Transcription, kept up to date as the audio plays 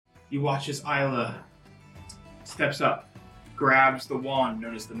You watch as Isla steps up, grabs the wand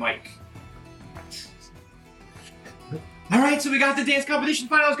known as the mic. All right, so we got the dance competition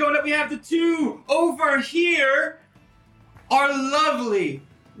finals going up. We have the two over here. Our lovely,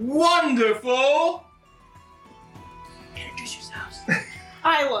 wonderful. Introduce yourselves.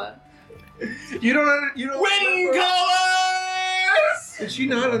 Isla. You don't. Wing colors. Did she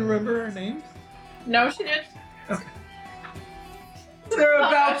not remember her names? No, she did. Okay. They're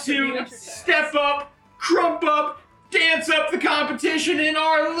about to step up, crump up, dance up the competition in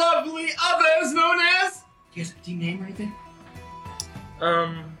our lovely others known as. You guys have a team name or anything?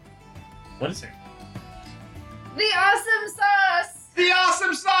 What is her? The awesome sauce. The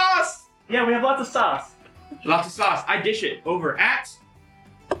awesome sauce. Yeah, we have lots of sauce. Lots of sauce. I dish it over at.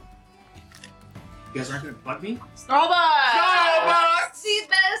 You guys aren't gonna bug me? Starbucks. Starbucks! The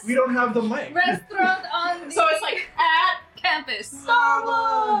best We don't have the mic. restaurant on the... So it's like at campus.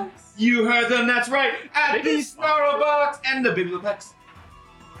 Starbucks. You heard them, that's right. At the Starbucks and the Bibliopex.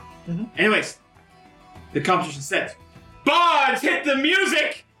 Mhm. Anyways, the competition set. Bards, hit the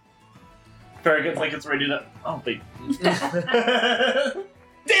music! Very good, like it's ready to. Oh, wait. Dance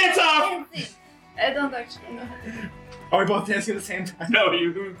off! I don't actually know. Are we both dancing at the same time? No,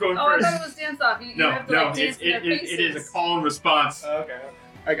 you going Oh, I first. thought it was dance off. You No, have to no, like dance in their faces. it is a call and response. Okay,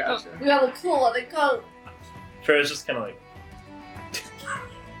 I got you. We gotta look cool. What they call it. Farrah's just kind of like.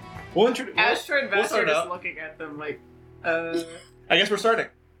 Astro and we'll Vest start are just out. looking at them like, I guess we're starting.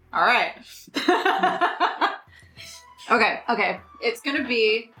 all right. Okay. It's gonna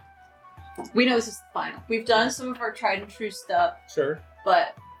be. We know this is the final. We've done some of our tried and true stuff, Sure.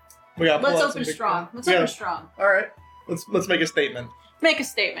 but We got. let's open strong. Let's open strong. All right. Let's make a statement. Make a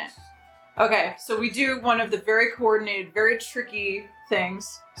statement. Okay, so we do one of the very coordinated, very tricky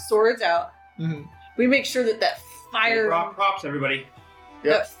things. Swords out. Mm-hmm. We make sure that fire, Rock props, everybody.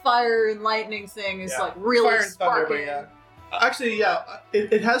 that fire and lightning thing is Yeah. like really Fire and thunder, sparking. but yeah. Actually, yeah,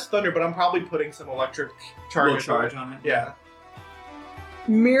 it has thunder, but I'm probably putting some electric charge. On it. Yeah.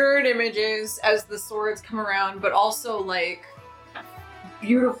 Mirrored images as the swords come around, but also like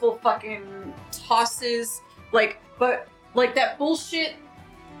beautiful fucking tosses, but that bullshit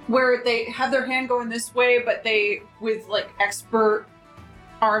where they have their hand going this way, but they with like expert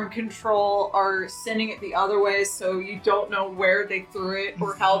arm control are sending it the other way, so you don't know where they threw it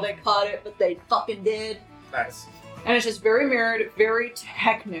or how they caught it, but they fucking did. Nice. And it's just very mirrored, very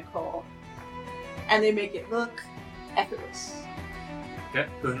technical, and they make it look effortless. Okay,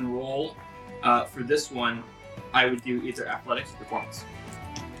 go ahead and roll. For this one, I would do either athletics or performance.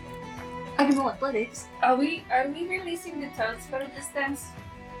 I can roll athletics. Are we releasing the toads for this dance?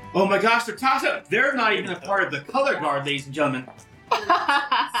 Oh my gosh, they're tossed up. They're not even a part of the color guard, ladies and gentlemen.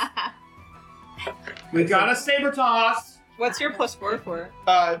 We got a saber toss. What's your +4 for?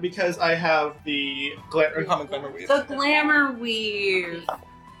 Because I have the uncommon glamour weave. The glamour weave.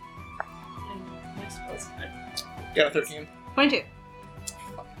 Got a 13. 22.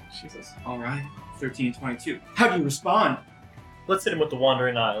 Jesus. All right, 13 and 22. How do you respond? Let's hit him with the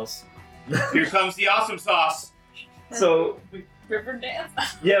Wandering Isles. Here comes the awesome sauce. So, River dance.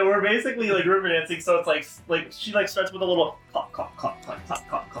 yeah, we're basically like river dancing, so it's like she like starts with a little clop, clop, clop, clop, clop,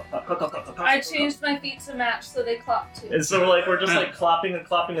 clop, clop, clop, clop, clop, clop, I clop. changed my feet to match so they clap too. And so we're just like clapping and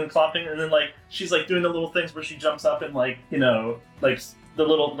clapping and clapping, and then like she's like doing the little things where she jumps up and like, you know, like the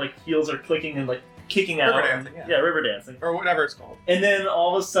little like heels are clicking and like kicking out. River dancing, yeah. River dancing. Or whatever it's called. And then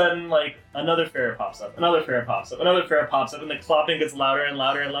all of a sudden, like another fairy pops up, another fairy pops up, another fairy pops up, and the clapping gets louder and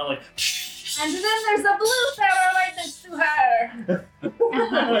louder and louder, like. And then there's a blue fairy right next to her.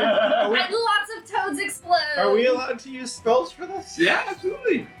 And lots of toads explode. Are we allowed to use spells for this? Yeah,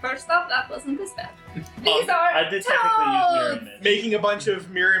 absolutely. First off, that wasn't this bad. These are I did technically use mirror toads. image. Making a bunch of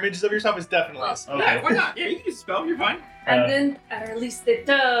mirror images of yourself is definitely a spell. Okay. Yeah, why not? Yeah, you can use spell. You're fine. And then I released the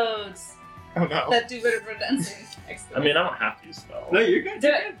toads Oh no. that do river dancing. I mean, I don't have to use spell. No, you're good. Do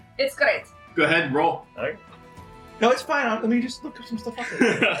it. It's great. Go ahead and roll. No, it's fine. Let me just look up some stuff up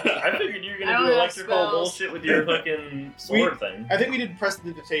there. I figured you were I gonna don't do have electrical spells. bullshit with your fucking sword thing. I think we did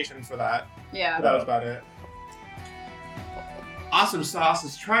prestidigitation for that. Yeah. But that was about it. Awesome sauce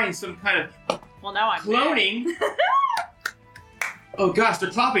is trying some kind of Well, now I'm cloning. Oh gosh, they're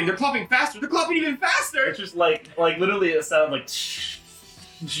clapping. They're clapping faster. They're clapping even faster. It's just like literally it sounds like.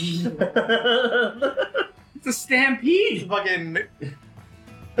 It's a stampede. Fucking.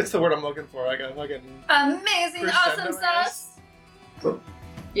 What's the word I'm looking for? I got fucking. Amazing, awesome Crescendo sauce.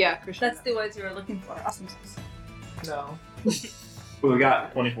 Yeah, Christian. That's the words you were looking for. Awesome sauce. No. What we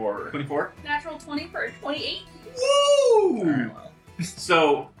got? 24. 24. Natural 20 for 28. Woo!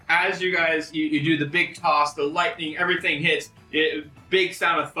 So as you guys you do the big toss, the lightning, everything hits. Big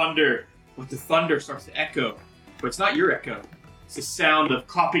sound of thunder. But the thunder starts to echo, but it's not your echo. It's the sound of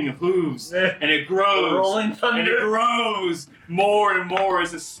clopping of hooves, and it grows. Rolling thunder. And it grows more and more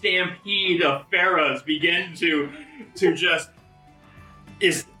as a stampede of pharaohs begin to just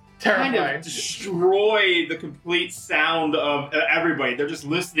kind Terrifying. of destroy the complete sound of everybody. They're just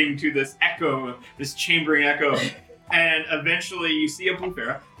listening to this echo, this chambering echo. And eventually you see a blue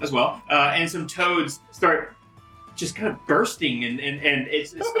pharaoh as well, and some toads start just kind of bursting, and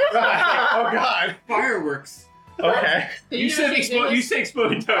it's Oh God. fireworks. Okay. You said exploding I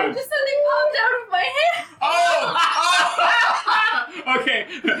toads. just something popped out of my hand. Oh! Okay,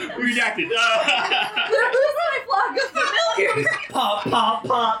 redacted. Where's my flag of familiars? Pop, pop,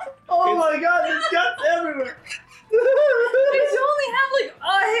 pop. Oh my god, there's guts everywhere. I only have like a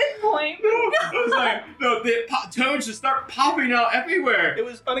hit point. I was like, no, the toads just start popping out everywhere. It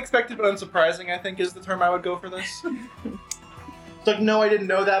was unexpected but unsurprising, I think, is the term I would go for this. It's like, no, I didn't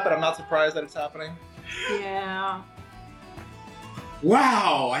know that, but I'm not surprised that it's happening. Yeah.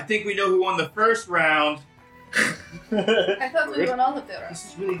 Wow, I think we know who won the first round. I thought we won all of them. This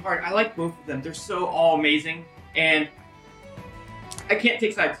is really hard. I like both of them. They're so all amazing, and I can't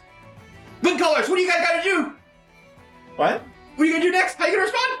take sides. Good colors, what do you guys gotta do? What? What are you gonna do next? How you gonna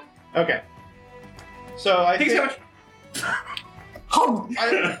respond? Okay. So I Take a think... sandwich. Oh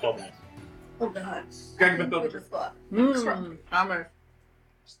god. Grab the building. With the spot. I'm a.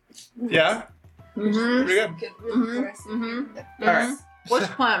 Yeah? Mm-hmm. Pretty good. Get really aggressive. Mm-hmm. Alright. Which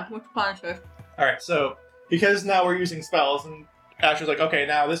plan? Which plan, sis? Alright, so because now we're using spells, and Asher's like, okay,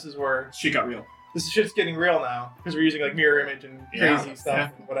 now this is where She got real. this shit's getting real now, because we're using like mirror image and Yeah. crazy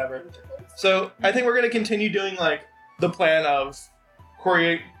stuff and whatever. So I think we're gonna continue doing like the plan of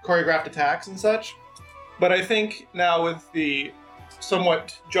choreographed attacks and such, but I think now with the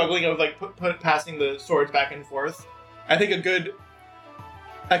somewhat juggling of like passing the swords back and forth, I think a good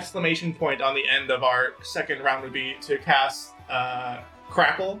exclamation point on the end of our second round would be to cast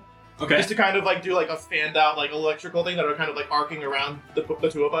Crackle. Okay. Just to kind of like do like a fanned out like electrical thing that are kind of like arcing around the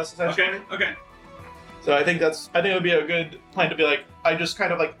two of us essentially. Okay. Okay. So I think it would be a good plan to be like, I just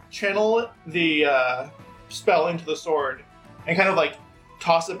kind of like channel the spell into the sword and kind of like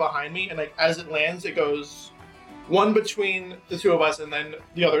toss it behind me, and like as it lands, it goes one between the two of us and then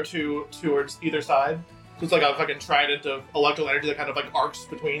the other two towards either side. So it's like a fucking trident of electrical energy that kind of like arcs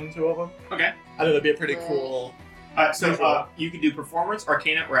between the two of them. Okay. I think that'd be a pretty cool. So you can do performance,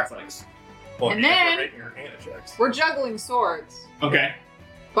 arcana, or athletics. Well, And yeah, then- we're making arcana checks. We're juggling swords, Okay.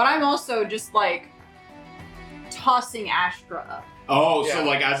 but I'm also just like tossing Astra up, Oh, Yeah. so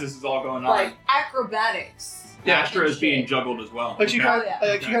like as this is all going on, like acrobatics. Yeah. Astra is being Shit. juggled as well. Like she Okay. kind of, Oh,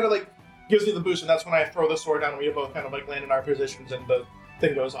 yeah. like she kind of like gives me the boost, and that's when I throw the sword down, and we both kind of like land in our positions, and the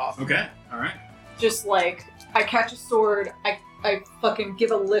thing goes off. Okay. All right. Just like I catch a sword, I fucking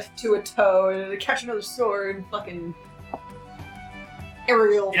give a lift to a toe, and I catch another sword, fucking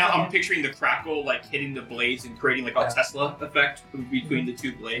aerial. You know, I'm fucking- picturing the crackle like hitting the blades and creating like a Yeah. Tesla effect between the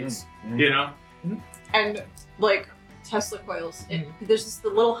two blades. Mm. You know. and like Tesla coils. There's just the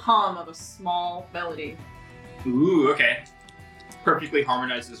little hum of a small melody. Ooh. Okay. Perfectly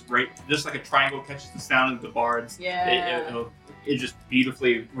harmonizes, right? Just like a triangle catches the sound of the bards. Yeah. It just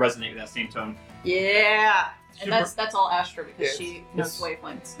beautifully resonate with that same tone. Yeah. Super- And that's all Astra because Yeah, she knows it's-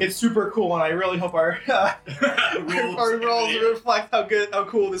 wavelengths. It's super cool, and I really hope our our rolls reflect how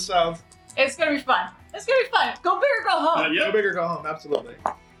cool this sounds. It's gonna be fun. It's gonna be fun. Go big or go home. Go big or go home, absolutely.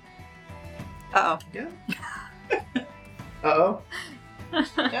 Uh Uh-oh. oh.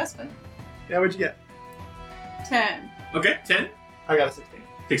 That's fun. Yeah, what'd you get? 10. Okay. 10. I got a 16.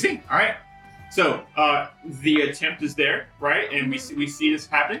 16. All right. So the attempt is there, right? And we see this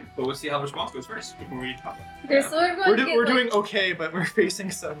happening, but we'll see how the response goes first before we talk. Okay, so we're going to get We're like, doing okay, but we're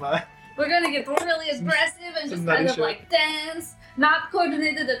facing some. we're gonna get really aggressive and some just nutty kind of shit. like dance, not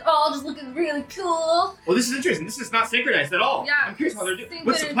coordinated at all, just looking really cool. Well, this is interesting. This is not synchronized at all. Yeah, I'm curious how they're doing.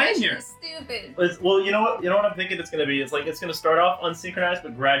 What's the synchronization plan here? is Stupid. Well, you know what I'm thinking it's gonna be. It's like it's gonna start off unsynchronized,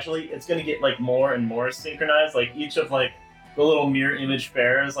 but gradually it's gonna get like more and more synchronized. Like each of like the little mirror image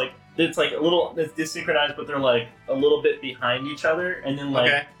pharaohs, like it's like a little it's desynchronized, but they're like a little bit behind each other, and then like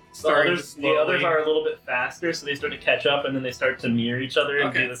Okay. the Starting others, to the others slowly- are a little bit faster, so they start to catch up, and then they start to mirror each other and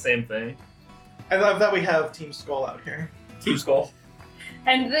Okay. do the same thing. I love that we have Team Skull out here. Team Skull.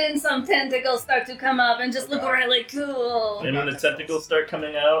 And then some tentacles start to come up and just look really cool. And when the tentacles start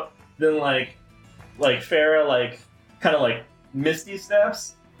coming out, then like Farah like kind of like misty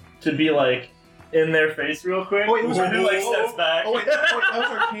steps to be like in their face real quick. Oh, wait, it was and then, like oh, steps back. Oh wait, that was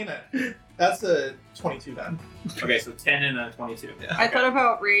Arcana. That's a 22 then. Okay, so 10 and a 22. Yeah. I thought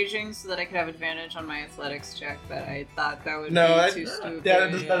about raging so that I could have advantage on my athletics check, but I thought that would No, be that- too stupid. Yeah,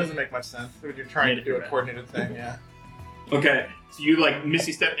 that doesn't make much sense. When you're trying to do a coordinated thing, yeah. Okay, so you like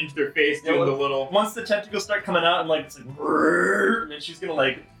Missy step into their face, doing the little. Once the tentacles start coming out and like it's like, "Rrrr," and then she's gonna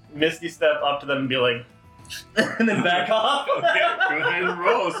like Misty step up to them and be like, and then back off. Okay, go ahead and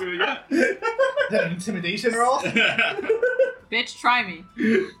roll. See what you got. Is that an intimidation roll? Bitch, try me.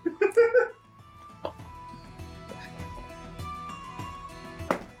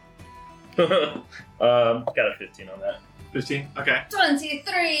 Got a 15 on that. 15. Okay.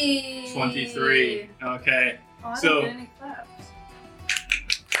 23. 23. Okay. Oh, I So- don't get any claps.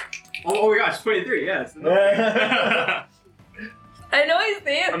 Oh my gosh, 23. Yes. I know I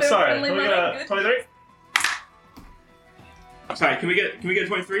say it. I'm but sorry. friendly, Can we but get like, a good. 23? Sorry. Can we get a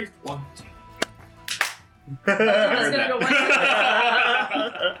 23? 1, 2. I'm just gonna go one.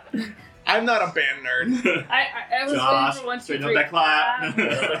 I'm not a band nerd. I was Josh, waiting for 1, 2, straighten up 3. that clap.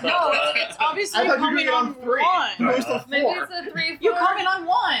 No, it's obviously I thought you were coming doing it on on 3. one. No, it's the Maybe 4. it's a 3, 4. You comment on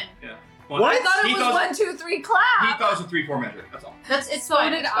one. One. What? I thought it He was thought- 1, 2, 3 He clap. thought it was a 3-4 measure. That's all. It's So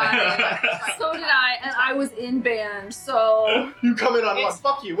fine, did it's I. fine. So did I, and I was in band, so. You come in on one. It's-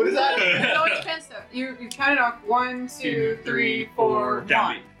 Fuck you. What is that? No, it depends though. You counted off 1, 2, 3, 4, 1.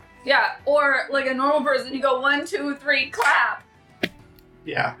 Downbeat. Yeah, or like a normal person, you go 1, 2, 3, clap.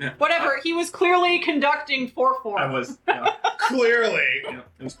 Yeah. Whatever. He was clearly conducting 4/4. I was. Yeah, Clearly. yeah,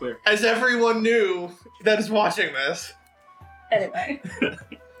 it was clear. As everyone knew that is watching this, Anyway.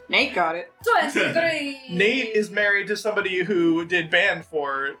 Nate got it. 23. Nate is married to somebody who did band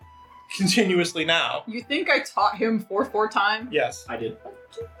for continuously now. You think I taught him 4/4 time? Yes, I did.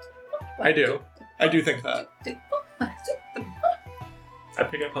 I do. I do think that. I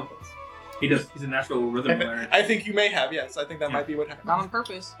pick up pumpkins. He does. He's a natural rhythm learner. I think you may have, yes. I think that might be what happened. Not on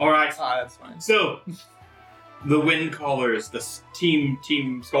purpose. All right. Ah, that's fine. So, the Wind Callers, the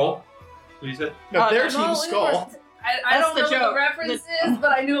Team Skull. What you said? No, their No, Team it Skull. was- I That's don't the know what joke. the reference is,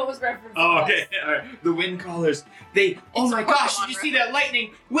 but I knew it was referenced. Oh, okay. All right. The Wind Callers. They. Oh It's a my gosh! Pokemon Did you see that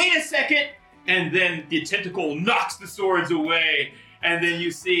lightning? Wait a second! And then the tentacle knocks the swords away, and then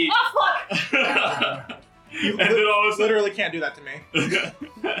you see. Oh, fuck! You And then all of a sudden, literally can't do that to me.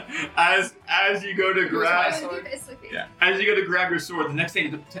 as you go to grab, I would do this with you. Yeah. as you go to grab your sword, the next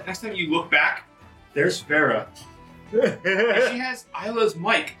time you look back, there's Farah, and she has Isla's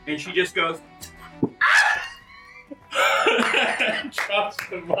mic, and she just goes. Drops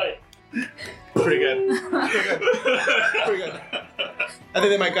the mic. Pretty good. Pretty good. Pretty good. I think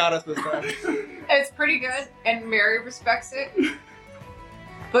they might got us this time. It's pretty good, and Mary respects it.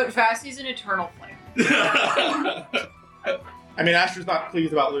 But Vassie's an eternal flame. I mean, Astra's not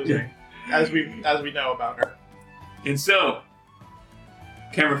pleased about losing, as we know about her. And so,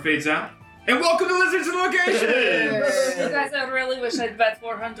 camera fades out, and welcome to Lizards and Locations. You guys, I really wish I'd bet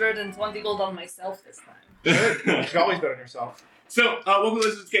 420 gold on myself this time. You should always bet on yourself. So, welcome to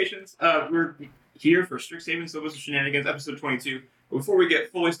Lizards and Locations. We're here for Strixhaven Silvers and Shenanigans, episode 22. But before we get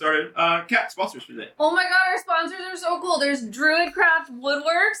fully started, Kat, sponsors for today. Oh my god, our sponsors are so cool. There's Druidcraft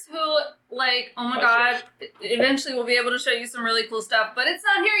Woodworks, who, like, oh my god, eventually we'll be able to show you some really cool stuff, but it's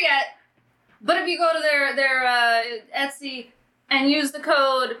not here yet. But if you go to their Etsy and use the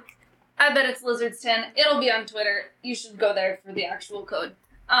code, I bet it's Lizards10, it'll be on Twitter. You should go there for the actual code.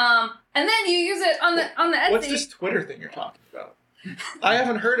 And then you use it on the Etsy. What's this Twitter thing you're talking about? I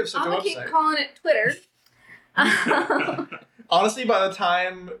haven't heard of such I'm a gonna keep website. calling it Twitter. Honestly, by the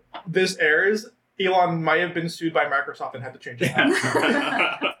time this airs, Elon might have been sued by Microsoft and had to change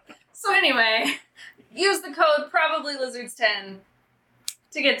it. So anyway, use the code probably Lizards10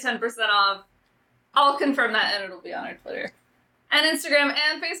 to get 10% off. I'll confirm that, and it'll be on our Twitter and Instagram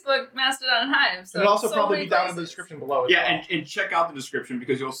and Facebook, Mastodon and Hive. So It'll also so probably many be down in the places. description below. As Yeah, well. and check out the description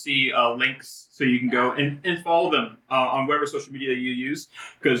because you'll see links so you can go and follow them on whatever social media you use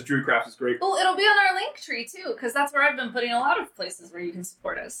because Druidcraft is great. Oh, it'll be on our link tree too, because that's where I've been putting a lot of places where you can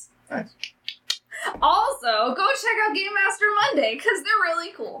support us. Nice. Also, go check out Game Master Monday because they're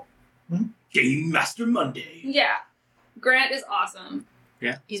really cool. Game Master Monday. Yeah, Grant is awesome.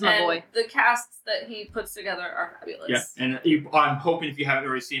 He's my and boy. The casts that he puts together are fabulous. Yeah, and I'm hoping if you haven't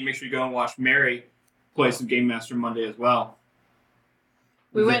already seen, make sure you go and watch Mary play some Game Master Monday as well.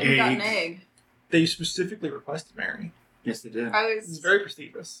 We The went and got an eggs. egg. They specifically requested Mary. Yes, they did. It's very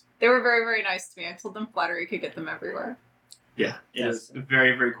prestigious. They were very, very nice to me. I told them flattery could get them everywhere. Yeah, it Yes. is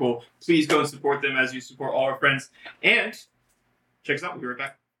very, very cool. Please go and support them as you support all our friends. And check us out. We'll be right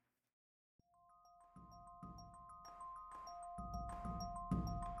back.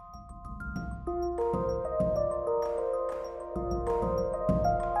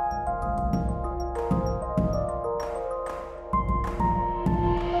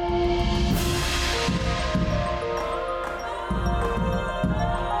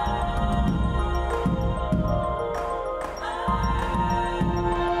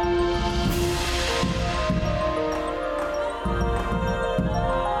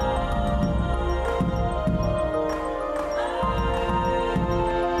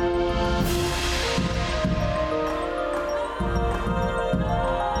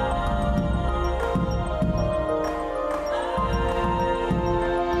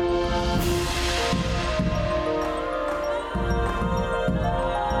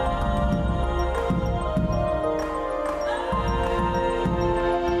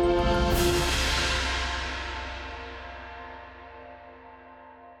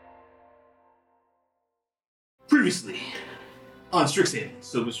 On Strixhaven,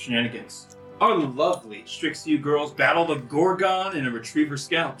 Silver's Shenanigans, our lovely Strixu girls battled a Gorgon and a Retriever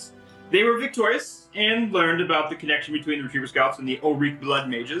Scout. They were victorious and learned about the connection between the Retriever Scouts and the Ulrich Blood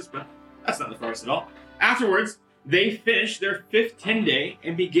Mages, but that's not the farce at all. Afterwards, they finished their 5th 10-day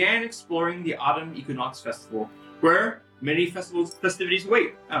and began exploring the Autumn Equinox Festival, where many festivities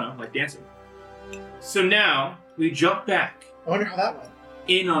await. I don't know, like dancing. So now, we jump back I wonder how that went.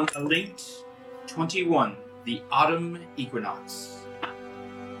 in on a linked 21, the Autumn Equinox.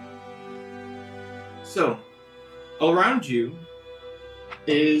 So, all around you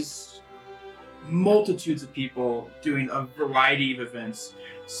is multitudes of people doing a variety of events.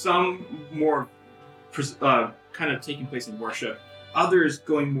 Some more kind of taking place in worship. Others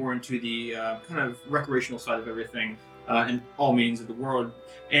going more into the kind of recreational side of everything in all means of the world.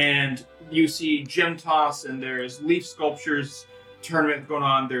 And you see gem toss, and there's leaf sculptures tournament going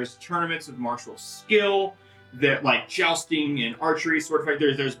on. There's tournaments of martial skill, that like jousting and archery, sword fight.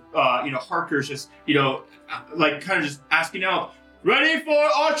 There's harkers just like kind of just asking out, ready for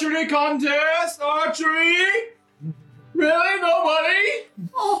archery contest? Archery? Really? Nobody?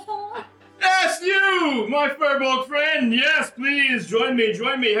 Oh. Yes, you, my furbolg friend. Yes, please join me.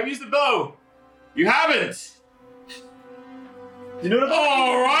 Have you used the bow? You haven't. You know what about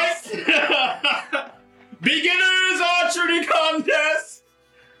All right. Beginners archery contest.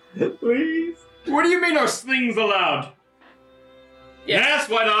 please? What do you mean, are slings allowed? Yeah. Yes,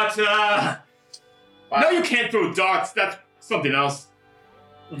 why not? No, you can't throw darts. That's something else.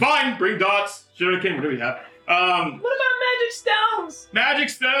 Fine, bring darts. Shuriken, what do we have? What about magic stones? Magic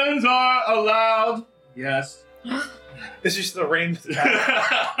stones are allowed. Yes. It's just the ranged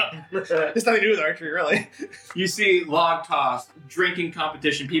attack. It's nothing to do with archery, really. You see log toss, drinking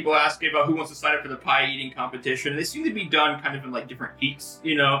competition, people asking about who wants to sign up for the pie eating competition. They seem to be done kind of in like different heats,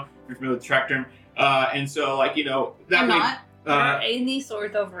 if you're familiar with the track term. And so like, that I'm way, not. Or any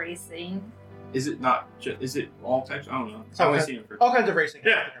sort of racing. is it not is it all types? I don't know. It's I've all only kinds- seen it for All kinds of racing.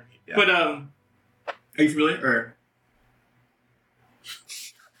 Yeah. Yeah. But are you familiar or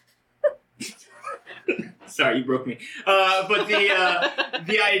sorry, you broke me. But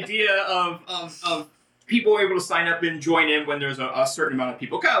the idea of people able to sign up and join in when there's a certain amount of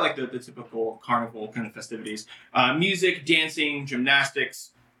people, kind of like the typical carnival kind of festivities, music, dancing,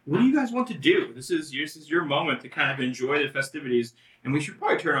 gymnastics. What do you guys want to do? This is your moment to kind of enjoy the festivities, and we should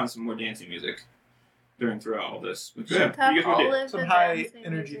probably turn on some more dancing music throughout all this. But Should yeah, what do you guys want to do? Some high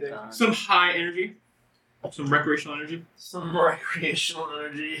energy thing. Some high energy, some recreational energy. Some recreational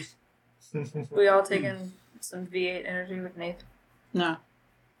energy. We all taking some V8 energy with Nathan. No.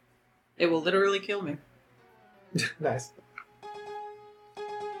 It will literally kill me. Nice.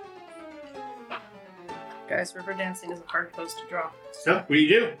 Guys, river dancing is a hard post to draw. So, what do you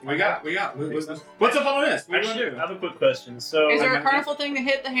do? We got. What's up on the list? What do you want Actually, to I do? have a quick question. So, Is there a I'm- carnival thing to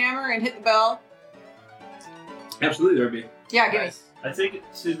hit the hammer and hit the bell? Absolutely, there'd be. Yeah, give me. I think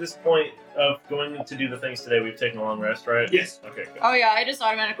to this point of going to do the things today, we've taken a long rest, right? Yes. Okay, good. Oh yeah, I just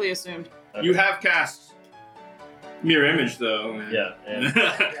automatically assumed. Okay. You have cast mirror image though. and- Yeah.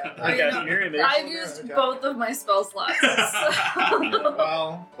 I I got know. your image. I've used both of my spell slots. so-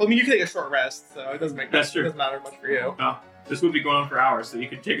 Well, I mean, you can take a short rest, so it doesn't make That's true. It doesn't matter much for you. This would be going on for hours, so you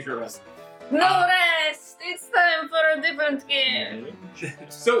could take a short rest. No rest! It's time for a different game!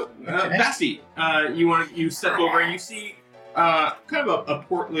 So, Bassie, you step over and you see kind of a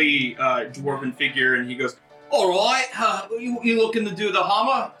portly dwarven figure, and he goes, "All right, you looking to do the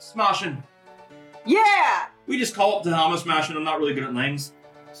hammer smashing? Yeah, We just call it the hammer smashing. I'm not really good at names."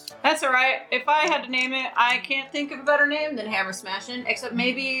 that's alright. If I had to name it, I can't think of a better name than Hammer Smashing, except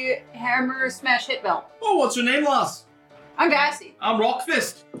maybe Hammer Smash Hit Belt. Oh, what's your name, lass? I'm Vassy. I'm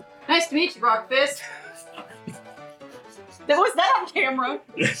Rockfist. Nice to meet you, Rockfist. Was that on camera?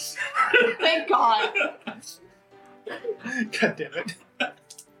 Yes. Thank God. God damn it.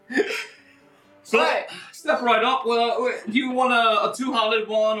 So, Right. step right up. Do you want a two-handed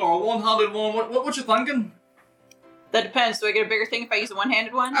one or a one-handed one? What you thinking? That depends. Do I get a bigger thing if I use a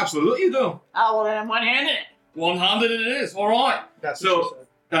one-handed one? Absolutely, you do. Oh, well then I'm one-handed. One-handed it is. All right. That's So-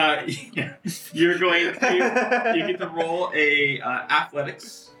 You're going to you get to roll a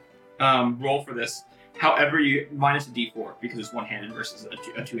athletics roll for this. However, you minus a d4 because it's one-handed versus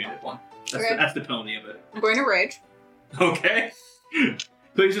a two-handed one. Okay. That's the penalty of it. I'm going to rage. Okay.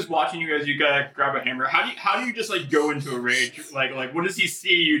 So he's just watching you as you gotta grab a hammer. How do you just like go into a rage? Like what does he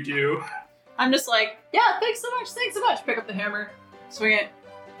see you do? I'm just like, yeah, thanks so much. Pick up the hammer, swing it.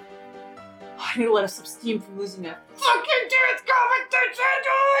 I need to let off some steam from losing that fucking dance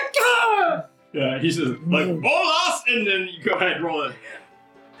competition. Yeah, he's just like roll us, and then you go ahead and roll it.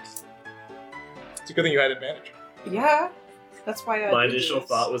 It's a good thing you had advantage. Yeah. That's why I My do initial this.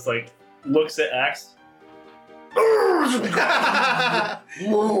 thought was like, looks at Axe.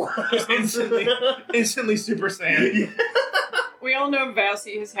 Instantly Super Saiyan. We all know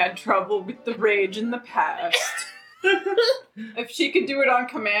Vassie has had trouble with the rage in the past. If she could do it on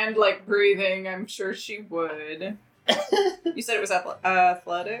command like breathing, I'm sure she would. You said it was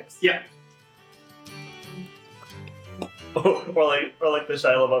athletics? Yeah. or like the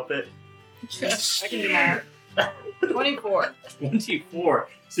Shia LaBeouf bit. I can do that. 24. 24.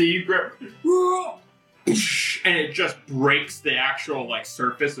 So you grab, and it just breaks the actual like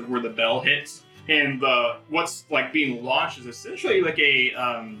surface of where the bell hits, and the what's like being launched is essentially like a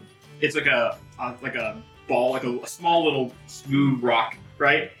it's like a ball, like a small little smooth rock,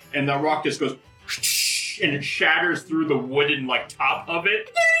 right? And the rock just goes, and it shatters through the wooden like top of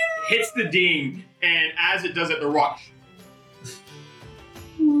it, hits the ding, and as it does it, the rock.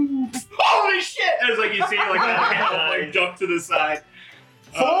 Holy shit! As like you see like that handle like jump to the side.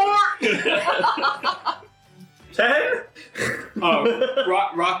 10?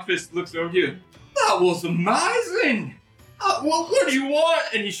 Rockfist looks over to you. That was amazing! Well, what do you want?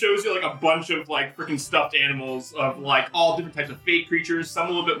 And he shows you like a bunch of like freaking stuffed animals of like all different types of fake creatures. Some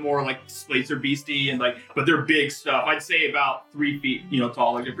a little bit more like Slates or Beastie, and like, but they're big stuff. I'd say about 3 feet,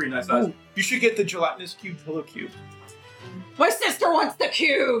 tall. Like they're pretty nice size. Ooh, you should get the gelatinous cube pillow cube. My sister wants the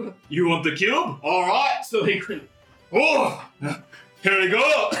cube! You want the cube? All right. So they, oh, here we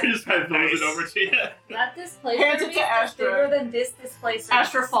go. He just kind of throws it over to you. That displacer Hands it to beast is Astra. bigger than this displacer.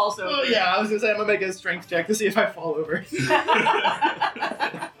 Astra falls over. Oh yeah, I was gonna say I'm gonna make a strength check to see if I fall over.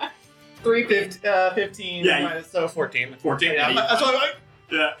 15 Yeah, minus, so 14. 14. Yeah, Yeah, that's what I'm like.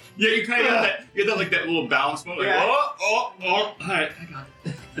 yeah. You kind of have that. You have that, like that little balance moment. Like, Yeah. oh. All right, I got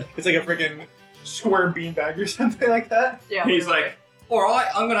it. It's like a freaking square beanbag or something like that. Yeah. He's like, all right,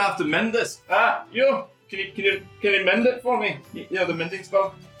 I'm gonna have to mend this. You, can you mend it for me? You know the mending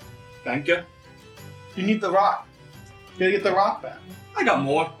spell. Thank you. You need the rock. You gotta get the rock back. I got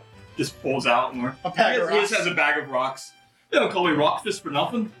more. Just pulls out more. A bag of He just rocks. has a bag of rocks. They don't call me Rockfist for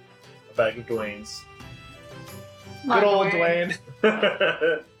nothing. A bag of Dwayne's. Good old Dwayne.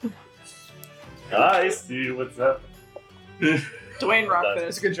 I see what's up. Dwayne That's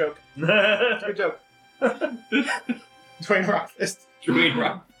Rockfist. a good joke. That's a good joke. Dwayne Rockfist. Dwayne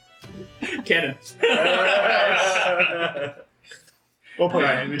Rock. Cannon. We'll put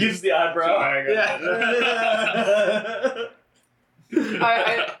Alright, it. Gives the eyebrow. I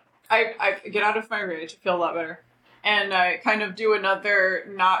get out of my rage. I feel a lot better. And I kind of do another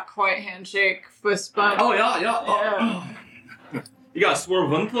not quite handshake fist bump. Oh yeah. Oh. You gotta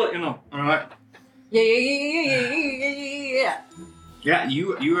swerve into it, Alright. Yeah. Yeah,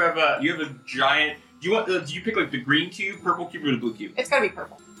 you have a giant. Do you pick like the green cube, purple cube, or the blue cube? It's gotta be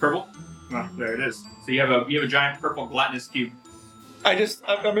purple. Purple. Oh, there it is. So you have a giant purple gelatinous cube. I'm just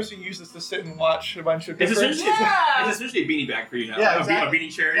gonna use this to sit and watch a bunch of It's different... essentially, Yeah. it's essentially a beanie bag for you now. Yeah, A exactly.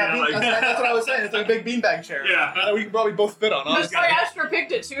 beanie chair. Yeah, that's what I was saying. It's like a big beanbag chair. Yeah. That we can probably both fit on. That's Honestly. why Astra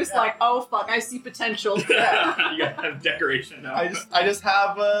picked it. She was like, "Oh fuck, I see potential." Yeah. You gotta have decoration now. I just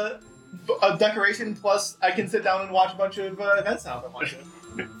have a decoration plus I can sit down and watch a bunch of event sound I want to.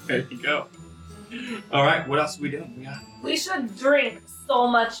 There you go. All right, what else are we doing? We got We should drink so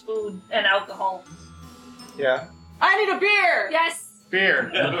much food and alcohol. Yeah. I need a beer. Yes, Beer.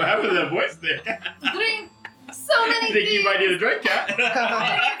 what happened to that voice there? drink so many I think you might need a drink, Cat.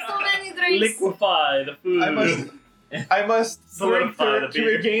 I drink so many drinks. Liquefy the food. I must drink Solidify the to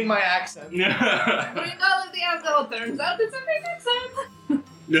beer. regain my accent. Drink all of the alcohol. Turns out it's a big accent.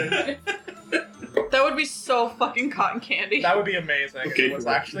 That would be so fucking cotton candy. That would be amazing if Okay, it was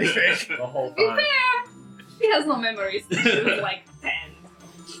cool. actually fake. The whole To be time. fair, she has no memories. She was like 10.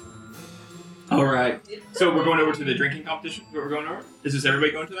 All right. So we're going over to the drinking competition. We're going over. Is this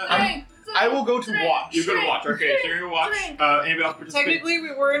everybody going to that? Drink, I will go to drink. watch. You're going to watch. Okay, so you're going to watch. Drink. Anybody else participate? Technically,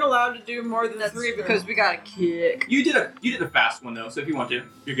 we weren't allowed to do more than That's 3 true. because we got a kick. You did a fast one though, so if you want to,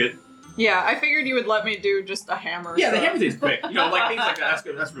 you're good. Yeah, I figured you would let me do just a hammer. Yeah, the so- hammer thing's quick. Like things like that. That's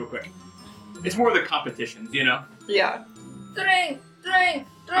good. That's real quick. It's more the competitions, Yeah. Drink.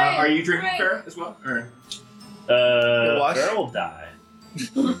 Are you drinking, Farrah, as well? Or Watch. Farrah will die.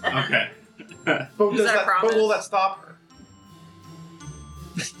 okay. But, Is that a promise? but will that stop her?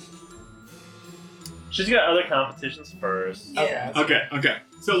 She's got other competitions first. Yeah. Okay.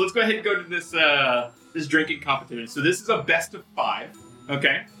 So let's go ahead and go to this this drinking competition. So this is a best of 5.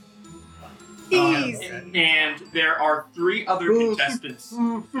 Okay. Easy. And there are 3 other contestants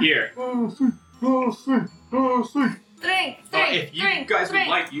here. If you guys would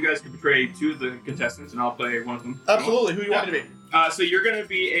like, you guys can portray two of the contestants, and I'll play one of them. Absolutely. Who do you want me to be? So you're going to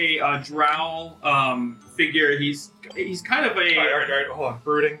be a drow figure. He's kind of a All right. Hold on.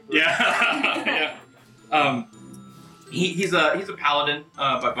 Brooding. yeah. yeah. He's a paladin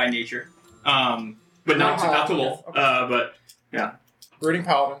by nature, but not to wolf. Okay. But Brooding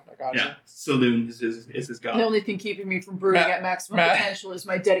paladin. I got yeah, you. Saloon is his The god. only thing keeping me from brooding Matt- at maximum Matt- potential is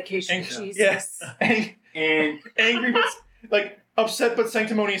my dedication to Jesus. Yes. And Angry, but like upset but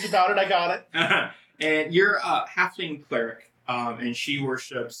sanctimonious about it. I got it. and you're a halfling cleric, and she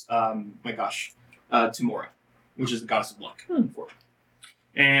worships Timora, which is the goddess of luck.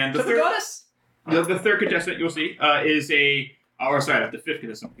 And the third contestant you'll see is the fifth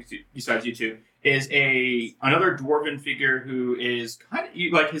contestant besides you two is another dwarven figure who is kind of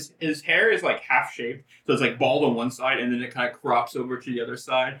like his hair is like half shaved, so it's like bald on one side and then it kind of crops over to the other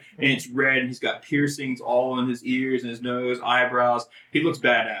side, and it's red. And he's got piercings all in his ears and his nose, eyebrows. He looks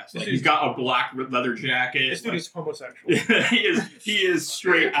badass. Like, he's got a black leather jacket. This dude is homosexual. he is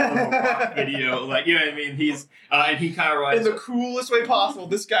straight out of a rock video. Like, you know what I mean? He's and he kind of rides In the coolest way possible.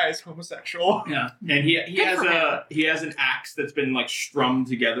 This guy is homosexual. yeah, and he Good for him. has an axe that's been like strummed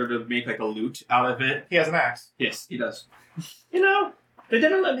together to make like a lute out of it. He has an axe. Yes, he does. You know, they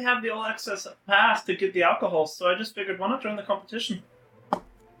didn't let me have the all access pass to get the alcohol, so I just figured, why not join the competition?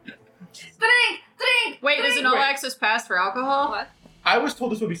 Drink! Wait, there's an all access pass for alcohol? What? I was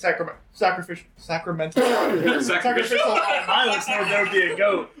told this would be sacramental. Sacrificial. I was told there would be a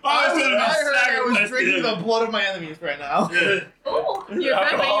goat. I heard I was drinking the blood of my enemies right now. Oh! You heard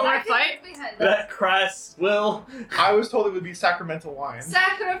that you I want to can fight? get behind That Criss will. I was told it would be sacramental wine.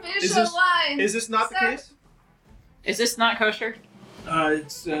 Sacrificial wine! Is this not the case? Is this not kosher?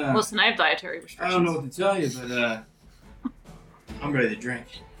 It's Listen, I have dietary I restrictions. don't know what to tell you, but I'm ready to drink.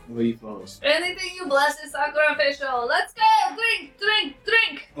 What do you fellas? Anything you bless is sacrificial. Let's go!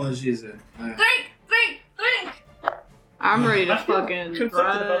 Drink! Oh, she's a Drink! I'm ready to I feel fucking conflicted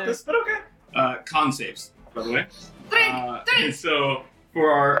about drive. this, but okay. con saves, by the way. Drink! And so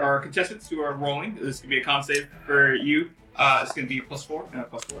for our contestants who are rolling, this is gonna be a con save for you. It's gonna be +4 and a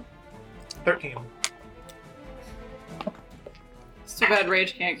 +4. 13. It's too bad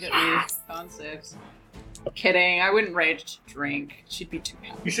rage can't get me con saves. Kidding, I wouldn't rage to drink. She'd be too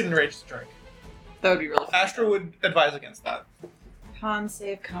happy. You shouldn't rage to drink. That would be really fun. Astra would advise against that. Con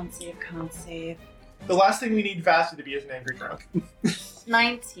save, con save, con save. The last thing we need Vasti to be is an angry drunk.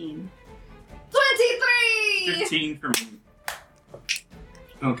 19. 23! 15 for me.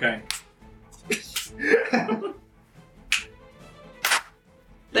 Okay.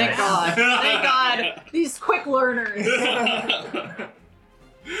 Thank God. Thank God. These quick learners.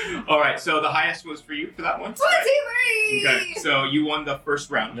 All right, so the highest was for you for that one. 23! Okay, so you won the first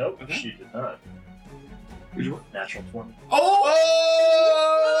round. Nope, Okay. she did not. Who'd you win? Natural 20. Oh!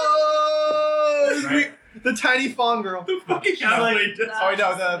 Right. The tiny fawn girl. The fucking like- Oh,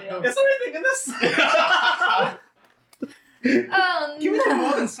 no, the- Is there anything in this? Oh Give me that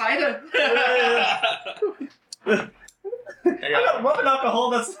no! one cider. I got rubbing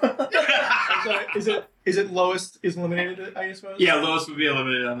alcohol. That's. Is it lowest is eliminated, I suppose? Yeah, Lois would be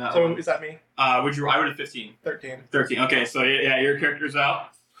eliminated on that So one. is that me? I would have 15. 13. 13. Okay, so yeah, your character's out.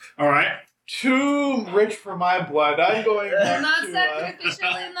 All right. Too rich for my blood. I'm going back Not to, sacrificial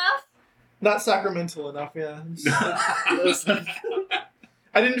enough? not sacramental enough, yeah.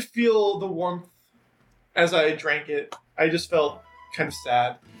 I didn't feel the warmth as I drank it. I just felt kind of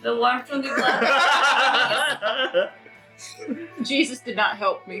sad. The warmth from the blood. Jesus did not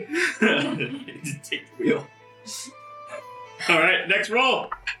help me. Just take the wheel. All right, next roll.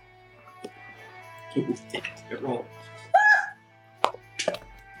 Good roll.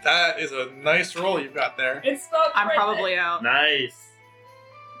 That is a nice roll you've got there. It's not I'm probably out. Nice.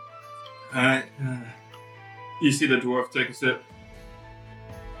 All right. You see the dwarf take a sip.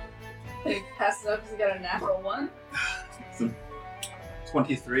 He passes up because he got a natural 1.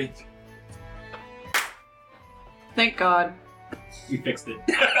 23. Thank God. We fixed it.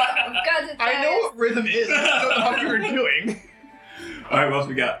 We've got it. I know what rhythm is. I just don't know how you were doing. All right, what else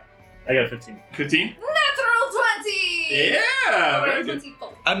we got? I got 15. 15? Natural 20! Yeah, very Or good.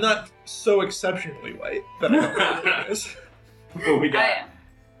 24. I'm not so exceptionally white that I know what rhythm is. What we I got? am.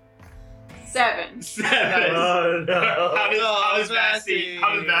 7. 7. Oh no. How does Vasti.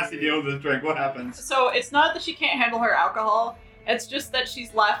 Vasti deal with this drink? What happens? So it's not that she can't handle her alcohol. It's just that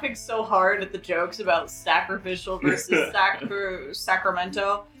she's laughing so hard at the jokes about sacrificial versus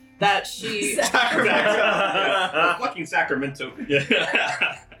Sacramento that she. Sacramento. Fucking Sacramento.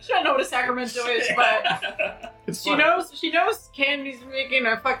 Yeah. She don't know what a Sacramento is, but It's she knows Candy's making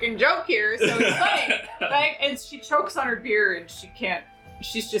a fucking joke here, so it's funny, right? And she chokes on her beer, and she can't.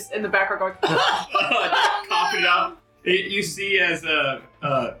 She's just in the background going, Coughing it out. You see as the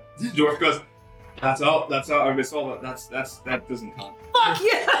dwarf goes, that's all, everybody saw that. That doesn't count. "Fuck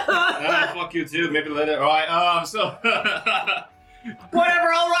yeah!" Fuck you too, maybe later. Alright, so.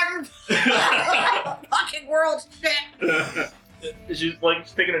 Whatever, I'll rock your fucking world shit. She's like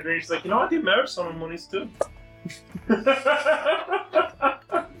she's taking a drink. She's like, you know, I do marriage ceremonies too.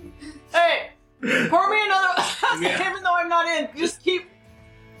 Hey, pour me another. Yeah. Even though I'm not in, just keep.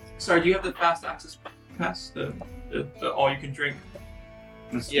 Sorry, do you have the fast access pass? The all you can drink?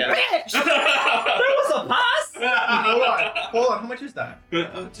 Yeah. Bitch! There was a pass. Hold on. How much is that?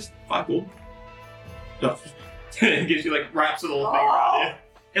 Just 5 gold. It gives you like wraps of the little thing around it.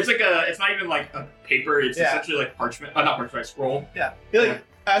 It's like it's not even like a paper. It's essentially like parchment. Not parchment, scroll. Yeah.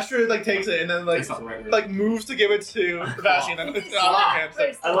 Astrid takes it and then It's not the right word. moves to give it to Vashti and then it's out of her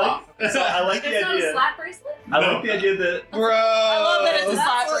hands. I like the It's not a idea. slap bracelet? I like the idea that. Bro. I love that it's a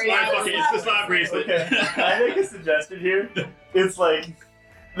slap That's bracelet. Alright, okay, it's the slap bracelet. Okay, I make a suggestion here. It's like,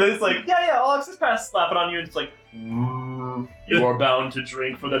 yeah, I'll access pass, slap it on you, and it's like, you are bound to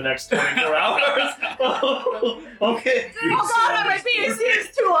drink for the next 24 hours. Okay. Oh god, my PAC is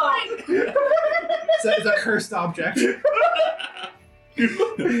too low. It's a cursed object.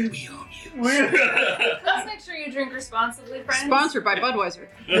 Let's make sure you drink responsibly, friends. Sponsored by Budweiser.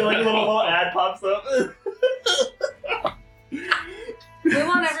 Like a little ad pops up. We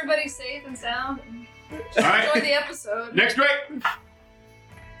want everybody safe and sound. Just Alright. enjoy the episode. Next drink.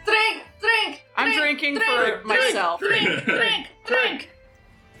 Drink. I'm drinking for myself. Drink.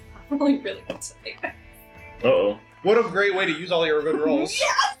 I'm really excited. Uh-oh. What a great way to use all your good rolls.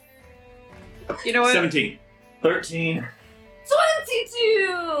 You know what? 17. 13.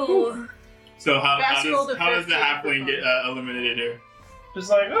 22. So how Vashti rolled a does the 15. halfling get eliminated here? Just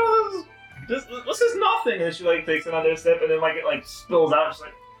like, oh, this is nothing. And she like takes another sip, and then like it like spills out. She's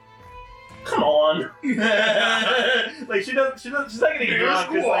like, come on. Like she's not getting drunk.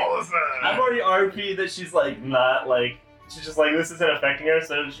 Cause, like, I've already RP'd that she's like not like she's just like this isn't affecting her,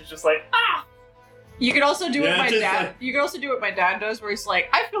 so she's just like You could also do what Yeah, my just dad. like- You could also do what my dad does, where he's like,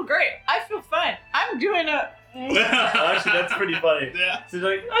 "I feel great. I feel fine. I'm doing a." actually that's pretty funny. Yeah. She's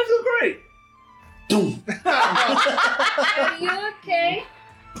like, I feel great. Are you okay?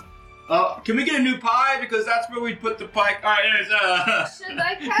 Can we get a new pie? Because that's where we put the pie. Alright, anyways, Should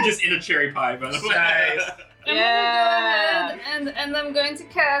I cast? just in a cherry pie, by the way. Nice. I'm Yeah. gonna go ahead and I'm going to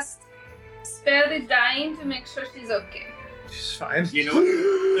cast Spare the Dying to make sure she's okay. She's fine. You know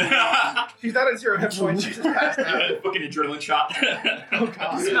what? She's not at 0 hit points. She's just passed out. Fucking adrenaline shot. Oh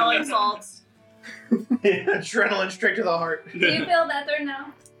god. Smelling salts. Adrenaline straight to the heart. Do you feel better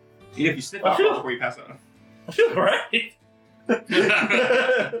now? If you sniff alcohol before you pass out. I feel great.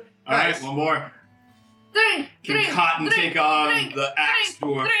 Alright, one more. Drink. Can Cotton take on the axe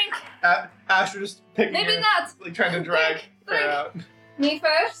dwarf? Drink. Astrid just picking Maybe her, not. like trying to drag her Drink. out. Me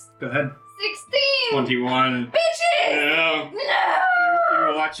first. Go ahead. 16. 21. Bitches. No. No.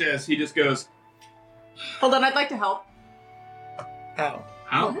 You watch as he just goes, Hold on, I'd like to help. Ow.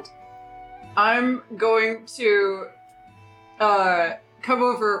 how? I'm going to come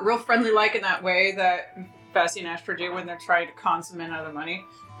over real friendly like in that way that Vashti and Astrid do when they're trying to con some men out of the money.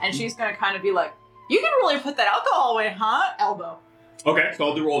 And she's gonna kind of be like, "You can really put that alcohol away, huh?" Elbow. Okay, so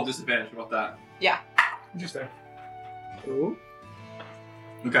I'll do roll disadvantage about that. Interesting.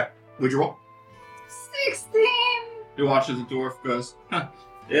 Okay. What'd you roll? 16. You watch as the dwarf goes, huh,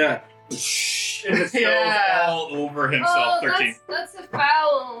 yeah. And it spills Yeah. all over himself. 13. That's a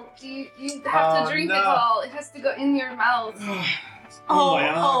foul. You have Oh, to drink no. it all. It has to go in your mouth. my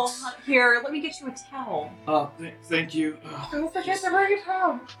ox. Here, let me get you a towel. Oh, thank you. Don't forget to bring it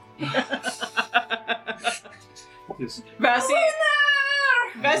home. Just- Vashti.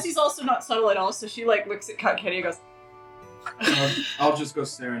 Vashti's also not subtle at all, so she like looks at Kenny and goes, I'll just go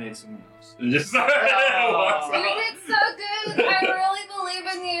serenade someone else. And just walks You out. did so good. I really believe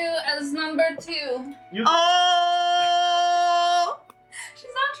in you as number 2. "Oh." She's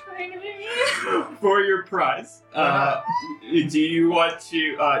not trying to be mean. For your prize, do you want to?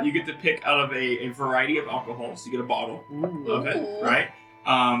 You get to pick out of a variety of alcohols. You get a bottle of it, Ooh. right?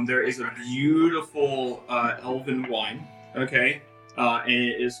 There is a beautiful elven wine. Okay, and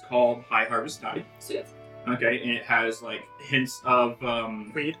it is called High Harvest Tide. Sweet. Okay, and it has like hints of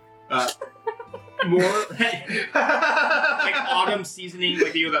Weed. more like autumn seasoning,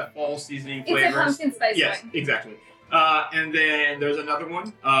 like you know that fall seasoning It's a flavors. pumpkin spice Yes, wine. exactly. And then there's another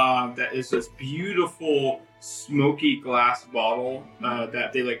one that is this beautiful smoky glass bottle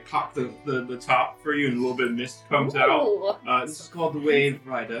that they like pop the top for you and a little bit of mist comes out. Ooh. This is called the Wave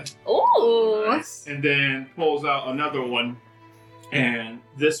Rider. Ooh. And then pulls out another one, and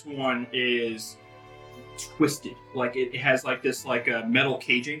this one is twisted. Like it has like this like a metal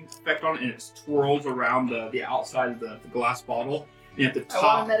caging effect on it, and it twirls around the outside of the glass bottle. And at the I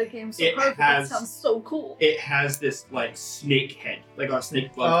top, want to metagame so it hard, but has- that sounds so cool. it has this like snake head, like a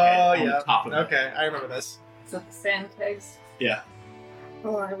snake bug Oh, head on yeah. the top of it. Okay, I remember this. Is that the sand kegs? Yeah.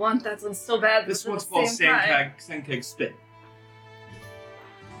 Oh, I want that one so bad. This but at one's the called same time- Sandkeg Spit.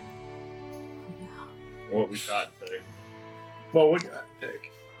 What we got today? Well, we got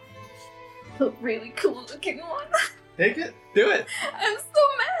take. The really cool looking one. Take it. Do it. I'm so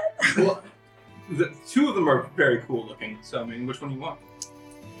mad. Well, the two of them are very cool looking. So I mean, which one do you want?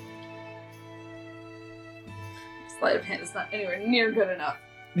 Sleight of hand is not anywhere near good enough.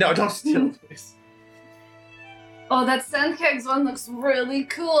 No, don't steal, please. Oh, that sand kegs one looks really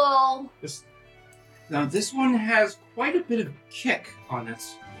cool. Now this one has quite a bit of kick on it.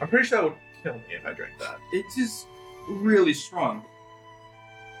 I'm pretty sure that would kill me if I drank that. It is really strong.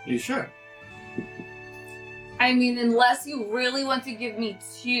 You sure? I mean, unless you really want to give me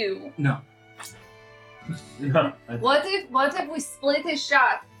two. No. What if we split a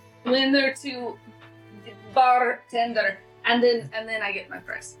shot, winner to the bartender, and then I get my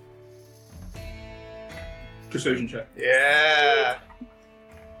prize. Persuasion check. Yeah.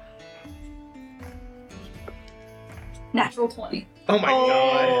 Natural 20 Oh my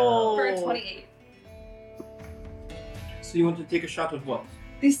god. for a 28. So you want to take a shot of what?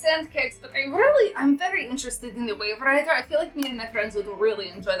 These sand cakes, but I'm very interested in the wave rider. I feel like me and my friends would really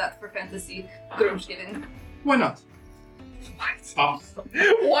enjoy that for fantasy Groomsgiving. Why not? What?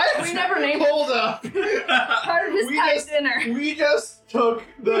 What? We never named Hold up. Harvest We Time just- dinner. We just took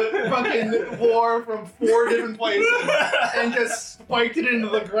the fucking lore from 4 different places and just spiked it into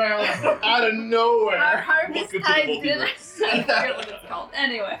the ground out of Our nowhere. Harvest Welcome to the Time dinner. multiverse. I forget what it's called.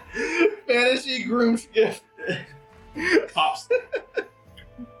 Anyway. Fantasy groom's gift. Pops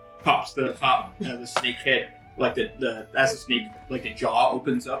the top the snake head, like the as the snake, like the jaw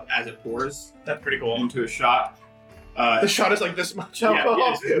opens up as it pours That's pretty cool. into a shot. The shot is like this much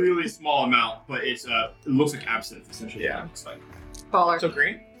alcohol. It's a really small amount, but it's it looks like absinthe essentially. Yeah. It looks like. Baller. So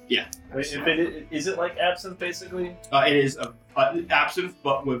green? Wait, is it like absinthe basically? It is a absinthe,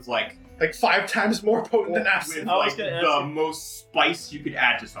 but with like 5 times more potent than with absinthe. I was like gonna the ask you- most spice you could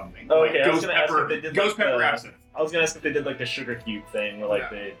add to something. Oh, Like okay, I was ghost gonna ask pepper, if they did, ghost like, pepper the- absinthe. I was gonna ask if they did like the sugar cube thing where like Yeah.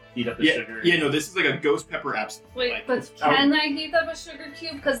 they heat up the Yeah, sugar. yeah, no, this is like a ghost pepper absinthe. Wait, Like, but can I heat up a sugar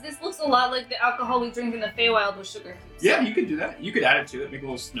cube? Because this looks a lot like the alcohol we drink in the Feywild with sugar cubes. yeah, you could do that. You could add it to it, make a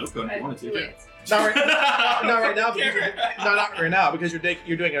little snow cone if I'd you wanted do to. it. Not right, not right now. Because not right now because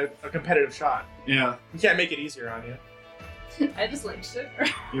you're doing a competitive shot. Yeah. You can't make it easier on you. I just like sugar.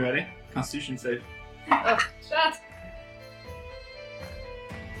 You ready? Constitution save. Oh, shot.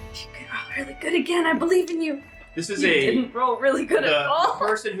 You can roll really good again. I believe in you. This is You a didn't roll really good at the all.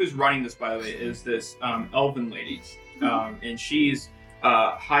 person who's running this, by the way, is this elven lady, and she's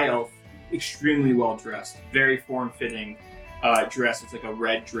high elf, extremely well dressed, very form fitting dress. It's like a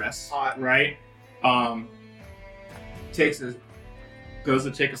red dress, Hot. right? Goes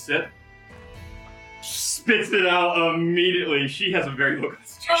to take a sip, spits it out immediately. She has a very low Oh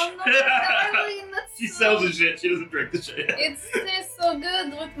constitution. no, darling, that's She so... sells the shit. She doesn't drink the shit. It tastes so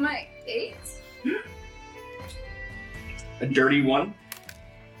good with my 8. A dirty one.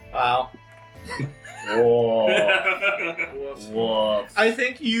 Wow. Whoa. Whoops. Whoa. I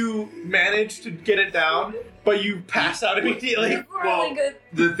think you managed to get it down, but you pass out immediately. It's really Well, good.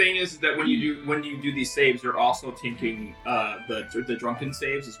 The thing is that when you do these saves, you're also taking the drunken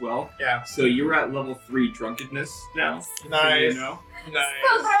saves as well. Yeah. So you're at level 3 drunkenness now. So Nice. you know. So Nice.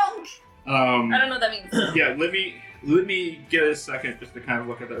 drunk. I don't know what that means. Yeah. Let me get a second just to kind of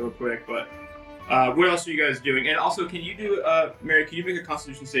look at that real quick. But what else are you guys doing? And also, can you do Mary? Can you make a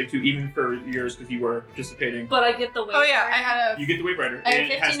Constitution save too, even for yours because you were participating? But I get the weight. Oh yeah, I had You get the Wave Rider. a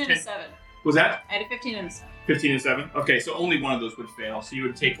and it has 15 and a 10 7. Was that I had a 15 and a 7. 15 and 7? Okay, so only one of those would fail. So you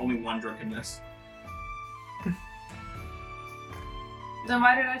would take only 1 drunkenness. Then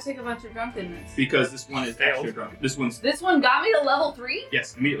why did I take a bunch of drunkenness? Because this one is Failed. extra drunk. This one's This one got me to level 3?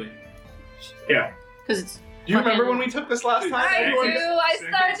 yes, immediately. Yeah. Because it's Do you remember when we took this last time? I Everyone do. gets- I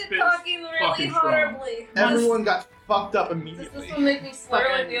Sand started Keg's talking really fucking strong. horribly. Everyone got fucked up Does immediately. this one make me slur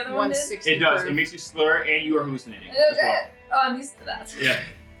like the other one did? 160. It does. per- It makes you slur and you are hallucinating as well. Oh, I'm used to that. Yeah.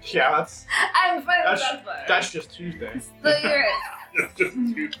 Yeah, that's I'm fine with That's- that part. that's just Tuesday. So you're That's just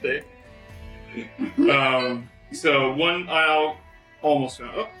Tuesday. So one, almost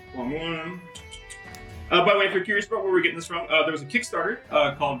found. Oh, wrong one. By the way, if you're curious about where we're getting this from, there was a Kickstarter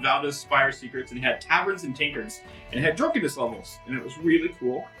called Valda's Spire Secrets, and it had taverns and tankards, and it had drunkenness levels, and it was really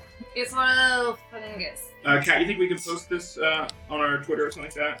cool. It's one of those fungus. Kat, you think we can post this on our Twitter or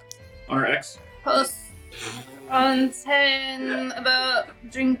something like that? On our X? Post on 10 about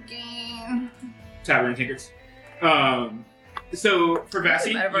drinking. Tavern and tankards. So for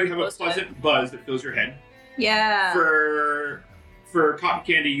Vassy, you I've already have a posted pleasant buzz that fills your head. Yeah. For Cotton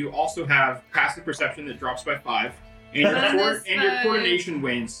Candy, you also have passive perception that drops by 5, and your, Goodness, and your nice. coordination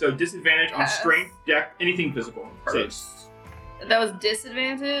wanes. So disadvantage on Yes. strength, deck, anything physical saves. That was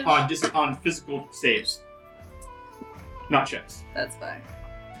disadvantage? On physical saves, not checks. That's fine.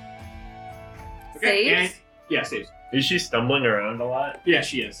 Okay. Saves? And, yeah, saves. Is she stumbling around a lot? Yeah,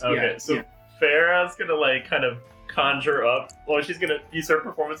 she is. Okay, yeah. so yeah. Farah's gonna like kind of conjure up. Well, she's gonna use her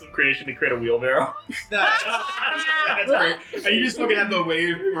performance of creation to create a wheelbarrow. That's great. And you just fucking have the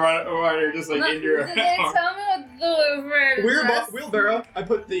wave runner just like in your Did they tell me what the word Wheelbarrow. I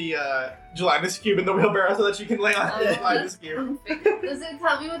put the gelatinous cube in the wheelbarrow so that she can lay on the Oh. gelatinous cube. Does it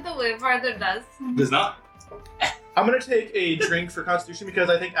tell me what the wave farther does? Does not. I'm gonna take a drink for Constitution because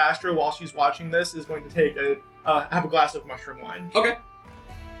I think Astra, while she's watching this, is going to take have a glass of mushroom wine. Okay.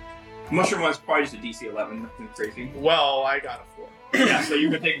 Mushroom one's probably just a DC 11, nothing crazy. Well, I got a 4. Yeah, so you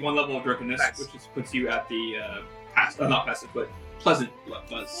can take one level of drunkenness, Nice. which just puts you at the not passive, but pleasant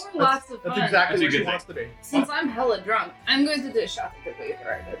buzz. Lots of That's fun. exactly That's a what she good wants to be. Since I'm hella drunk, I'm going to do a shot at the wave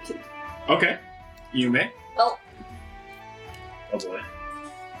farther too. Okay, you may. Well, Oh boy.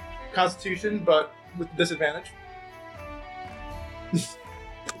 Constitution, but with disadvantage. I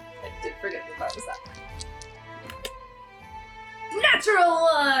did forget that was that. Natural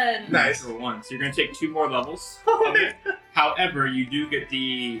one! Nice. Natural one. So you're gonna take 2 more levels of it. However, you do get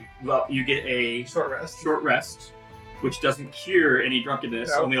a Short rest. short rest, which doesn't cure any drunkenness.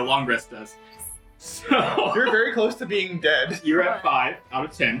 No. Only a long rest does. So You're very close to being dead. you're at 5 out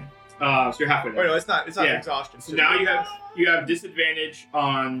of 10. So you're halfway there. Wait, no, it's not. It's not Yeah. exhaustion. So now you have disadvantage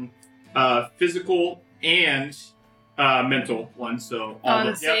on physical and mental ones. So all On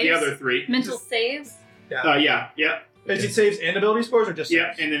the saves? other 3. Mental saves? Yeah. Is it saves and ability scores or just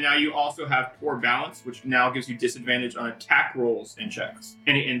Yeah, saves? and then now you also have poor balance, which now gives you disadvantage on attack rolls and checks,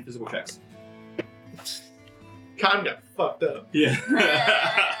 and physical checks. Con got fucked up. Yeah.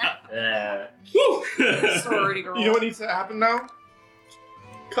 Woo! Sorority girl. You know what needs to happen now?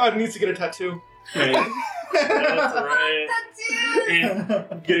 Con needs to get a tattoo. Right. That's right.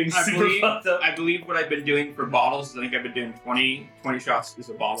 And Getting I super believe, fucked up. I believe what I've been doing for bottles is I think I've been doing 20 shots is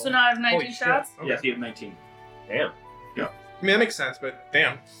a bottle. So now I have 19 Holy shit. shots? Okay. Yes, you have 19. Damn. I mean, that makes sense, but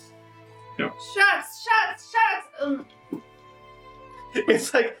damn. Shots!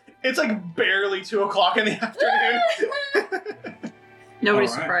 It's like barely 2 o'clock in the afternoon.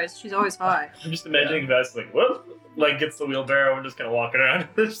 Nobody's All right. surprised. She's always high. I'm just imagining Vess like, whoop, like gets the wheelbarrow and just kind of walking around.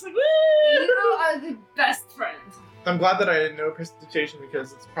 Just like, You are the best friend. I'm glad that I had no precipitation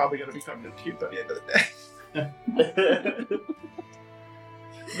because it's probably going to be coming to you by the end of the day. woo!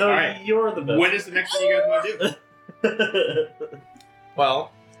 No, All right. you're the best. When is the next thing you guys want to do?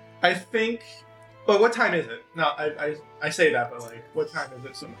 Well, I think. But what time is it? No, I say that, but like, what time is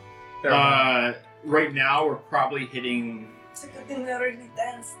it? So, Right now, we're probably hitting It's a good thing we already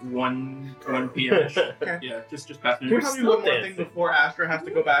danced. 1 p.m. Okay. Yeah, just past Can noon. we probably do still one more dancing. thing before Astra has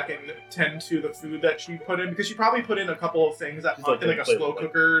to go back and tend to the food that she put in? Because she probably put in a couple of things that She's like in like a gonna play slow with, like,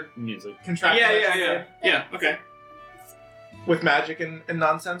 cooker music. contraption that she did Yeah, okay. with magic and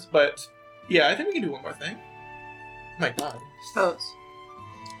nonsense. But yeah, I think we can do one more thing. My God. Pose.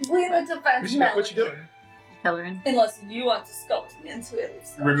 We need to find What you doing? Hellering. Unless you want to sculpt me into it.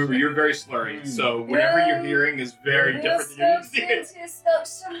 Remember, you're very slurry, so whatever you're hearing is very different than you're seeing.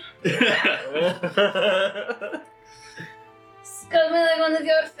 Sculpt me like one of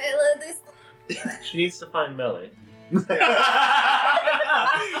your favorite. She needs to find Melly.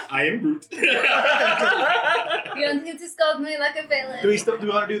 I am Groot. You want him to sculpt me like a favorite. Do we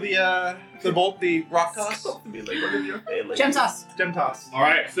want to do the rock toss? Gem toss. Gem toss. All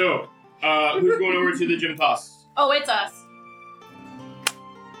right, so who's going over to the gym toss? Oh, it's us.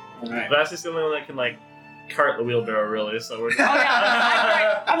 All right. Vass is the only one that can like cart the wheelbarrow, really. So we're. Oh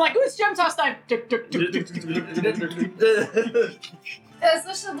yeah. I'm like, who's gem toss time? Especially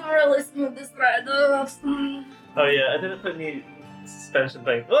the really smooth this ride. Oh yeah, I didn't put any suspension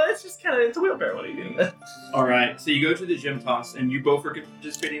thing. Well, it's just kind of it's a wheelbarrow. What are you doing? All right, so you go to the gym toss, and you both are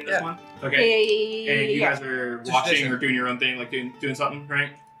participating in this Yeah. one. Okay. And you Yeah. guys are Just watching vision. or doing your own thing, like doing something, right?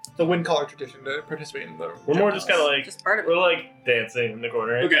 It's a wind color tradition to participate in the. We're more just kind of like Just part of we're it. like dancing in the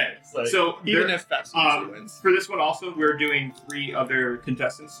corner. Okay, It's like, so even there- if that's wins. for this one also, we're doing 3 other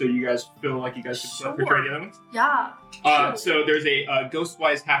contestants, so you guys feel like you guys could portray the other ones. Yeah. So there's a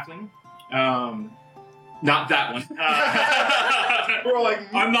Ghostwise halfling. Not that one. We're like,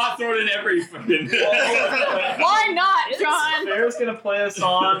 I'm not throwing in every fucking. Why not, John? Farrah's gonna play a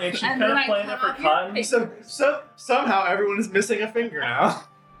song, and she's And kind then of I playing cut it for off your Cotton. face. somehow everyone is missing a finger now.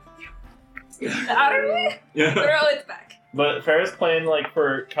 Out of me? Yeah. Throw it back. But Farrah's playing like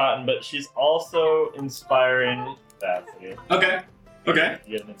for Cotton, but she's also inspiring Bathy. Okay. Okay.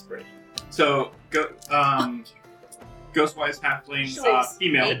 You get an inspiration. So Ghostwise halfling Six.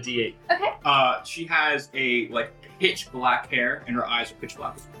 female. A D8. She has a like pitch black hair, and her eyes are pitch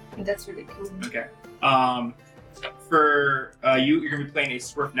black. That's really cool. Okay. For you're gonna be playing a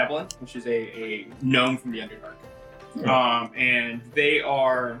Swerfneblin, which is a gnome from the Underdark. And they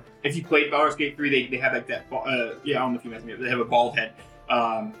are, if you played Baldur's Gate 3, they have like that. Yeah, I don't know if you guys know, they have a bald head.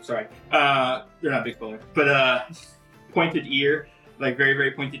 Sorry, they're not big spoiler, but pointed ear, like very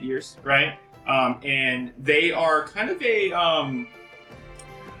very pointed ears, right? And they are kind of a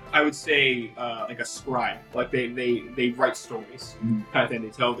I would say like a scribe, like they write stories, kind of thing. They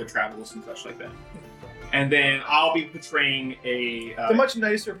tell their travels and such like that. And then I'll be portraying a It's a much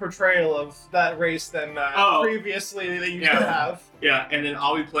nicer portrayal of that race than previously they used to have. yeah, and then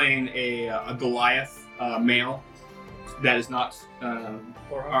I'll be playing a Goliath male that is not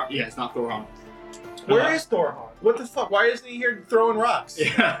it's not Thorhan. Where is Thorhan? What the fuck? Why isn't he here throwing rocks?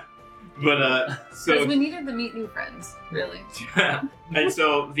 Yeah, but Because so we needed to meet new friends, really. and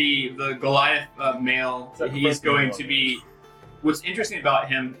so the Goliath male, It's a he's personal going one. to be. What's interesting about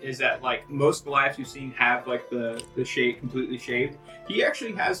him is that like most Goliaths you've seen have like the shade completely shaved. He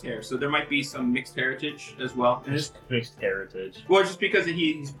actually has hair, so there might be some mixed heritage as well. And Just mixed heritage. well, just because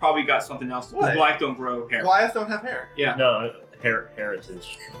he's probably got something else. What? Goliaths don't grow hair. Goliaths don't have hair. Yeah. No,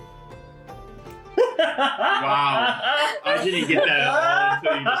 heritage. Wow. I didn't get that at all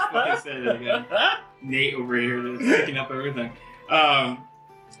until you just fucking said it again. Nate over here is picking up everything.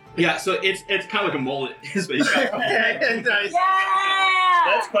 Yeah, so it's kind of like a mullet. Is what he's got. Okay, nice. Yeah!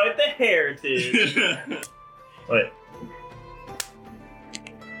 That's quite the heritage. Wait.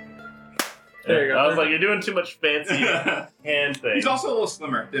 There you go. I was like, you're doing too much fancy hand thing. He's also a little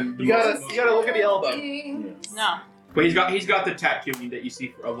slimmer than You gotta look at the elbow. No. But he's got the tattooing that you see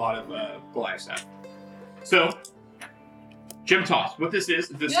for a lot of Goliath stuff. So, Gem Toss. What this is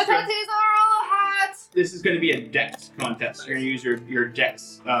Your tattoos are all hot! this is going to be a dex contest. You're going to use your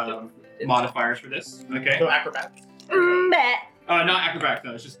dex modifiers for this. Okay. So acrobatics. Not acrobatic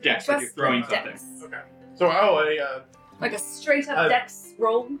though. It's just dex. Like you're throwing something. Dex. Okay. So Like a straight up dex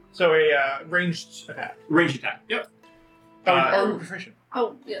roll. a ranged attack. Range attack. Yep. Are we proficient?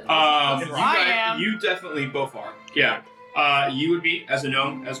 Oh, yeah. You definitely both are. Yeah. You would be as a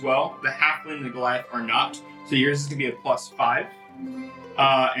gnome as well. The halfling and the Goliath are not. So yours is gonna be a +5, and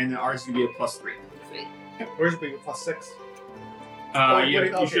then ours is gonna be a +3. Where's we +6?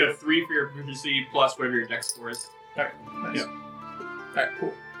 You should have 3 for your proficiency plus whatever your dex score is. Alright, nice. Yeah. Alright,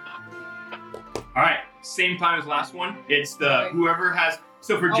 cool. All right. Same time as last one. It's the whoever has.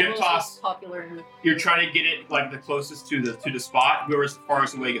 So for Gem Toss, popular in the you're trying to get it like the closest to the spot. Whoever's the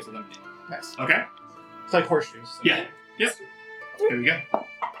farthest away gets eliminated. Nice. Okay. It's like horseshoes. Yeah. Yep. There we go.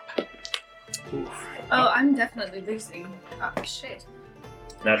 Oh, I'm definitely losing. Oh, shit.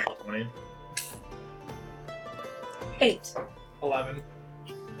 Natural 20. 8. 11.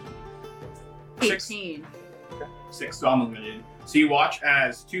 18. 6, so I'm eliminated. So you watch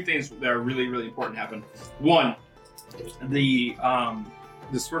as 2 things that are really, really important happen. One, the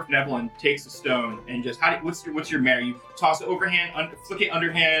Swerfneblin takes a stone and just what's your manner? You toss it overhand, flick it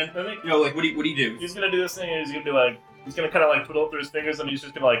underhand. I think You know, like what do you do? he's gonna do this thing, and he's gonna do like he's gonna kind of like twiddle through his fingers, and he's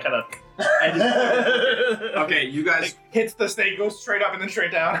just gonna like kind of. Okay, you guys. Hits the snake, goes straight up and then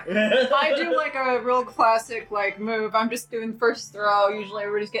straight down. I do like a real classic like move. I'm just doing first throw. Usually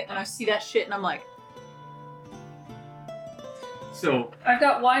everybody's getting, and I see that shit, and I'm like, So I've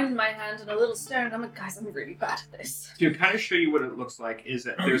got wine in my hand and a little stone, and I'm like, guys, I'm really bad at this. to kind of show you what it looks like is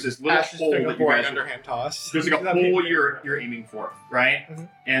that there's this little Ash's hole finger that you boy guys. underhand toss. There's like a hole you're aiming for, right? Mhm.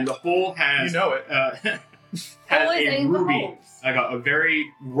 And the hole has You know it. has Always a aim the ruby, holes. like a very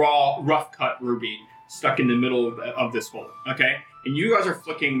rough cut ruby stuck in the middle of this hole. Okay, and you guys are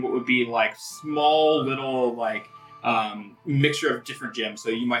flicking what would be like small little like mixture of different gems. So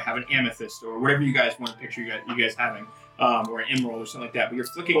you might have an amethyst or whatever you guys want to picture you guys having, or an emerald or something like that. But you're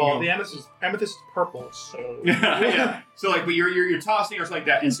flicking. Well, the amethyst is purple, so yeah. So like, but you're tossing or something like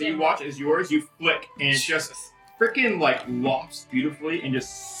that, and so you watch as yours, you flick, and it just freaking like lofts beautifully and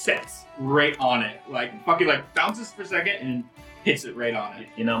just sets right on it. Like fucking like bounces for a second and hits it right on it.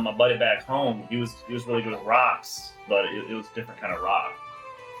 You know, my buddy back home, he was really good with rocks, but it was a different kind of rock.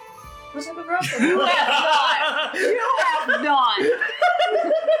 What type of rock? You have not. You have not.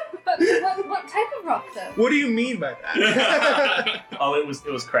 But what type of rock though? What do you mean by that? Oh, it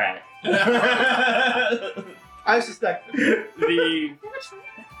was crack. I suspect. The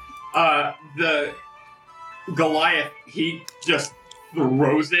the Goliath, he just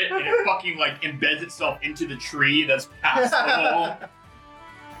throws it and it fucking like embeds itself into the tree that's past the wall.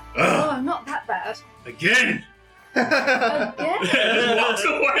 Oh, not that bad. Again! Again? Just walks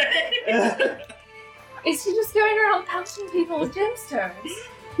away. Is he just going around punching people with gemstones?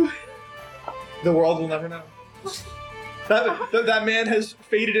 The world will never know. That man has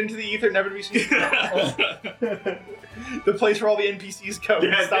faded into the ether, never to be seen. The place where all the NPCs go.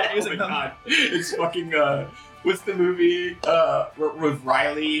 Yeah, Stop oh using my them. God. It's fucking what's the movie with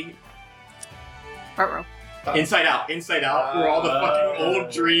Riley? Ruh-roh. Inside Out, where all the fucking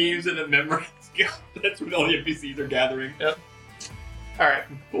old dreams and the memories go. That's when all the NPCs are gathering. Yep. Alright.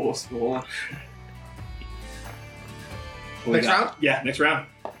 Full school. Next round? Yeah, next round.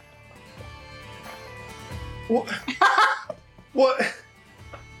 What?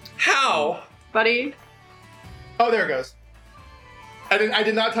 How? Buddy. Oh, there it goes. I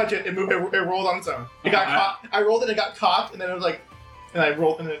did not touch it. It moved. It rolled on its own. It got caught. I rolled it. It got caught, and then it was like, and I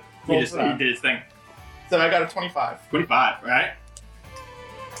rolled, and it He rolled. just he did his thing. So I got a 25. 25, right?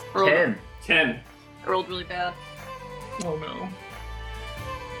 Rolled- 10. I rolled really bad. Oh no.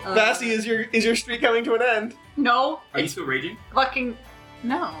 Uh, Vassy, is your streak coming to an end? No. Are you It's still raging? fucking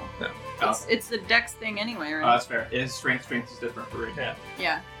no. No. It's the dex thing anyway, Oh, right? that's fair. His strength is different for raging.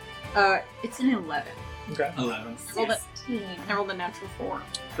 Yeah. Yeah. It's an 11. Okay. 11. Rolled it. 16. I rolled a natural 4.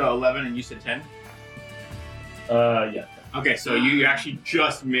 So 11 and you said 10? Yeah. Okay, so you actually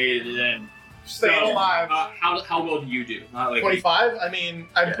just made it in. Staying alive. How well do you do? Not like 25. I mean,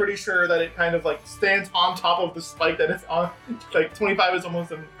 I'm Yeah. pretty sure that it kind of like stands on top of the spike that it's on. Like 25 is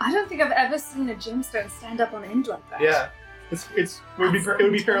almost a I don't think I've ever seen a gemstone stand up on end like that. yeah. It would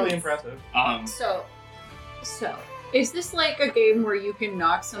be fairly impressive. So, is this like a game where you can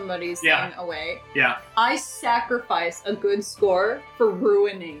knock somebody's Yeah. thing away? Yeah. I sacrifice a good score for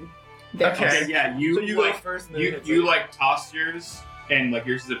ruining their Okay. Okay, yeah, you So you go like first, and then you it's you like- like toss yours and like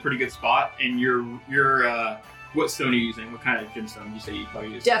yours is a pretty good spot and your what stone are you using? What kind of gemstone you say you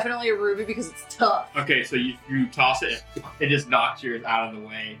probably use? Definitely a ruby because it's tough. Okay, so you toss it, it just knocks yours out of the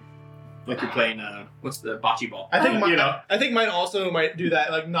way. Like you're playing what's the bocce ball? I think you know. I think mine also might do that,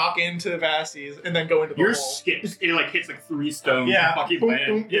 like knock into Vassy's and then go into the Yours hole. skips. It like hits like 3 stones. Yeah. And fucking Boom, land.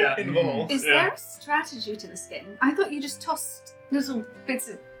 boom, boom, Yeah. into the hole. Is Yeah. there a strategy to this game? I thought you just tossed little bits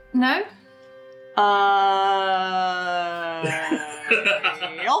of. No?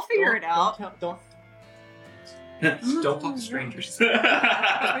 I'll figure it out. Don't. Don't talk to strangers.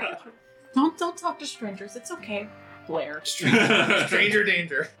 Don't talk to strangers. It's okay, Blair. Stranger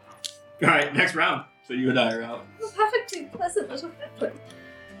danger. All right, next round. So you and I are out. Perfectly pleasant little pepper.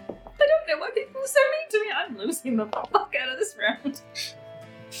 I don't know why people are so mean to me. I'm losing the fuck out of this round.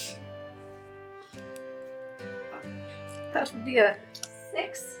 That would be a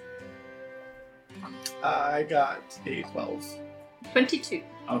 6. I got a 12. 22.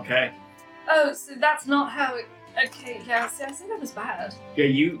 Okay. Oh, so that's not how it. Okay, yeah, see, I said that was bad. Yeah,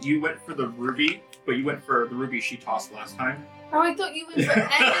 you went for the ruby, but you went for the ruby she tossed last time. Oh, I thought you went for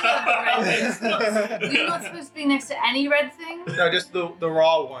any of the red things. You're not supposed to be next to any red thing? No, just the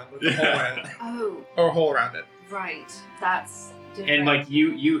raw one with the hole in it. Oh, Or hole around it. right. That's different. And like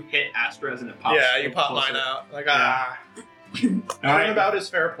you hit Astra's and it pops. Yeah, you pop closer. mine out. Like, Yeah. All right. Turnabout is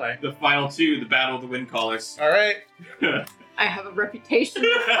fair play. The final 2, the battle of the wind callers. Alright. I have a reputation.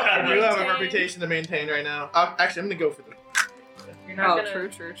 I do have a Maintain. reputation to maintain right now. Actually, I'm gonna go for the. You're not Oh, gonna, true.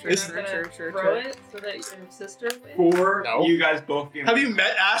 you're not gonna throw it so that your sister wins? For No. you guys both get. Have you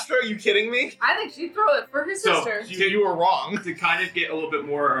met Astra? Are you kidding me? I think she'd throw it for her So, sister. You were wrong. to kind of get a little bit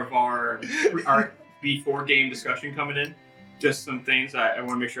more of our before game discussion coming in, just some things I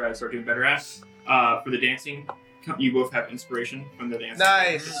want to make sure I start doing better at. For the dancing, you both have inspiration from the dancing.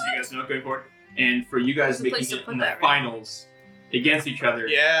 Nice. So you guys know going forward. And for you guys That's the place making to it put in the that, right? finals against each other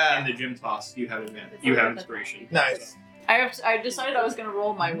Yeah. in the gym toss, you have advantage. It's You have like- inspiration. Nice. I decided I was gonna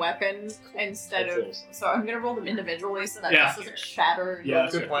roll my weapons instead of. So I'm gonna roll them individually so that Yeah. this doesn't shatter. Yeah,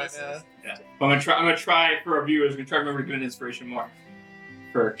 into good point, pieces. Yeah. But I'm gonna try for our viewers. I'm gonna try to remember to give an inspiration more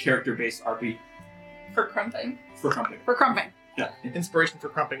for character-based RP For crumping. for company. For crumping. Yeah, Inspiration for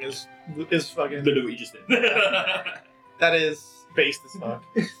crumping is fucking. literally what you just did. That is based as fuck.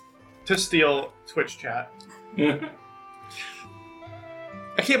 To steal Twitch chat. I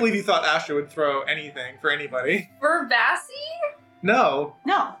can't believe you thought Asher would throw anything for anybody. For Vassy? No.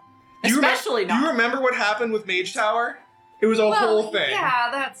 No. Do you Especially Do you not. remember what happened with Mage Tower? It was a whole thing. Yeah,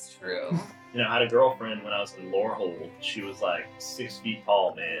 that's true. You know, I had a girlfriend when I was in Lorehold. She was like 6 feet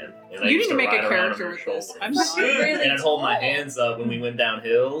tall, man. And I You used need to make a ride around on character her with this. shoulders. I'm But sorry. you're really And I'd hold my tall. hands up when we went down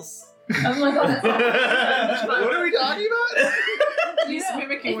hills. Oh my god, that's so much What fun. are we talking about? He's Yeah.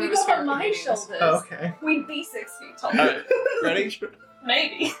 mimicking If one you of his go on my favorite games. shoulders, Oh, okay. we'd be 6 feet tall. Ready?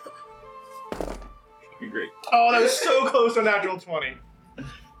 Maybe. Great. Oh, that was so close to a natural 20.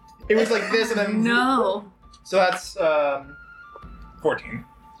 It was like this and then... No. So that's 14.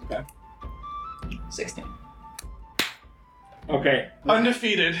 16. Okay.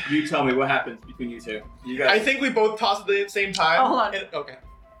 Undefeated. You tell me what happens between you two. You guys. I think we both tossed it at the same time. Oh, hold on. Okay.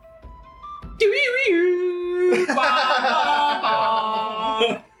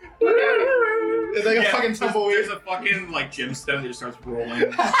 It's like a Yeah, fucking tumbleweed. There's a fucking like gemstone that just starts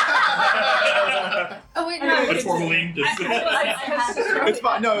rolling. Oh wait, I no. know, A it's- tourmaline. Just It's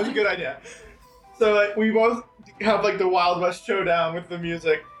fine. No, it was a good idea. So like we both have like the Wild West showdown with the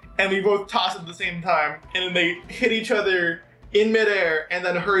music, and we both toss at the same time, and then they hit each other in midair, and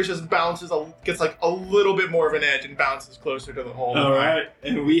then hers just bounces, gets like a little bit more of an edge and bounces closer to the hole. All right,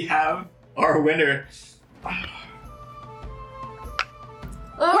 and we have our winner.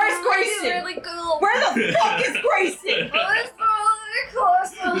 Oh, Where's Grayson? Really cool. Where the fuck is Grayson? Oh, it's really cool.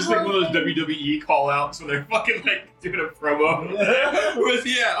 It's like one of those WWE call outs when they're fucking like doing a promo. Whereas,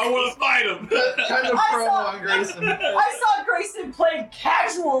 yeah, I want to fight him. Kind of I promo saw- on Grayson. I saw Grayson playing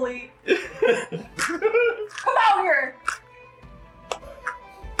casually. Come out here.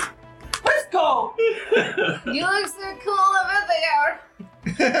 Let's go. You look so cool over there.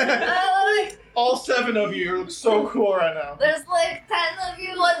 Like, All 7 of you look so cool right now. there's like 10 of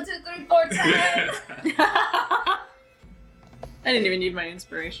you. 1, 2, 3, 4, 10. I didn't even need my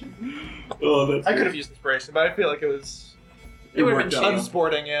inspiration. Oh, that's I could have used inspiration, but I feel like it was It would've worked been out.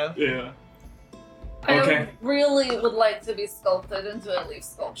 unsporting, yeah. Yeah. I Okay. really would like to be sculpted into a leaf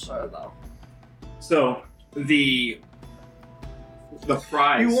sculpture, though. So the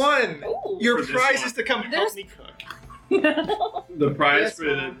prize. You won! Ooh. Your For this prize one. is to come help There's- me cook. The prize Yes, for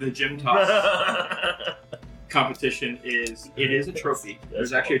Mom. the gym toss competition is a trophy.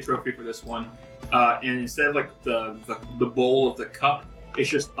 There's actually a trophy for this one, and instead of like the bowl of the cup, it's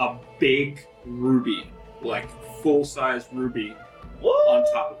just a big ruby, like full size ruby on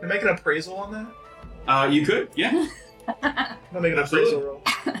top Can I make an appraisal on that? of it. You could, yeah. I'm gonna make an Absolutely. appraisal roll.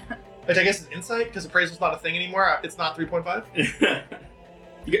 Which I guess is insight, because appraisal's not a thing anymore. It's not 3.5.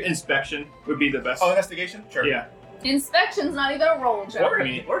 You get inspection would be the best. Oh, investigation? Sure. Yeah, Inspection's not even a roll,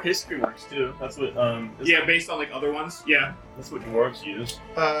 Jeremy. Or history works too. That's what yeah, based on like other ones. Yeah, that's what dwarves use.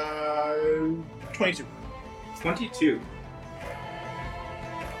 22. 22.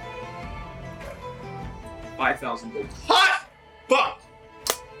 5,000 gold. Hot! Fuck!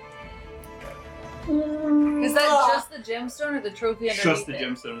 Is that just the gemstone or the trophy underneath Just the it?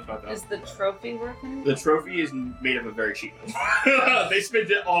 gemstone of 5,000. Is the trophy working? The trophy is made of a very cheap metal. They spent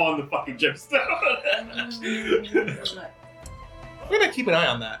it all on the fucking gemstone. We're gonna keep an eye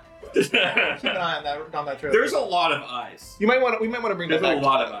on that. Keep an eye on that trophy. There's a lot of eyes. We might want to bring There's that a back.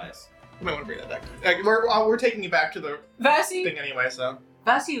 lot of eyes. We might want to bring that back. We're taking it back to the Vassy thing anyway, so.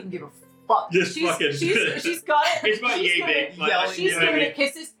 Vassy doesn't give a fuck. Just she's, fucking- she's got it. It's about she's yay gonna- big. Like, yelling, She's you know what I giving it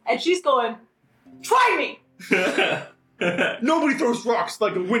kisses, and she's going, "Try me." mean? Nobody throws rocks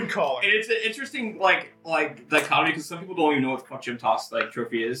like a wind collar. And it's an interesting like dichotomy because some people don't even know what the fuck gym toss like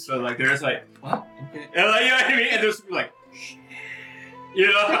trophy is. So like they're just like, what? Okay. And like, you know what I mean? And there's people like, shh. You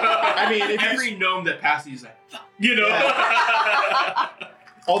know? I mean, if you- every gnome that passes is like, fuck. You know?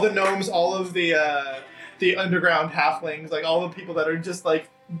 All the gnomes, all of the underground halflings, like all the people that are just like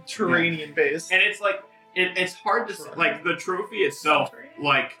Turanian based. And it's like it's hard to like the trophy itself.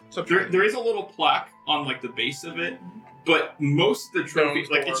 Like there is a little plaque on like the base of it, but most of the trophy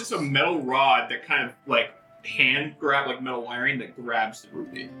like it's just a metal rod that kind of like hand grab like metal wiring that grabs the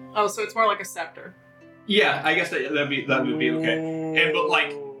ruby. Oh, so it's more like a scepter. Yeah, I guess that would be okay. And but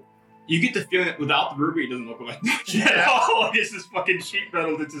like you get the feeling that without the ruby, it doesn't look like much at all. Like it's this fucking sheet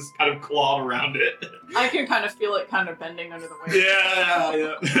metal that's just kind of clawed around it. I can kind of feel it kind of bending under the weight.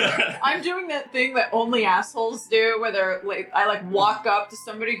 Yeah. I'm doing that thing that only assholes do, where they're like, I like walk up to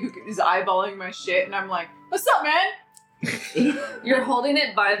somebody who is eyeballing my shit, and I'm like, "What's up, man?" You're holding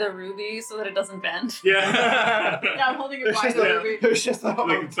it by the ruby so that it doesn't bend. Yeah. Yeah, I'm holding it There's by just the a, ruby, there's just a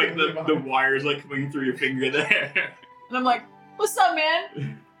Like it's like the wires like coming through your finger there. and I'm like, "What's up,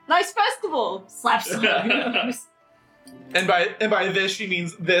 man? Nice festival." Slap some. And by this she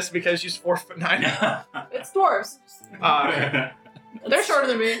means this because she's 4'9". It's dwarves. They're shorter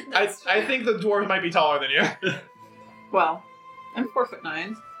than me. I think the dwarves might be taller than you. Well, I'm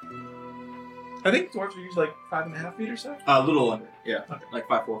 4'9". I think dwarves are usually like 5.5 feet or so. A little under. Yeah. Okay. Like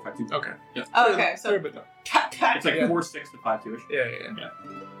 5'4", 5'2". Okay. Yeah. Oh, okay, so They're a bit taller. It's like Yeah. 4'6" to 5'2". Yeah.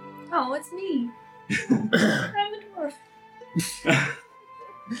 Oh, it's me. I'm a dwarf.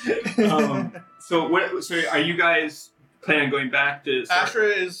 So what? So are you guys planning on going back to? Astra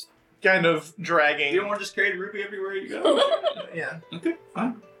is kind of dragging. You don't want to just carry the rupee everywhere you go? Yeah. Okay,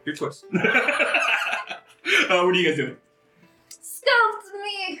 fine. Your choice. What are you guys doing? Scout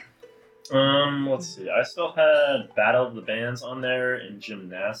me. Let's see. I still had Battle of the Bands on there and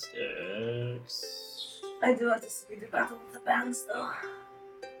gymnastics. I do have to see the battle of the bands though.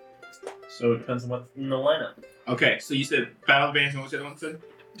 So it depends on what's in the lineup. Okay, so you said Battle of the Bands, and what was the other one said?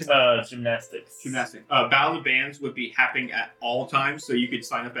 Gymnastics. Gymnastics. Battle of the Bands would be happening at all times, so you could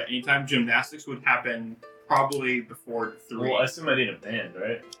sign up at any time. Gymnastics would happen probably before 3. Well, I assume I need a band,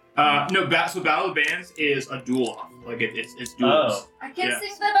 right? No, so Battle of the Bands is a duel-off. Like, it's duels. Oh. I can't Yeah.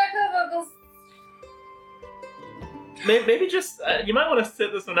 sing the backup vocals. Maybe just you might want to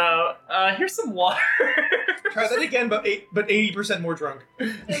sit this one out. Here's some water. Try that again, but 80% more drunk. I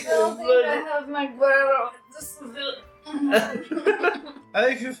don't think I have my guero. This is it.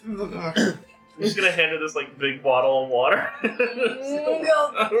 I think I'm just gonna hand her this like big bottle of water.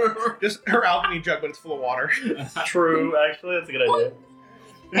 just her alchemy jug, but it's full of water. True, actually, that's a good idea.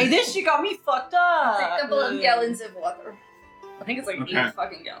 Hey, this shit got me fucked up. Take a couple of gallons of water. I think it's like Okay. 8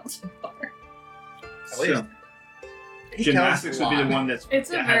 fucking gallons of water. At least. So, gymnastics would be the one that's It's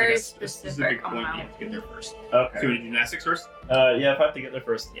a that has, very like, specific point you amount. have to get there first. Okay. So you want to do gymnastics first? Yeah, if I have to get there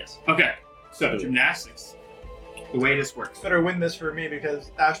first, yes. Okay. So gymnastics. The way this works. Better win this for me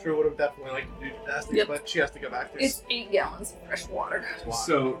because Astra would have definitely liked to do gymnastics, Yep. but she has to go back to It's 8 gallons of fresh water.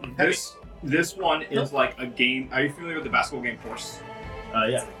 So this one is like a game. Are you familiar with the basketball game Horse?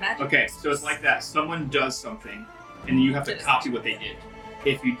 Yeah. Magic. Okay, so it's like that. Someone does something, and you have to copy what they did.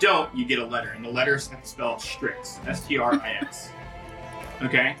 If you don't, you get a letter, and the letters have to spell Strix. S-T-R-I-X.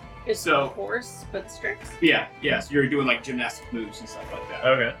 Okay? It's So- a horse, but Strix. Yeah, so you're doing like gymnastic moves and stuff like that.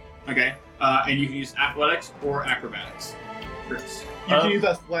 Okay. Okay? And you can use athletics or acrobatics. Chris. You can use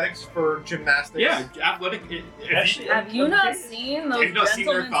athletics for gymnastics. Yeah, athletic. Actually, Have you not seen those Have you not seen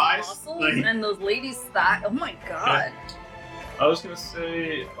their gentlemen's thighs? muscles Like- and those ladies' thigh? Oh my god. I was gonna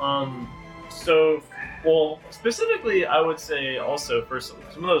say, well, specifically, I would say also for some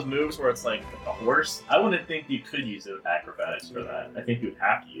of those moves where it's like a horse, I wouldn't think you could use acrobatics for that. I think you would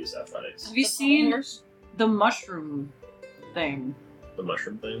have to use athletics. Have you seen the mushroom thing? The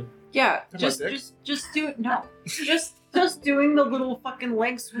mushroom thing. Yeah, Come just on, Dick. just do it. No, just doing the little fucking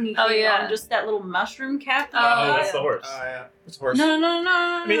leg swingy Oh, thing yeah. on just that little mushroom cap. Oh, that's yeah. the horse. Yeah. It's a horse. No.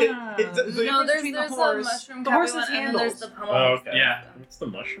 I mean, The the- No, difference there's between a the horse. mushroom The cappy horse one, has and then there's handles. the pummel. Oh, okay. Yeah. What's the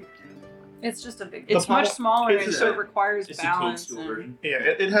mushroom? It's just a big. The It's much pommel- smaller, it's and a- so it requires It's a balance. toadstool and- version. Yeah,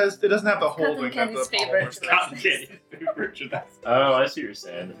 it doesn't have the whole Cotton thing that candy's the favorite. horse. Cotton candy. That's- Oh, I see what you're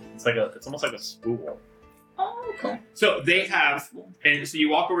saying. It's almost like a spool. Oh, cool. So they have, and so you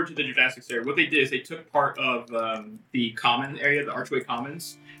walk over to the gymnastics area. What they did is they took part of the common area, the Archway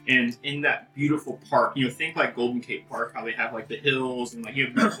Commons, and in that beautiful park, think like Golden Gate Park, how they have like the hills and like you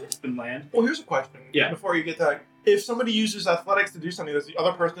have beautiful open land. Well, here's a question. Yeah. Before you get that, if somebody uses athletics to do something, does the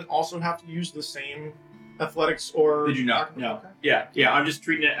other person also have to use the same athletics or? Did you not? No. Okay. Yeah. I'm just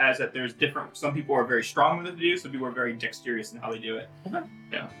treating it as that there's different. Some people are very strong with it to do. Some people are very dexterous in how they do it. Okay.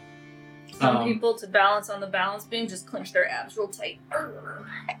 Yeah. Some people, to balance on the balance beam, just clench their abs real tight.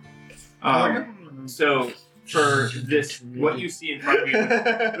 So for this, what you see in front of you,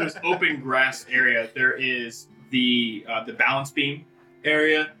 this open grass area, there is the balance beam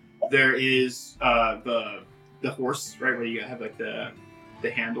area. There is the horse, right, where you have like the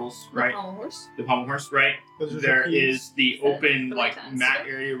handles, right? Oh, horse. The pommel horse, right? Those are There the keys. is the For open the like times, mat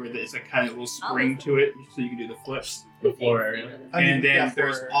yeah. area where there's a kind of little spring to it, so you can do the flips. The floor area. I mean, And then yeah,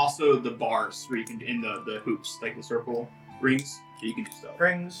 there's for also the bars where you can in the hoops, like the circle rings, so you can do stuff.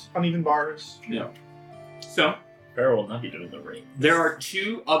 rings, uneven bars. Yeah. So Pharaoh will not be doing the ring. there are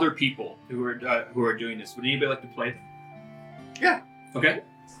 2 other people who are doing this. Would anybody like to play? Yeah. Okay.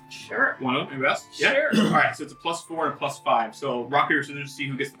 Sure. One of them, anybody else? Yeah. Sure. All right. So it's a +4 and a +5. So rock paper scissors to see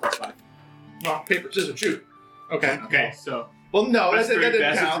who gets the +5. Rock, paper, scissors, shoot. Okay. Okay. So Well, no, that's that 3. didn't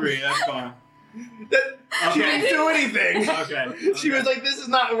That's a count. 3. That's fine. That- She Okay. didn't do anything. Okay. She was like, "This is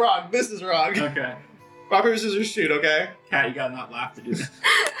not wrong. This is wrong." Okay. Rock paper scissors shoot. Okay. Kat, you gotta not laugh to do this.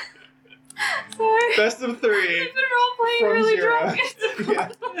 Sorry. Best of 3 I've been role playing from really 0. drunk. Yeah.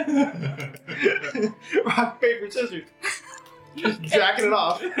 Rock paper scissors. Just jacking it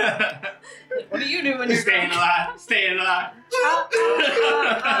off. What do you do when you're Staying alive. Staying alive.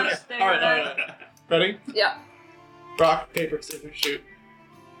 All right. Ready? Yeah. Rock, paper, scissors, shoot.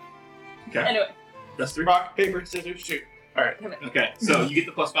 Okay. Anyway. That's 3. Rock, paper, scissors, shoot. All right. Okay. So you get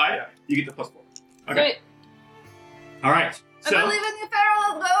the +5. Yeah. You get the +4. Okay. Great. All right. So I believe in the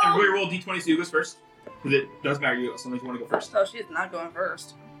Pharaoh. Let's go. everybody roll d20 so you goes first. Because it doesn't matter. You sometimes you want to go first. Oh, she's not going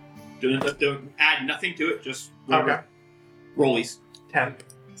first. Don't add nothing to it. Just Okay. rollies. 10,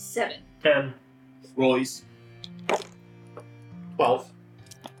 7. 10. Rollies. 12.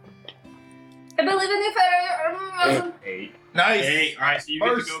 I believe in the Pharaoh. 8. Nice. Hey, all right. So you get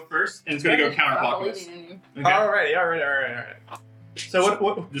to First. go first, and it's going to go Stop counterclockwise. believing in you. Okay. All right. So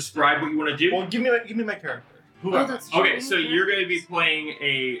what? Describe what you want to do. Well, give me my character. Who Oh, am I? that's true. Okay, so you're going to be playing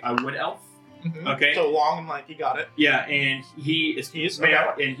a wood elf. Mhm. Okay. So long and lanky, got it. Yeah, and he is He is?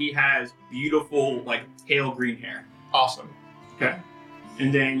 male, Okay. and he has beautiful, like, pale green hair. Awesome. Okay.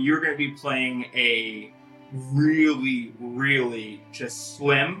 And then you're going to be playing a really, really just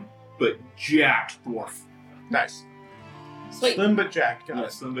slim but jacked dwarf. Nice. Sweet. Slim but jacked. Got Yeah,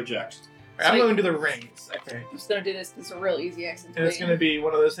 it. slim but jacked. I'm Sweet. going to the rings. Okay. I'm just gonna do this. It's a real easy accent. And it's going to be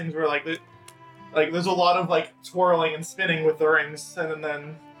one of those things where like there's a lot of like twirling and spinning with the rings, and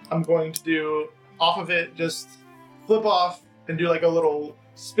then I'm going to do off of it, just flip off and do like a little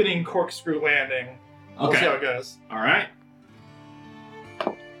spinning corkscrew landing. We'll see how Okay. it goes. All right.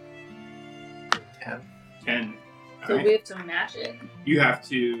 10. 10. All So right. we have to match it. You have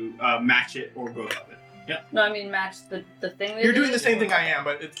to match it or go above it. No, I mean match the thing. that You're it doing the is. same thing I am,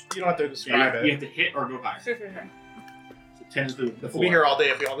 but you don't have to Yeah, describe you it. have to hit or go higher. Sure. So 10 is the We'll floor. be here all day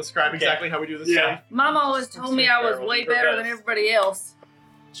if we all describe Okay. exactly how we do this. Yeah. thing. Mom always told me I was way better than everybody else.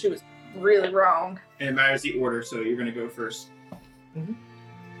 She was really wrong. And it matters the order, so you're going to go first.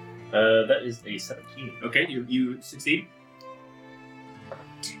 That is a 17. Okay, you succeed.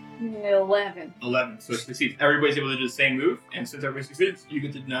 11. 11. So it succeeds. Everybody's able to do the same move, and since everybody succeeds, you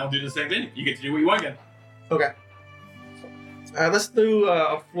get to now do the same thing. You get to do what you want again. Okay. Let's do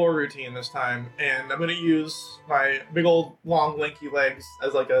a floor routine this time, and I'm going to use my big old long lanky legs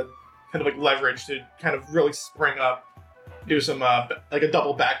as like a kind of like leverage to kind of really spring up, do some like a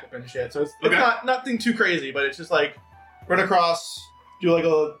double backflip and shit. So it's Okay. not nothing too crazy, but it's just like run across, do like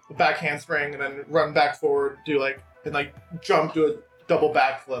a back handspring, and then run back forward, do like and like jump, do a double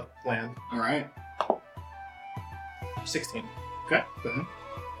backflip, land. All right. 16. Okay. Go ahead.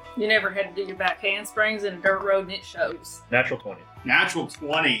 You never had to do your back handsprings in a dirt road, and it shows. Natural 20. Natural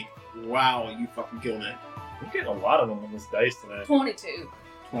 20. Wow, you fucking killed it. I'm getting a lot of them on this dice tonight. 22.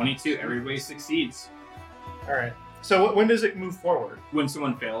 22. Everybody succeeds. All right. So when does it move forward? When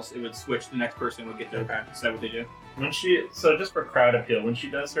someone fails, it would switch. The next person would get to Okay. decide what they do. When so just for crowd appeal, when she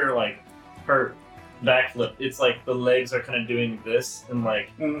does her her backflip, it's like the legs are kind of doing this, and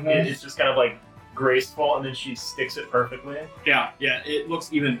like it's just kind of like graceful, and then she sticks it perfectly. Yeah, it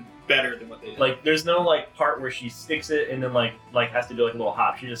looks even better than what they did. Like there's no like part where she sticks it and then like has to do like a little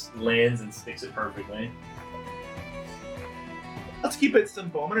hop. She just lands and sticks it perfectly. Let's keep it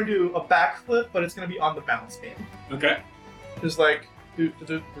simple. I'm gonna do a backflip, but it's gonna be on the bounce beam. Okay. Just like doot, doot,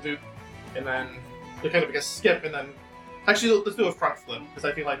 doot, doot, and then kind of like a skip, and then actually let's do a front flip because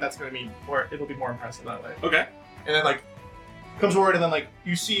I feel like that's gonna be more. It'll be more impressive that way. Okay. And then like comes forward, and then like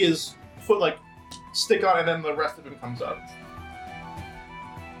you see his foot like stick on, and then the rest of him comes up.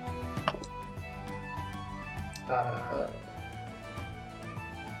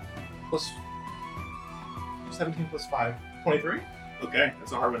 Plus 17 plus 5. 23? Okay.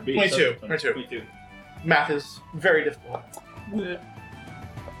 That's a hard one to beat. 22. So- 22. 22. Math is very difficult.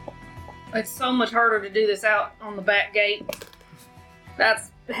 It's so much harder to do this out on the back gate.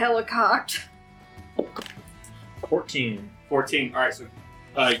 That's hella cocked. 14. 14. All right. So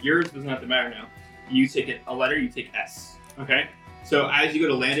yours doesn't have to matter now. You take a letter. You take S. Okay. So as you go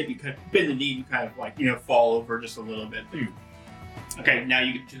to land it, you kind of bend the knee. You kind of like fall over just a little bit. Okay. Now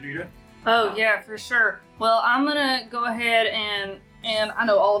you get to do your. Oh yeah, for sure. Well, I'm gonna go ahead and I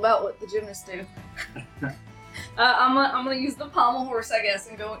know all about what the gymnasts do. I'm gonna use the pommel horse, I guess,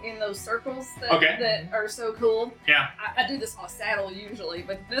 and go in those circles that are so cool. Yeah. I do this on a saddle usually,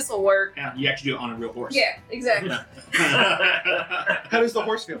 but this will work. Yeah. You actually do it on a real horse. Yeah, exactly. How does the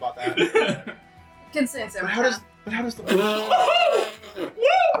horse feel about that? Consents But every how does time. the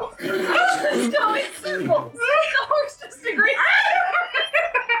It's going simple. The horse just agrees.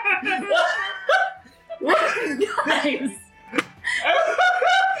 Guys.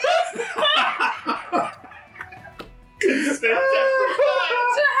 To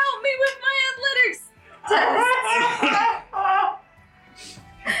help me with my athletics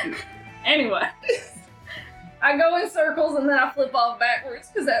test. Anyway, I go in circles and then I flip off backwards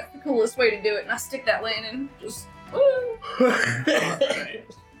because that's the coolest way to do it. And I stick that landing. Just woo, Alright.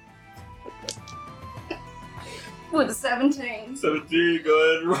 with a 17. 17,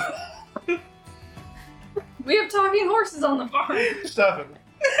 go ahead. We have talking horses on the farm. 7.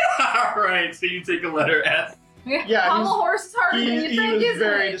 Alright, so you take the letter S. Yeah, Pommel horse is harder than you He think, was isn't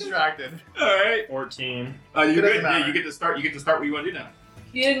very it? distracted. Alright. 14. You're It good. doesn't Yeah, matter. you get to start. You get to start what you want to do now.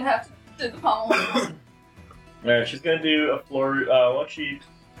 You didn't have to do the pommel horse. Alright, she's gonna do a floor.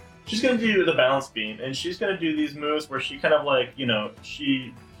 She's gonna do the balance beam, and she's gonna do these moves where she kind of like,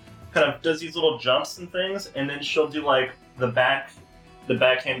 she kind of does these little jumps and things, and then she'll do like the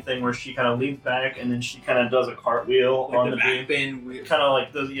backhand thing where she kind of leans back, and then she kind of does a cartwheel Like on the the beam. back bend. We- Kind of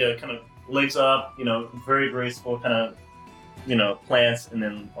like does kind of legs up, very graceful, kind of, plants and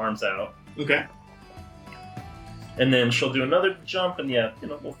then arms out. Okay. And then she'll do another jump, and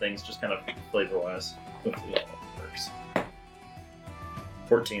little things, just kind of flavor-wise. Hopefully that works.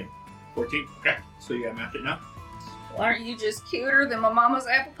 14. 14. Okay. So you got to match it now. Well, aren't you just cuter than my mama's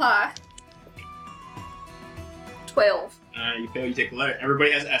apple pie? 12. You fail. You take the letter.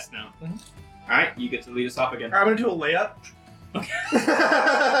 Everybody has S now. Mhm. All right. You get to lead us off again. I'm gonna do a layup. A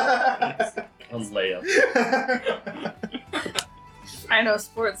layup. I know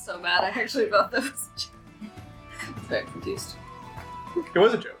sports so bad. I actually thought that was a joke. I was very confused. It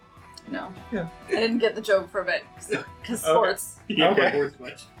was a joke. No. Yeah. I didn't get the joke from it because sports. You Okay. play board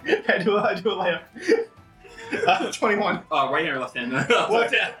switch. I do a layup. 21. Right hand or left hand?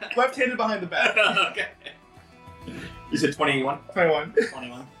 Left-handed behind the back. Okay. You said 21? 21.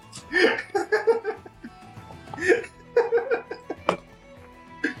 21.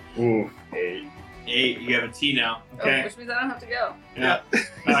 Ooh, 8. 8. You have a T now. Oh, Okay. which means I don't have to go. Yeah.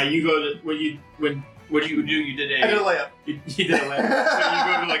 You go to what you do? You did I did a layup. You did a layup. So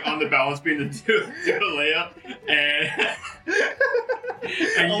you go to like on the balance beam to do a layup, and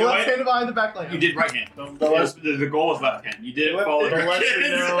A you know what? left-handed behind the back layup. You did right hand. The goal was left hand. You did it. Left- Follow the left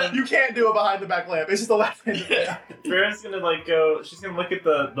hand. You can't do a behind the back layup. It's just a left-handed layup. Farrah's gonna go. She's gonna look at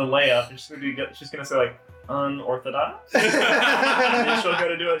the layup, and she's gonna say like unorthodox. And then she'll go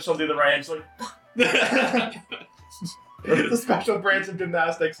to do it. She'll do the right hand. She's like, It's the special branch of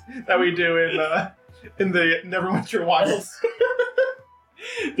gymnastics that we do in the Neverwinter Wilds.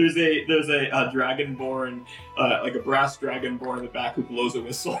 There's a dragonborn, like a brass dragonborn in the back who blows a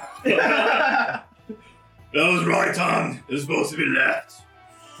whistle. That was right, Tom. It was supposed to be left.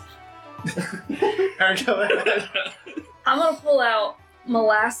 Alright, go ahead. I'm gonna pull out my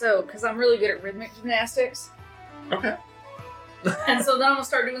lasso because I'm really good at rhythmic gymnastics. Okay. And so then I'm gonna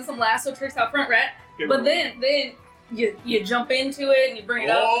start doing some lasso tricks out front, right? But then you jump into it and you bring it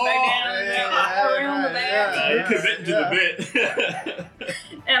up and back down and then around the back. You're committing to the bit.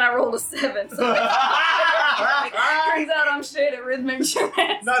 And I rolled a 7. So turns out I'm shit at rhythmic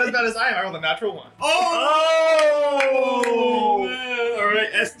gymnastics. Not as bad as I am. I rolled a natural 1. Oh! Man. All right,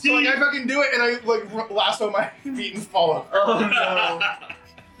 ST. So like I fucking do it and I like lasso my feet and fall over. oh no.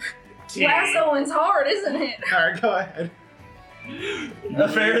 Lassoing's hard, isn't it? Alright, go ahead.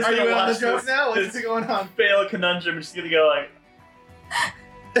 Farrah's Are you gonna in on the watch joke this- now? What's this going on? fail conundrum, and she's gonna go like,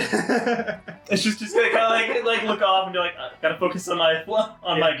 and she's just gonna kind of like look off and be like, I gotta focus on my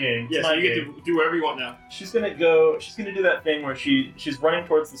game. Yeah, It's so my you get game. to do whatever you want now. She's gonna do that thing where she's running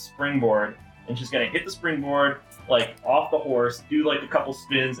towards the springboard, and she's gonna hit the springboard like off the horse, do like a couple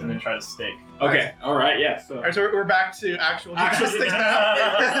spins, and then try to stake. Okay, all right, yeah. So Alright, so we're back to actual Actual gymnastics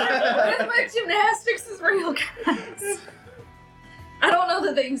now. Rhythmic gymnastics is real, guys. I don't know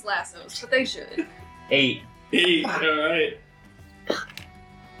that they use lassos, but they should. 8. 8. All right.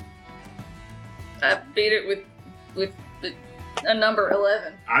 I beat it with a number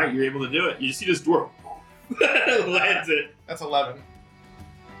 11. All right, you're able to do it. You see this dwarf lands it. That's 11.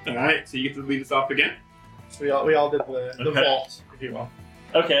 All right, so you get to lead us off again. So we all did the Okay. vault, if you will.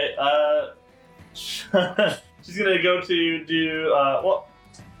 Okay. She's gonna go to do.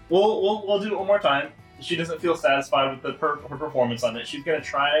 We'll do it one more time. She doesn't feel satisfied with her performance on it. She's gonna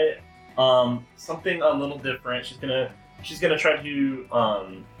try something a little different. She's gonna try to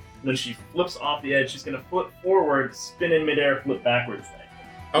when she flips off the edge, she's gonna flip forward, spin in midair, flip backwards thing.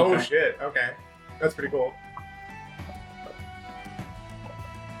 Oh Okay. shit, okay. That's pretty cool.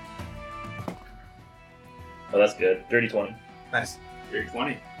 Oh, that's good. 30-20. Nice. You're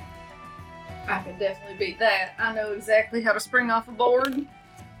 20. I can definitely beat that. I know exactly how to spring off a board.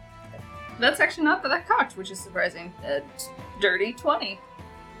 That's actually not that cocked, which is surprising. Dirty 20.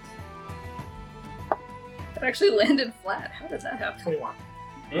 That actually landed flat. How did that happen? 21.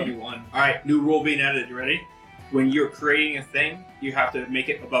 You won. All right, new rule being added. You ready? When you're creating a thing, you have to make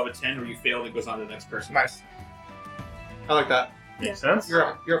it above a 10 or you fail and it goes on to the next person. Nice. I like that. Makes sense. You're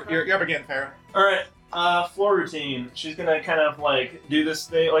up again, Farrah. All right. Floor routine. She's gonna kind of like do this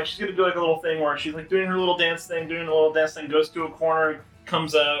thing. Like she's gonna do like a little thing where she's like doing her little dance thing, goes to a corner,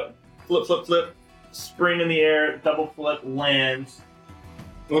 comes out, flip, flip, flip, spring in the air, double flip, lands.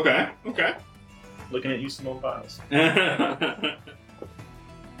 Okay. Looking at you, Simone Biles.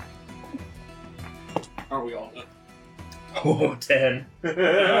 Are we all done? Oh, 10. Play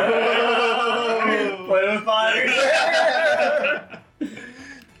with fire.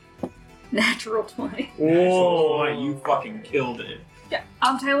 Natural 20. Whoa, you fucking killed it. Yeah,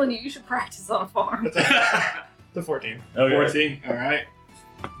 I'm telling you, you should practice on a farm. The 14. Okay. 14. All right.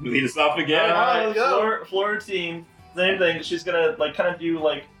 Lead us off again. Let's go. Floor routine. Same thing. She's gonna like kind of do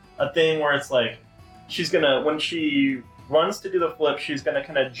like a thing where it's like she's gonna when she runs to do the flip, she's gonna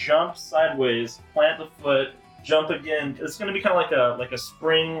kind of jump sideways, plant the foot, jump again. It's gonna be kind of like a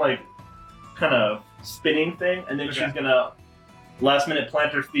spring like kind of spinning thing, and then she's gonna last minute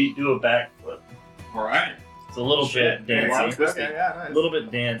plant her feet, do a backflip. All right. It's a little bit Yeah, wow. dancey. Okay, yeah, nice. A little bit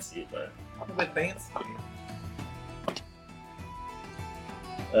dancey, but A bit fancy.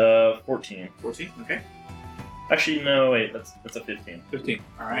 14. 14. Okay. Actually, no, wait, that's a 15. 15.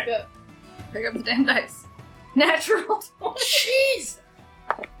 All right. Good. Pick up the damn dice. Natural 20. Jeez.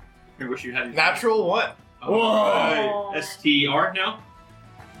 I wish you had Natural 1. Whoa. STR now.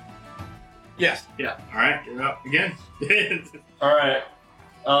 Yes. Yeah. All right. You're up again. All right.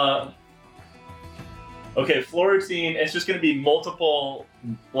 Okay, floor routine. It's just gonna be multiple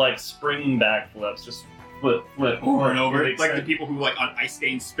like springing backflips, just flip, Over and over. Makes Like the sense. people who like on ice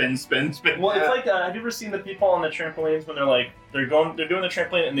skates spin. Well, it's like have you ever seen the people on the trampolines when they're doing the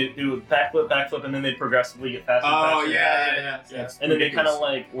trampoline and they do backflip, and then they progressively get faster. and Oh faster. yeah. And then they kind of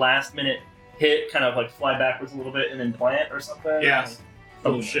like last minute hit, kind of like fly backwards a little bit and then plant or something. Yeah. A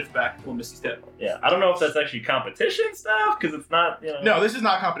little shift back, a little missy step. Yeah, I don't know if that's actually competition stuff because it's not. You know, No, this is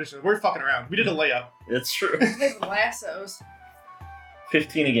not competition. We're fucking around. We did a layup. it's true. With lassos.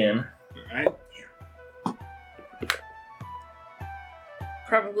 15 again. All right.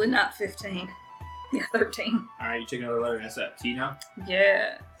 Probably not 15. Yeah, 13. All right. You take another letter. That's that T now.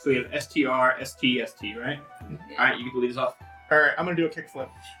 Yeah. So we have STR, ST, ST, right? All right. You can lead us off. All right, I'm gonna do a kickflip.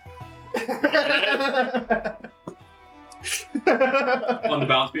 On the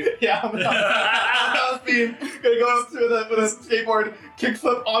balance beam. Yeah, I'm balance beam. Gonna go up with a skateboard,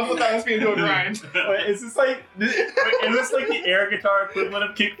 kickflip onto the balance beam, do a grind. Wait, is this like the air guitar equivalent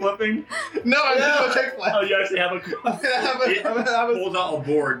of kick flipping? No, I'm gonna do a kickflip. Oh, you actually have a. I'm gonna have a Pulls out a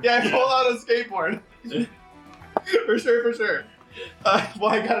board. yeah, I pull out a skateboard. For sure.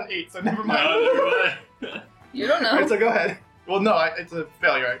 Well, I got an 8, so never mind. No, never mind. You don't know. Alright, so go ahead. Well, no, it's a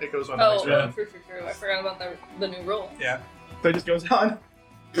failure. I think it goes on the Oh, next round. true. I forgot about the new rule. So it just goes on.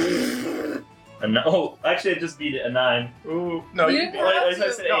 Oh, actually, I just beat it a 9. Ooh, no, You you, didn't have Like I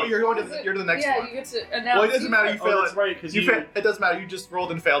to. said, no, 8. you're going to the next yeah, one. you get to announce. Well, it doesn't matter. You Oh, fail that's it. right, because You fail, it doesn't matter. You just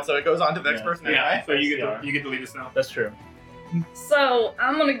rolled and failed, so it goes on to the next Yeah. person. Yeah. Anyway. So you STR. get to lead us now. That's true. So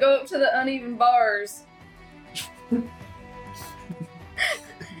I'm gonna go up to the uneven bars.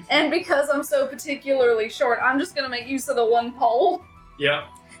 And because I'm so particularly short, I'm just gonna make use of the one pole. Yeah.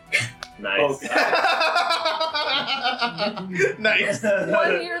 Nice. Nice.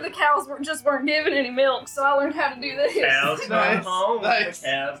 One year the cows weren't giving any milk, so I learned how to do this. Cows come Nice. home. Nice.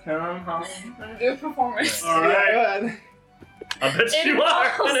 Cows come home. I'm gonna do a performance. All right. Go ahead. I bet It you are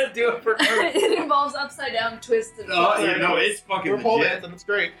involves- gonna do it for me. It involves upside down twisted. Oh, yeah, no, it's fucking We're pole legit. dancing. It's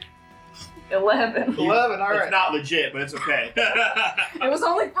great. 11. 11. All It's right. not legit, but it's okay. It was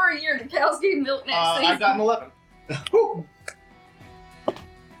only for a year. The cows gave milk next I season. got an 11. Woo.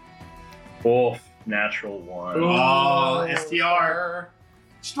 Oh, natural 1. Oh, STR.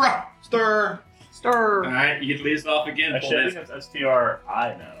 Stir. Stir. All right, you get to lead us off again. Actually, I think it's STR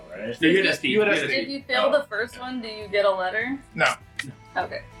I now, right? No, you had ST. You had ST. If you fail the first one, do you get a letter? No.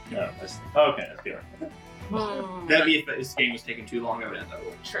 Okay. No, okay, STR. That'd be if this game was taking too long. I would end that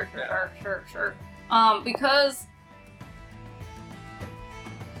rule. Sure. Because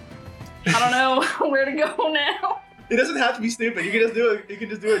I don't know where to go now. It doesn't have to be stupid. You can just do it. You can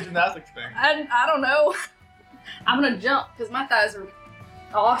just do a gymnastics thing. I don't know. I'm gonna jump because my thighs are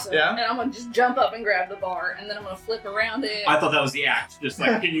awesome. Yeah? And I'm gonna just jump up and grab the bar, and then I'm gonna flip around it. I thought that was the act. Just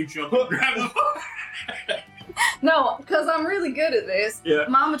like, can you jump and grab the No, because I'm really good at this. Yeah.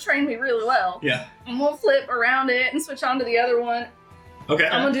 Mama trained me really well. Yeah. And we'll flip around it and switch on to the other one. Okay.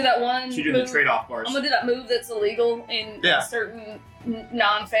 I'm gonna do that one. So you're doing the move- trade-off bars. I'm gonna do that move that's illegal in Yeah. certain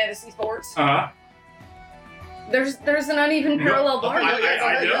non-fantasy sports. Uh-huh. There's an uneven parallel bar. I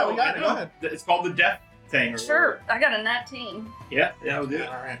Yeah, know. we got it, I go know. ahead. It's called the death thing. Or Sure, I got a 19. whatever. Yeah, we'll do it.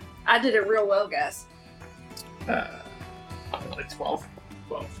 All right. I did it real well, guys. Like 12.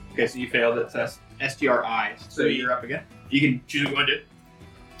 12. Okay, so you failed it. So that's STRI. So you're up again. You can choose what you want to do.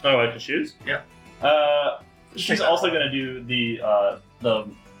 Oh, I can choose? Yeah. She's also going to do the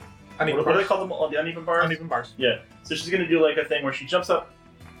Uneven what do they bars. call them? The uneven bars? Uneven bars. Yeah. So she's going to do like a thing where she jumps up,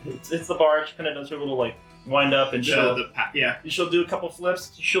 it's the bar, she kind of does her little like wind up, and she'll do a couple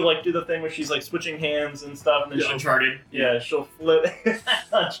flips. She'll like do the thing where she's like switching hands and stuff, and then she'll Uncharted. she'll flip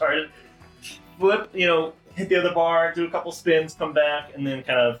Uncharted. Flip, hit the other bar, do a couple spins, come back, and then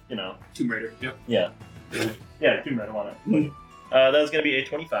kind of, Tomb Raider. Yep. yeah. Yeah, Tomb Raider on it. That was going to be a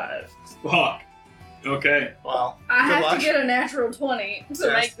 25. Fuck. Okay. Wow. I Good have luck. to get a natural 20 to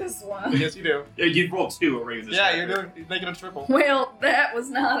Yes. make this one. Yes, you do. Yeah, you've rolled 2 already. This Yeah, time. you're making a triple. Well, that was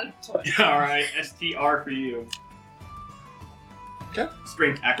not a 20. All right. STR for you. Okay.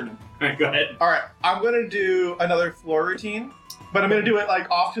 Strength acronym. All right, go ahead. All right, I'm gonna do another floor routine, but I'm gonna do it like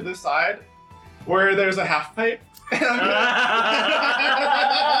off to the side, where there's a half pipe. And I'm gonna,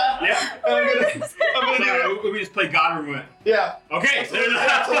 Yeah. I'm gonna do So it. we just play God Room. Yeah. Okay. So there's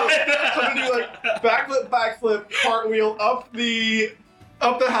Absolutely. So I'm gonna do like backflip, cartwheel up the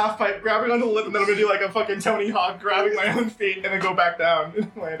half pipe, grabbing onto the lip, and then I'm gonna do like a fucking Tony Hawk, grabbing my own feet, and then go back down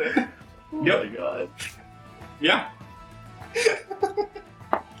and land it. Yep. Oh my god. Yeah.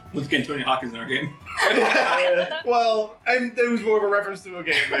 Once again, Tony Hawk is in our game. Well, it was more of a reference to a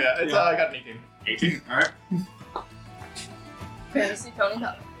game, but yeah, it's, I got an 18. 18. All right. Fantasy Tony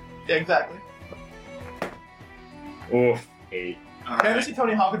Hawk. Yeah, exactly. Oof. 8. All right. Fantasy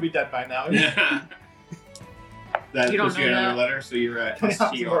Tony Hawk would be dead by now. Yeah. That You don't puts you know another that. letter, so you're at Tony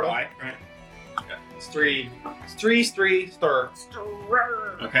Hawk's STRI, immortal. right? It's 3, stir.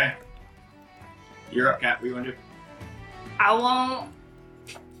 Okay. You're up, Kat. What do you want to do? I won't.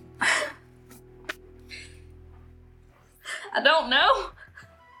 I don't know.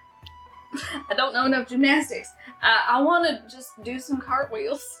 I don't know enough gymnastics. I want to just do some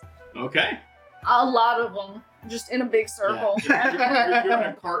cartwheels. Okay. A lot of them, just in a big circle. You're doing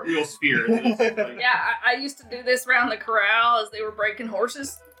a cartwheel sphere. It's like- Yeah, I used to do this around the corral as they were breaking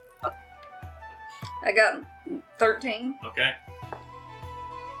horses. I got 13. Okay.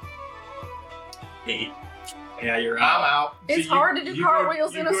 8. Yeah, you're I'm out. out. It's hard to do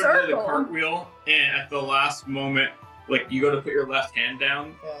cartwheels in a You go to the circle. cartwheel, and at the last moment, like you go to put your left hand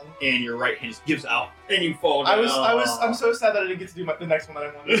down, and your right hand just gives out, and you fall down. I'm so sad that I didn't get to do the next one that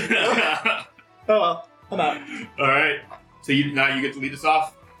I wanted to do. Oh well, I'm out. All right. So now you get to lead us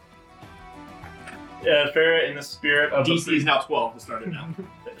off. Farrah, in the spirit of DC is now 12 to start it now.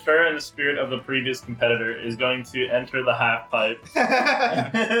 Farrah, in the spirit of the previous competitor, is going to enter the half pipe,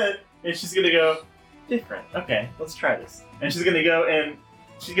 and she's gonna go different. Okay, let's try this. And she's gonna go and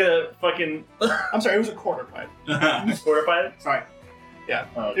she's gonna fucking I'm sorry, it was a quarter pipe. quarter pipe. Sorry. Yeah.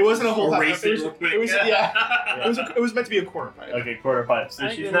 Oh, It wasn't a whole half Erase pipe. it real quick. It was yeah. it was meant to be a quarter pipe. Okay, quarter pipe. So I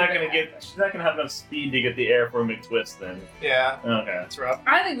she's give not it gonna a she's not gonna have enough speed to get the air for a McTwist then. Yeah, Okay. that's rough.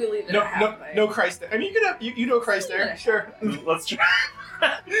 I think we leave it No, at half pipe. no Christ there. I mean, you know Christ there. Sure. Let's try.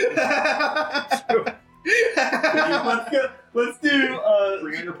 Let's do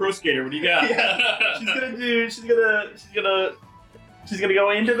Bring on your pro skater. What do you got? Yeah. she's gonna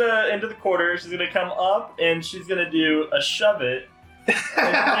go into the quarter, she's gonna come up and she's gonna do a shove it. And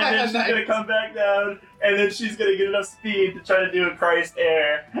then she's gonna come back down, and then she's gonna get enough speed to try to do a Christ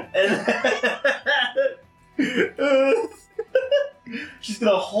air. And she's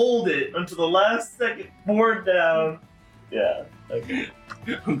gonna hold it until the last second, board down. Yeah. Okay.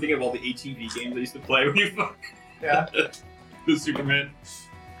 I'm thinking of all the ATV games I used to play when you fuck Yeah. the Superman.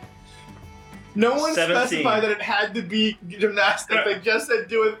 No one 17. specified that it had to be gymnastics. They just said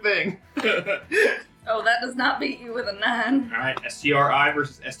do a thing. Oh, that does not beat you with a 9. All right, STRI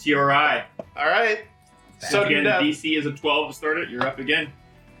versus STRI. All right. So again, do that. DC is a 12 to start it. You're up again.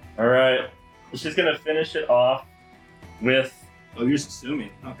 All right. She's gonna finish it off with. Oh, you're just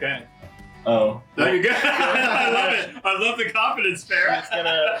assuming. Okay. Oh. No, you're good. I love it. I love the confidence, Farrah.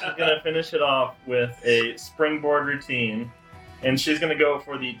 She's gonna finish it off with a springboard routine, and she's gonna go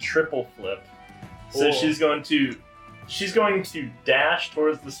for the triple flip. So Oh. she's going to dash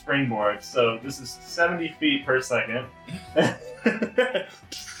towards the springboard. So this is 70 feet per second.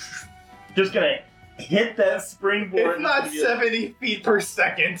 Just gonna hit that springboard. It's not 70 feet per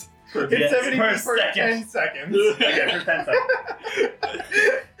second. It's Yes, 70 per feet per second. 10 seconds. Okay, for 10 seconds.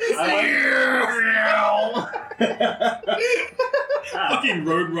 Fucking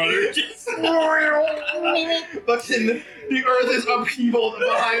Roadrunner. Just Fucking the earth is upheavaled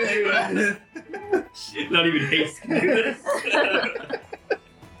behind you. not even haste can do this.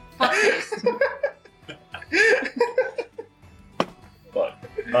 Fuck this.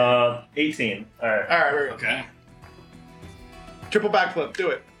 Fuck. 18. Alright. Alright, we're good. Okay. Triple backflip. Do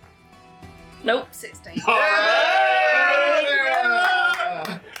it. Nope, 16. All right. Yeah.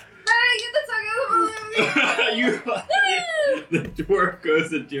 Hey, get the tongue out of The dwarf goes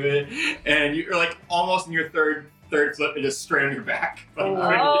to do it, and you're like almost in your third flip and just straight on your back.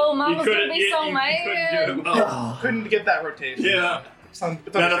 Oh, Mama's couldn't- gonna be so you mad. couldn't do it well. Couldn't get that rotation. Yeah. It's Not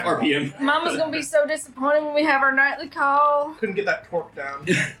enough RPM. Mama's gonna be so disappointed when we have our nightly call. Couldn't get that torque down.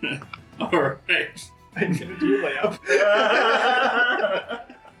 Alright. I'm gonna do a layup.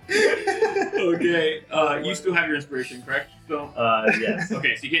 Okay. You still have your inspiration, correct? Still? Yes.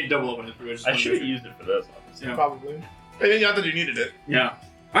 Okay, so you can't double up on inspiration. I should have used it for this. Obviously. Yeah. Probably. I mean, not that you needed it. Yeah.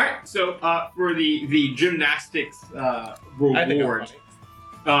 Alright, so for the gymnastics I think I'm reward,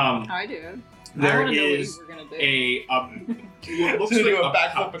 funny. I do. I there want to know what you is were gonna do. what looks So like do a a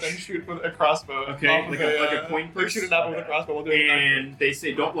backflip pouch. and then shoot with a crossbow. Okay, off of like a coin Like purse. shoot an apple with a crossbow while doing a backflip. And they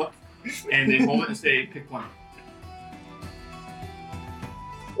say, don't look. And they hold it and say, pick one.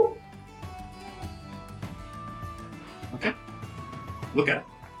 Okay. Look at it.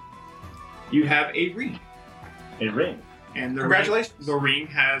 You have a ring. A ring. And the Congratulations. Ring, the ring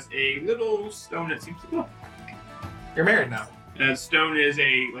has a little stone that seems to glow. You're married now. And stone is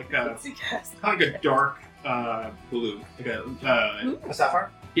kind of like a dark blue. Like A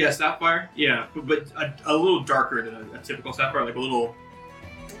sapphire? yeah, sapphire. Yeah, but a little darker than a typical sapphire, like a little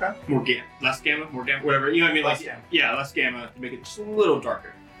Okay. more less gamma, more gamma, whatever. You know what I mean? Less Like gamma. yeah, less gamma to make it just a little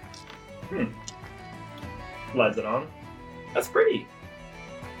darker. Lights it on. That's pretty.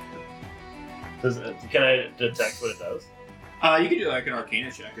 Can I detect what it does? You could do like an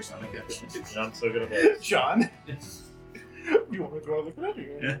Arcana check or something like that. I'm so good at that. John. You want me to go look at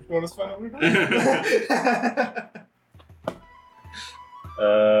it? Yeah. You want us to find out what we're doing?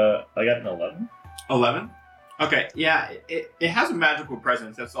 I got an 11. 11. Okay, yeah, it has a magical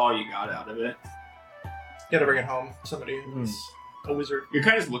presence. That's all you got out of it. You gotta bring it home. Somebody who's a wizard. You're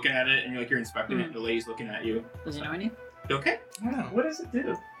kind of just looking at it, and you're inspecting it. And the lady's looking at you. Does he know any? You okay? I don't know. What does it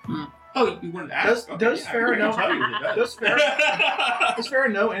do? Oh, you wanted to ask? Does yeah, Farrah I know can tell you what it Does Farrah, does. does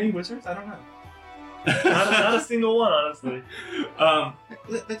Farrah know any wizards? I don't know. Not a single one, honestly.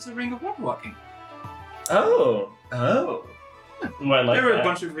 That's a ring of water walking. Oh. Ooh, I like there were that. a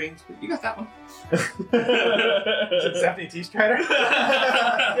bunch of rings, but you got that one. Is it Stephanie T. Strider?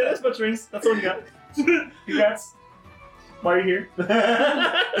 Yeah, there's a bunch of rings. That's the one you got. Congrats. Why are you here?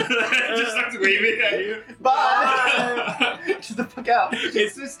 It just starts waving at you. Bye! Get the fuck out.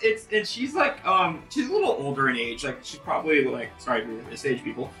 And she's like, she's a little older in age. Like, she's probably like, sorry for this age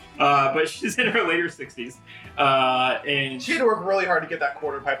people, but she's in her later 60s. And She had to work really hard to get that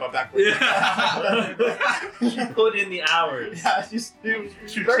quarter pipe up that quick. She put in the hours. Yeah, she's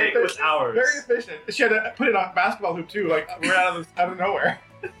She very take with efficient. hours. Very efficient. She had to put it on a basketball hoop too, like right out of nowhere.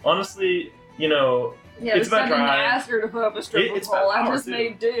 Honestly, you know, Yeah, It's it's about I didn't dry. ask her to put up a stripper It's pole. about I power, just too.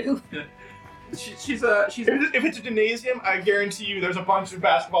 made do. she's If it's a gymnasium, I guarantee you there's a bunch of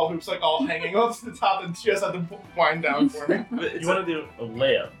basketball hoops like all hanging up to the top and she just had to wind down for me. you want to do a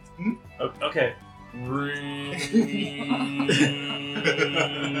layup. Hmm? Okay.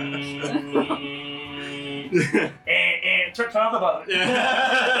 Turn on the button.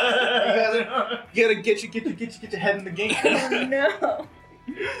 You gotta get your head in the game. Oh, no.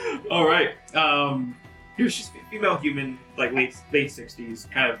 All right. Here she's a female human, like late 60s,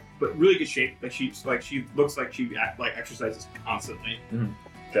 kind of, but really good shape. She looks like she exercises constantly.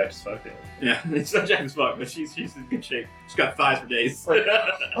 Jack's fucked it. Yeah, it's not jack as fuck, but she's in good shape. She's got thighs for days.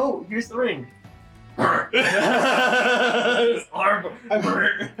 Oh, here's the ring. Have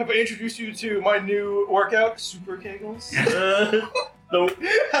I introduced you to my new workout, Super Kegels? Nope.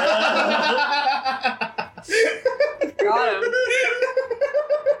 Got him.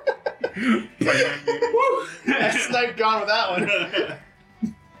 I sniped John with that one.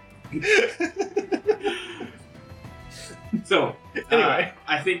 So, Anyway.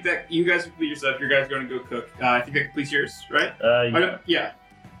 I think that you guys complete your stuff. You guys are going to go cook. I think that completes yours, right? Yeah. Yeah.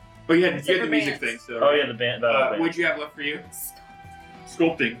 Oh, you had Except the for music bands. thing. So. Oh yeah, the band. What'd you have left for you?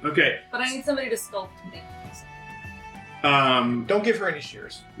 Sculpting. Okay. But I need somebody to sculpt me. Don't give her any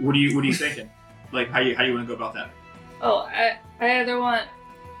shears. What are you thinking? Like, how you want to go about that? Oh, I either want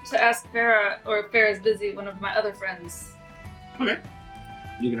to ask Farrah, or if Farrah's busy, one of my other friends. Okay.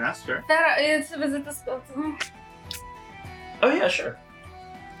 You can ask her. Farrah is to visit the sculptor. Oh yeah, sure.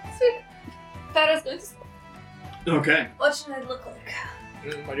 Sweet. Farrah's going to sculpt. Okay. What should I look like?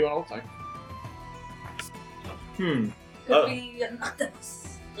 What do you want to look like? Could Oh. be an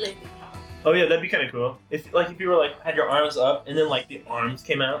octopus lady. Oh yeah, that'd be kind of cool. If you were like had your arms up and then like the arms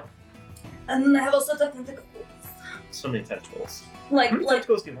came out. And I have also the tentacles. So many tentacles. Like, How many like,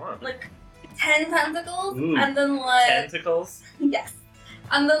 tentacles do you want? like 10 tentacles, Ooh, and then like Tentacles. yes,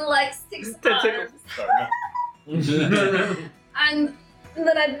 and then like 6 Tentacles. arms, Sorry. and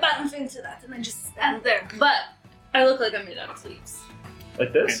then I bounce into that, and I just stand there. But I look like I'm made out of leaves.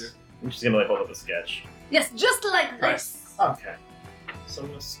 Like this? I'm just gonna like hold up a sketch. Yes, just like Right. this. Okay. So I'm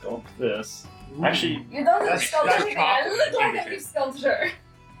gonna sculpt this. Actually, You don't need to That's- sculpt that's anything. I chocolate. look like a leaf sculpture.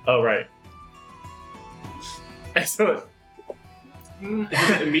 oh right. Excellent.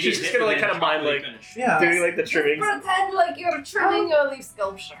 She's just gonna, like, kinda mind, like- Yeah, Doing like the trimmings. Pretend like you're trimming your leaf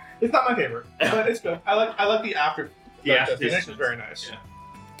sculpture. it's not my favorite, but it's good. I like the after. The the aftertaste finish is is- very nice. yeah.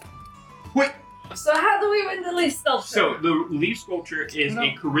 Wait, So how do we win the leaf sculpture? So the leaf sculpture is No.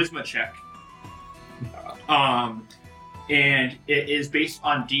 a charisma check. And it is based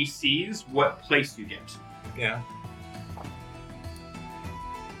on DCs, what place you get. yeah.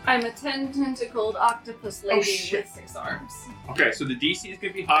 I'm a 10-tentacled octopus lady shit. with 6 arms. Okay, so the DC is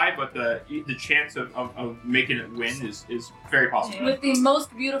going to be high, but the chance of making it win is very possible. With the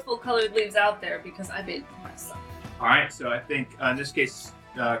most beautiful colored leaves out there because I made them myself. All right, so I think in this case,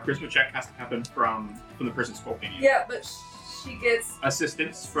 charisma check has to happen from the person sculpting you. Yeah, but she gets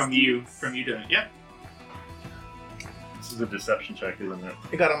Assistance from you doing it. Yeah. This is a deception check, isn't it?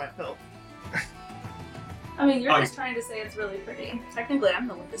 It got on my belt. I mean, you're Oh, just trying to say it's really pretty. Technically, I'm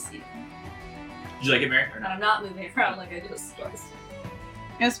the one to see it. Did you like it, Mary? Or And not? I'm not moving around like I just was.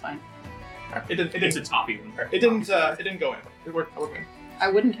 It's fine. It didn't. It It's a didn't. toppy one. It didn't. It didn't go in. It worked. It worked in. I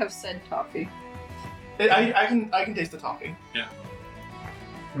wouldn't have said toffee. I can taste the toffee.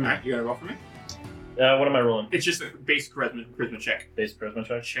 All right, you got to roll for me. What am I rolling? It's just a base charisma check. Base charisma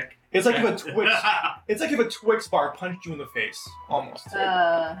check. Check. It's like if a Twix. It's like if a Twix bar punched you in the face, almost.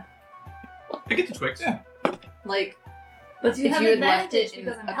 I get the Twix. Yeah. Like But you if have you had left advantage it in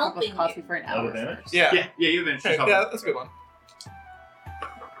because I'm a cup helping of coffee you. for an Oh, hour advantage? first. Yeah. Yeah, you have Okay, advantage. yeah, that's a good one.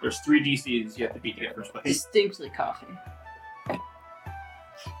 There's 3 DCs you have to beat to get first place. Distinctly coffee.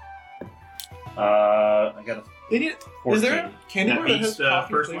 I got a They need. 14. Is there a candy That bar that beats has the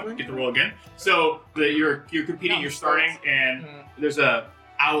coffee first flavoring? one. Get the roll again. So you're competing. No, You're starting, and Mm. there's a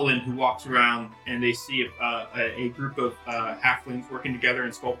owlin who walks around, and they see a group of halflings working together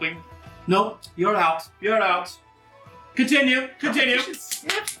and sculpting. No, you're out. You're out. Continue. Continue.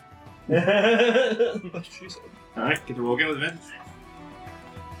 That's what she said. All right, get the roll again with advantage.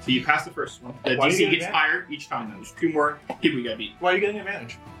 So you pass the first one. The Why do you DC get gets advantage? higher each time. Though. There's 2 more people you gotta beat. Why are you getting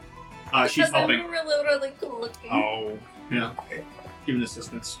advantage? She's Because helping. I'm really good looking. Oh. Yeah, giving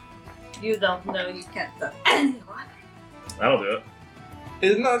assistance. You don't know you can't tell anyone. That'll do it.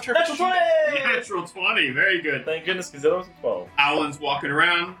 Isn't that a triple? Natural 20! Natural 20. Very good. Thank goodness, because it was a 12. Owlin's walking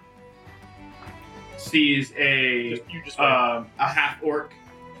around. Sees a half orc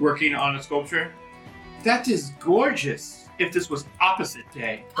working on a sculpture. That is gorgeous. If this was opposite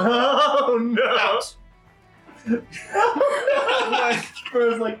day. Oh no! Out.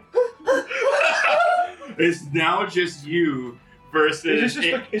 Crow's like, It's now just you versus.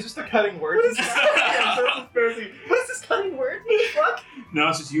 Is this the cutting word? what is this cutting word? What the fuck? No,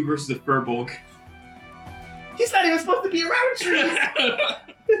 it's just you versus a furbolg. He's not even supposed to be around trees!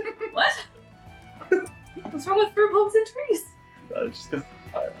 What? What's wrong with fruit bulbs and trees? Just because.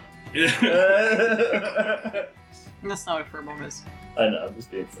 That's not what furball is. I know, I'm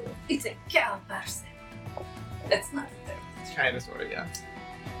just being silly. It's a cow person. It's not there. It's kind of sort of, yeah.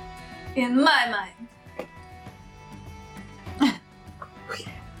 In my mind.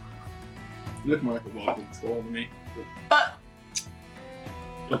 You look more like a Welcome troll to me. But-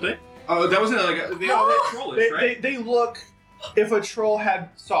 Don't they? Oh, that wasn't like they all look trollish, right? They look. If a troll had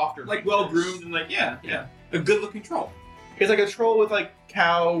softer, Like well groomed and like yeah, a good looking troll. It's like a troll with like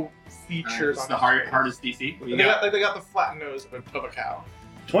cow features It's on the hardest DC. What do you They got? got, they got the flat nose of a cow.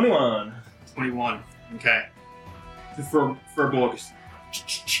 21. 21. Okay. The furbolg is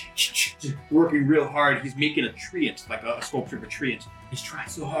working real hard. He's making a treant, like a sculpture of a treant. He's trying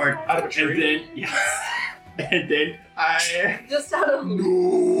so hard. Out of a tree. And then, yes. And then, Just out of.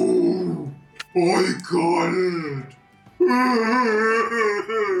 no, I got it.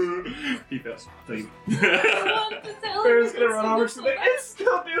 He fails. So you. Bear's gonna run over to me. It's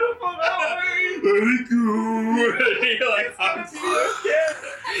still beautiful that way! Very good. You're like,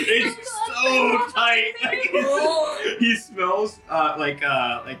 it's so tight. He smells like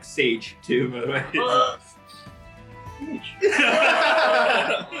sage too, by the way.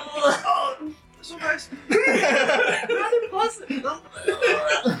 So nice.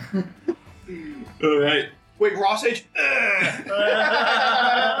 All right. Wait, raw sage?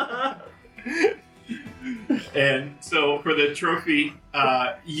 And so for the trophy,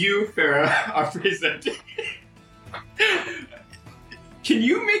 you, Farah, are presenting. Can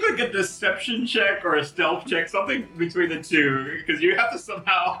you make make like a deception check or a stealth check, something between the two, because you have to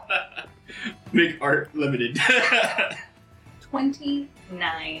somehow make art limited.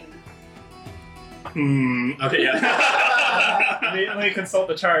 29. Okay, yeah. Let me consult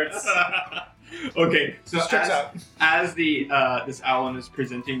the charts. Okay, so Just checks out. as the this Alan is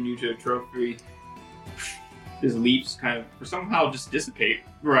presenting you to a trophy, his leaps kind of somehow just dissipate,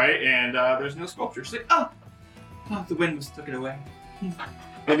 right? And there's no sculpture. It's like, oh, the wind was took it away.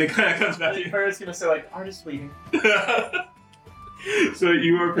 And it kind of comes back to you. Her is gonna say like, art is fleeting. So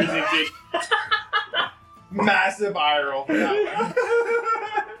you are presenting. Massive eye roll for that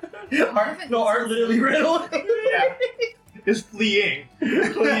one. Art literally ran away. Yeah. Is fleeing.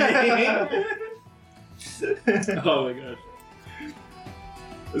 Oh my gosh.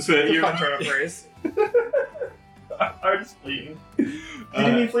 So It's a you're fun turn of phrase. Art is fleeting. You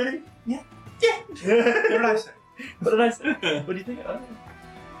didn't mean fleeting? What did I say? What did I say? What do you think?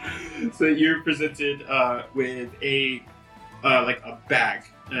 So you're presented with a like a bag.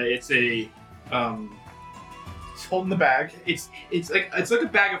 It's a He's holding the bag. it's like a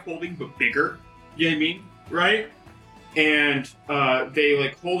bag of holding but bigger. You know what I mean, right? And they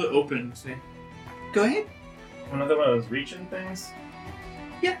like hold it open and say, "Go ahead." Another one of those reaching things?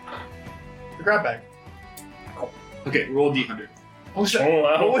 The grab bag. Okay, roll D100. Oh shit. Oh,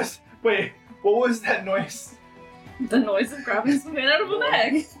 wow. What was that noise? The noise of grabbing something out of a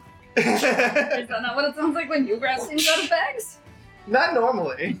bag. Is that not what it sounds like when you grab things out of bags? Not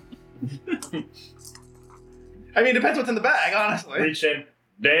normally. I mean, it depends what's in the bag, honestly. Reaching.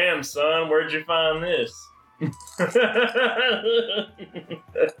 Damn, son, where'd you find this?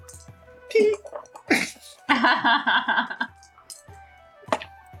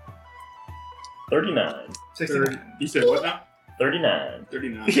 39. 69. You said what now? 39.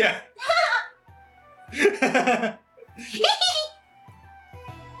 39. Yeah.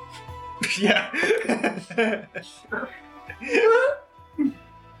 Yeah.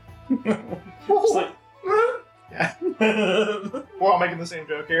 Just like, Yeah. We're all making the same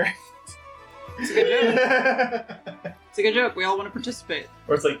joke here. It's a good joke. It's a good joke. We all want to participate.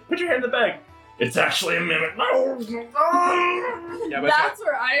 or it's like, put your hand in the bag. It's actually a mimic. No. Yeah, but That's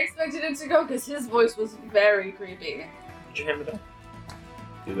where I expected it to go because his voice was very creepy. Put your hand in the bag.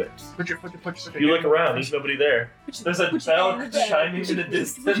 Do it. put your You look around, there's nobody there. There's a Put your bell hand in the bag. chiming Put in your- the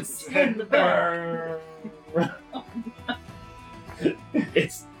distance. put your hand in the bag.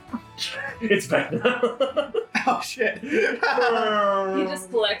 It's back now. Oh shit. He just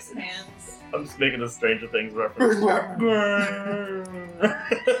collects hands. I'm just making a Stranger Things reference.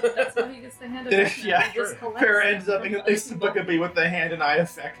 That's how he gets the hand effect. now. Yeah, He just collects Farrah them ends up from other inexplicably with the hand and eye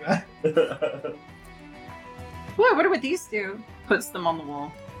effect. Boy, what do these do? Puts them on the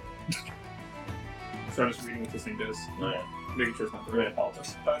wall. So I'm just reading what this thing does. Oh, yeah. Making sure it's not the Really right.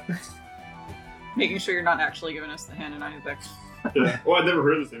 apologize. Making sure you're not actually giving us the hand and eye effect. Yeah. Well, I've never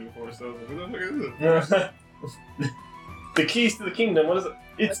heard this thing before, so I was like, what the fuck is this? The keys to the kingdom, what is it?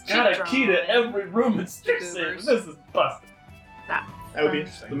 It's A got a cheap key drum. to every room in Strixhaven. Goobers. This is busted. That would be The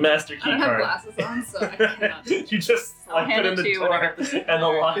interesting. master I key don't have card. glasses on, so I cannot. You just I'll like hand put in it to the you when I door get the and the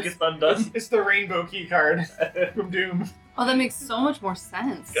lock It's- is undone. It's the rainbow key card from Doom. Oh, that makes so much more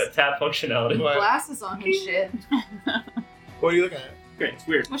sense. Got tap functionality. What? Glasses on and shit. What are you looking at? Okay, it's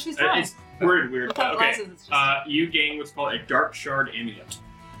weird. Well, she's fine. It's weird. Without Okay. glasses, it's just. You gain what's called a dark shard amulet.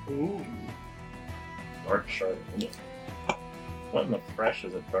 Ooh. Dark shard. What in the fresh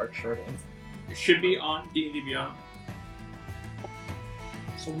is a dark shard? It should be on D&D Beyond.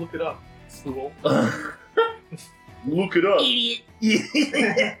 So look it up, fool. Look it up. Idiot.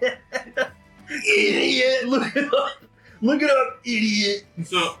 Idiot! Look it up! Look it up, idiot!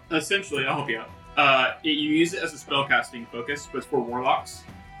 So essentially, I'll help you out. You use it as a spellcasting focus, but it's for warlocks.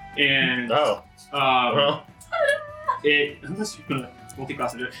 And Oh. Well. it unless you put a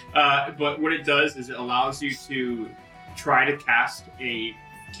multi-class into it. But what it does is it allows you to try to cast a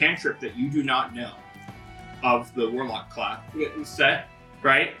cantrip that you do not know of the warlock class set,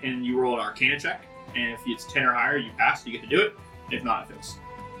 right? And you roll an Arcana check, and if it's 10 or higher, you pass. You get to do it. If not, it fails.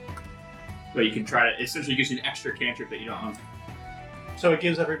 But you can try to essentially gives you an extra cantrip that you don't own. So it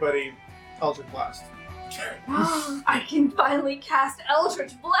gives everybody Eldritch Blast. I can finally cast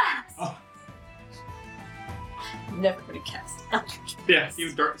Eldritch Blast. Oh. Never gonna cast Eldritch Blast. Yeah,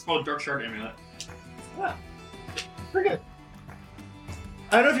 it's called Dark Shard Amulet. Pretty good.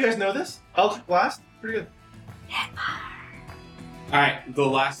 I don't know if you guys know this. Eldritch Blast, pretty good. All right, the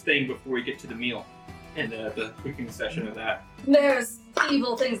last thing before we get to the meal and the cooking session of that There's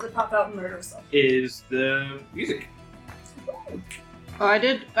evil things that pop out and murder stuff. is the music. Oh, I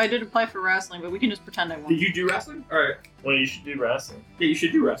did apply for wrestling, but we can just pretend I won. Did you do wrestling? All right. Well, you should do wrestling. Yeah, you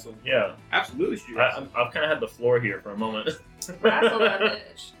should do wrestling. Yeah. Absolutely should do wrestling. I've kind of had the floor here for a moment. Wrestle that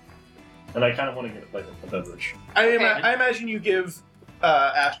bitch. And I kind of want to get like a beverage. I Okay. imagine you give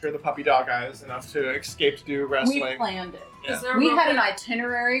Astra the puppy dog eyes enough to escape to do We wrestling. planned it. Yeah. Is there We a had an moment-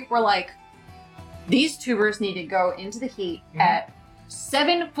 itinerary where like these tubers need to go into the heat at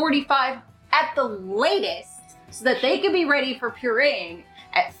 7:45 at the latest, so that they could be ready for pureeing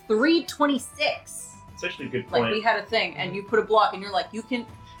at 3:26. It's actually a good point. Like we had a thing, and you put a block, and you're like,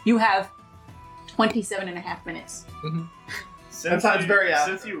 you have 27 and a half minutes. Since sounds very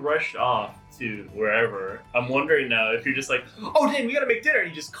Since you rushed off to wherever, I'm wondering now if you're just like, oh dang, we gotta make dinner, and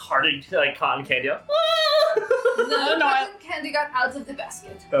you just carted like cotton candy up. No, No, I- cotton candy got out of the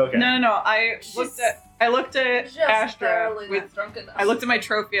basket. Okay. No. I She's looked at Just Astra barely with. not drunk enough. I looked at my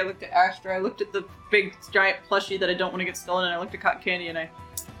trophy. I looked at Astra. I looked at the big giant plushie that I don't want to get stolen, and I looked at cotton candy, and I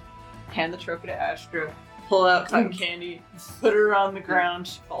hand the trophy to Astra. Pull out cotton candy, put her on the ground.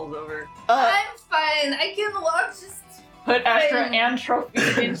 She falls over. I'm fine. I can walk. Just Put Astra Fine. and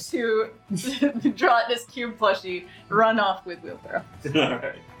trophy into the gelatinous cube plushie. Run off with wheelbarrow.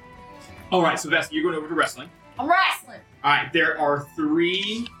 All right, Sylvester, you're going over to wrestling. I'm wrestling. All right, there are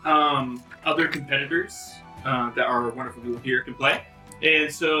 3 other competitors that are wonderful people here can play,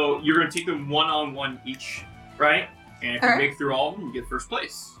 and so you're going to take them 1-on-1 each, right? And if you Alright. make through all of them, you get first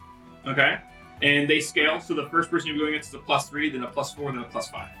place. Okay, and they scale. So the first person you're going against is a +3, then a +4, then a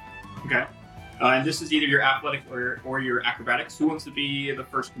 +5. Okay, and this is either your athletic or your acrobatics. Who wants to be the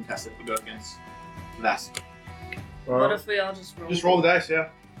first contestant to go against Vass? what if we all just roll? Just roll the dice, yeah.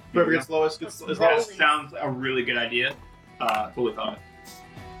 Whoever gets lowest gets Let's lowest. roll. That sounds a really good idea. Totally thought of it.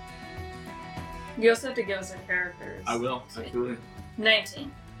 You also have to give us our characters. I will. Absolutely.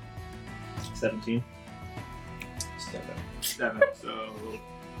 19. 17. 7. So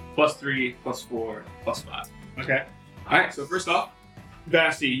 +3, +4, +5. Okay. All right. So first off,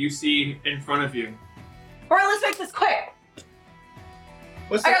 Vassy, you see in front of you. Alright, let's make this quick.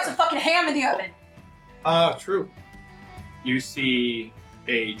 What's I got that? some fucking ham in the oven. True. You see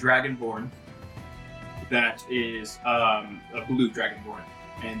a dragonborn that is a blue dragonborn,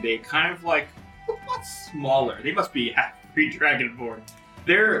 and they kind of like what smaller. They must be half free dragonborn.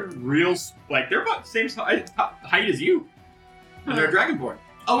 They're real, like they're about the same height as you, and they're a dragonborn.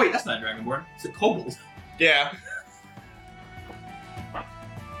 Oh wait, that's not a dragonborn. It's a kobold. Yeah.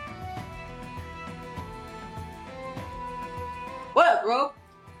 What up, bro?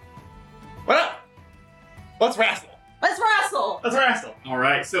 What up? Let's wrestle. Let's wrestle. Let's wrestle. All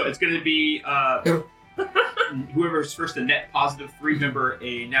right, so it's going to be whoever's first to net +3. Remember,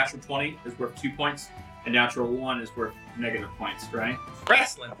 a natural 20 is worth 2 points. A natural 1 is worth negative points, right?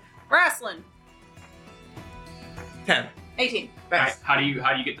 Wrestling. Wrestling. 10. 18. All right, Nice. how do you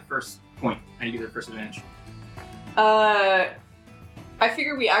get the first point? How do you get the first advantage? I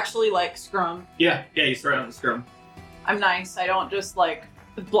figure we actually like scrum. Yeah, you start on the scrum. I'm nice. I don't just like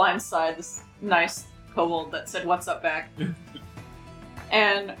blindside this nice kobold that said "What's up" back.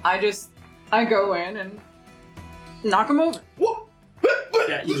 And I go in and knock him over.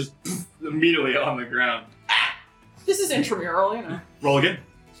 Yeah, you just immediately on the ground. This is intramural, you know. Roll again.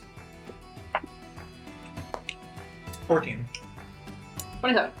 14.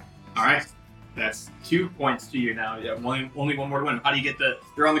 27. All right, that's 2 points to you now. Yeah, only one more to win. How do you get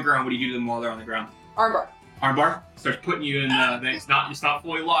they're on the ground? What do you do to them while they're on the ground? Armbar. Armbar starts putting you in. It's not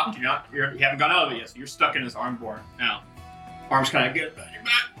fully locked. You haven't got out of it yet, so you're stuck in this armbar now. Arms kind of get behind your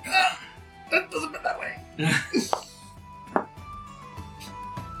back. That doesn't fit that way.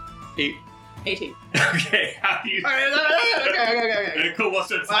 8. 18. Okay, how do you? Okay. And Kobold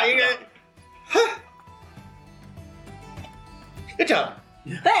starts. Well, you get- Good job.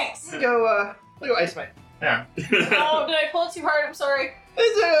 Thanks. Go Ice Mite. Yeah. Oh, did I pull it too hard? I'm sorry.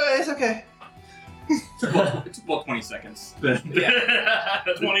 It's okay. It took about 20 seconds.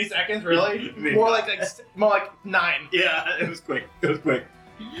 20 seconds, really? Maybe. More like 9. Yeah, it was quick. Okay,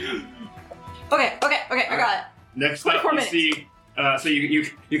 I got it. Next up, 24 you minutes. see. So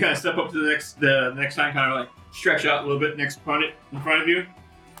you kind of step up to the next time, kind of like stretch out a little bit in front of you.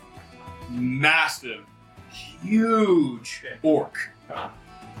 Massive, huge orc.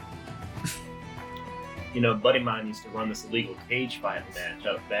 You know, a buddy of mine used to run this illegal cage fight match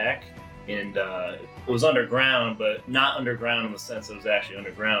out back, and it was underground, but not underground in the sense it was actually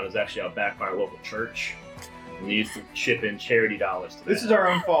underground. It was actually out back by our local church. And we used to chip in charity dollars to This that. is our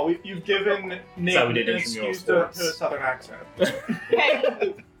own fault. You've given Nate how we an did intramural excuse to a sports. southern accent.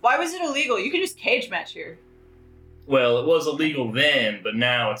 Hey, why was it illegal? You can just cage match here. Well, it was illegal then, but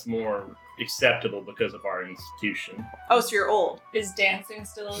now it's more acceptable because of our institution. Oh, so you're old. Is dancing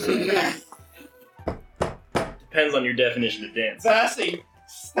still? Depends on your definition of dance. Sassy.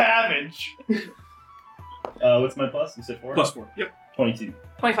 Savage. What's my plus? You said 4? +4. Yep. 22.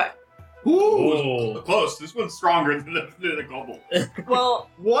 25. Ooh, close. This one's stronger than the global. Well,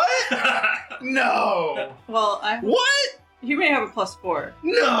 What? No. What? You may have a +4.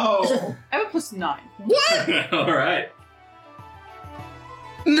 No. I have a +9. What? All right.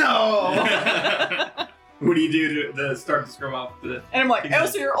 No. What do you do to start to scrum off the? And I'm like, oh,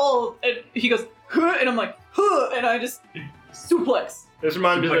 so you're old. And he goes, huh, and I'm like, huh, and I just suplex. This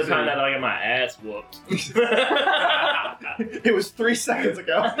reminds me of the time that I got my ass whooped. It was 3 seconds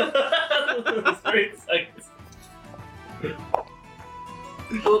ago. 3 seconds.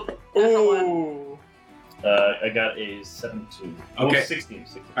 Ooh. I got a 17. Okay. Oh, 16.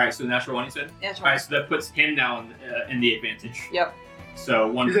 All right, so natural 1, you said. Yeah, that's All right, so that puts him down in the advantage. Yep. So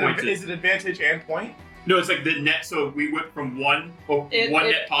 1 point. Is it advantage and point? No, it's like the net. So we went from one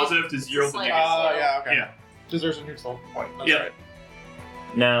net positive to 0 it's to like- negative. Oh, yeah, okay. Yeah. Deserves a neutral point. That's Yeah. right.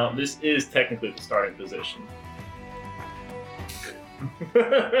 Now, this is technically the starting position.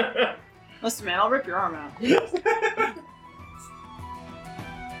 Listen, man, I'll rip your arm out.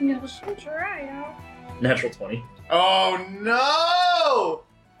 No, she'll try out. Natural 20. Oh no!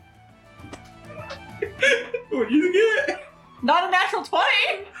 What do you get? Not a natural 20!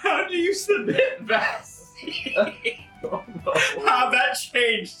 How do you submit that? Oh, no. How that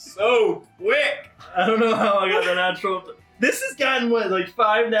changed so quick? I don't know how I got the natural. This has gotten, what, like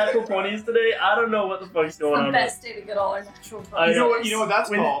 5 natural 20s today? I don't know what the fuck's going The on. best day to get all our natural I You know know. what? You know what that's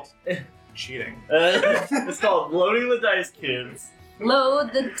When- called? Cheating. It's called Loading the Dice, kids.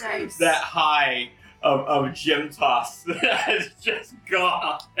 Load the dice. That high of gem toss has just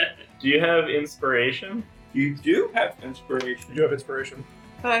gone. Do you have inspiration? You do have inspiration. You do have inspiration.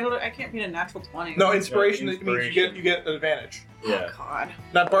 But I can't beat a natural 20. No, inspiration, Yeah, means you inspiration. get an advantage. Yeah. Oh, God.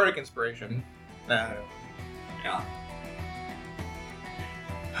 Not bardic inspiration. No.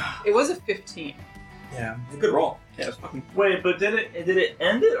 It was a 15. Yeah. It's a good roll. Yeah, it's fucking. Wait, but did it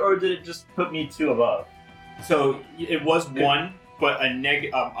end it, or did it just put me 2 above? So it was 1, but a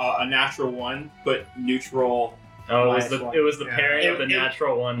natural 1, but neutral. Oh, Minus one. it was the Yeah. pairing of the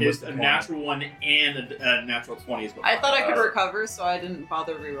natural one. It's with a the natural 1 and a natural 20 is what I thought I could uh, recover, so I didn't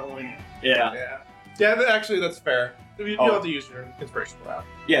bother re-rolling it. Yeah. Yeah. Yeah, actually, that's fair. You Oh. have to use your inspiration for that.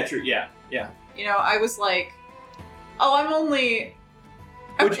 Yeah, true. Yeah. You know, I was like, oh, I'm only...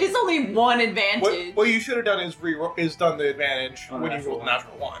 Which- it's only 1 advantage. What you should have done is done the advantage On when you natural rolled the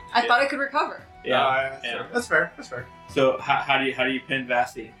natural 1. I thought I could recover. Yeah. That's fair. That's fair. So how do you pin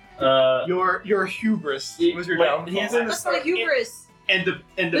Vasti? Your hubris was your Wait, downfall. he's in the That's not hubris. And the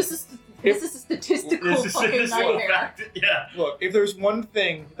This is a statistical this is fucking statistical nightmare. fact. Yeah. Look, if there's one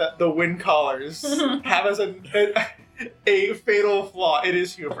thing that the wind callers have as a fatal flaw, it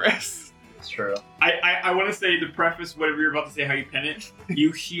is hubris. It's true. I want to say to preface whatever you're about to say, how you pin it.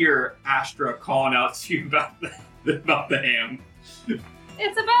 You hear Astra calling out to you about the ham.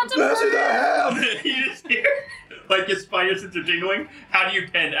 It's about to That's burn. the ham. You just hear like his spinal sense are jingling. How do you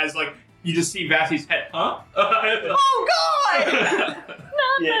pin? As like you just see Vasti's head, huh? Oh, God!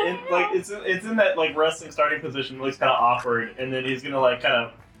 Yeah, it's in that like wrestling starting position. Looks kind of awkward, and then he's gonna like kind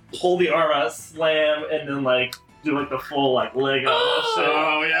of pull the arm out, slam, and then like do like the full like leg up.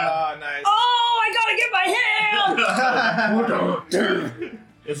 Oh yeah. Ah, nice. Oh, I gotta get my hand!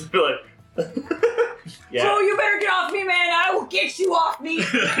 It's just like, yeah. So you better get off me, man! I will get you off me!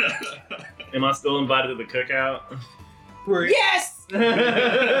 Am I still invited to the cookout? Who are you? Yes!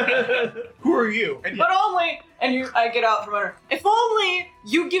 Who are you? And But only, I get out from under. If only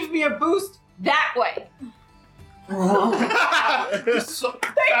you give me a boost that way.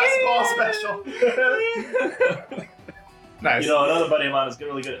 Fastball special. Nice. You know, another buddy of mine is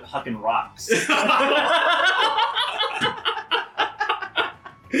really good at hucking rocks.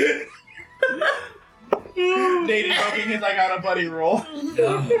 Nate invoking his I got a buddy roll.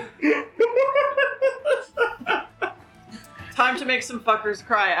 Time to make some fuckers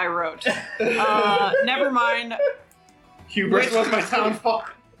cry, I wrote. Never mind. Hubris was my downfall.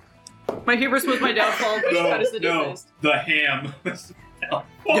 My hubris was my downfall, but that is the deepest. The ham.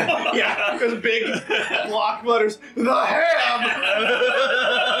 Yeah, there's big block letters. The ham.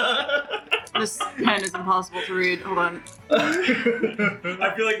 This pen is impossible to read. Hold on.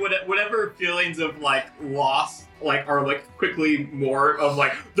 I feel like whatever feelings of like loss like are like quickly more of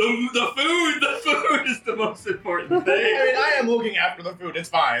like the food is the most important I thing. mean, I am looking after the food. It's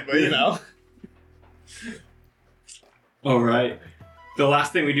fine, but you know. All right. The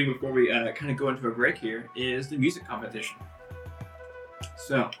last thing we do before we kind of go into a break here is the music competition.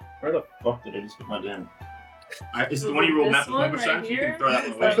 So, Where the fuck did I just put my damn? is it the one you rolled This natural one 20%? right You here? can throw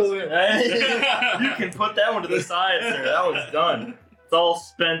that one Is away. that- You can put that one to the side, sir. That was done. It's all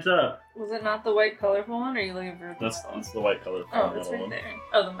spent up. Was it not the white colorful one, or are you looking for? That's the white color. Oh, it's right there.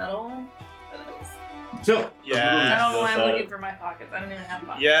 Oh, the metal one. So, Yeah. I don't know why I'm That's, looking for my pockets. I don't even have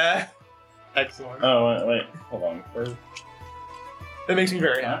pockets. Yeah. Excellent. Oh wait, hold on. That makes me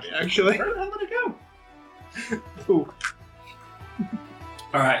very happy, actually. Where the hell did it go? Ooh.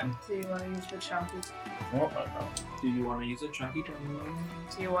 all right. Do you want to use the chunky? Oh, Do you want to use a chunky turn?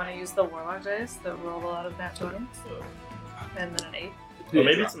 Do you want to use the warlock dice that roll a lot of nat 20s? And then an 8? oh,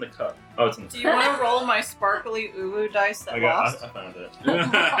 maybe it's in the cup. Oh, it's in the. Do you want to roll my sparkly uwu dice that I lost? found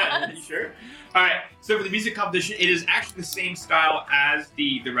it. You sure? All right. So for the music competition, it is actually the same style as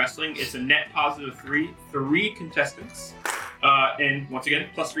the wrestling. It's a net positive 3 contestants, and once again,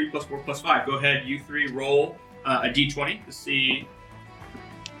 +3, +4, +5. Go ahead, you three roll a d20 to see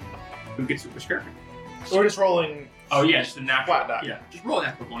who gets which character. So we're just rolling. Oh yeah, just a natural. Flat die. Yeah, just roll a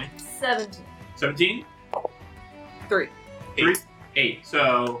natural 20. 17. 17. 3. 8.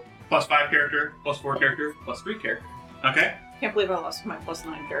 So +5 character, +4 character, +3 character. Okay. Can't believe I lost my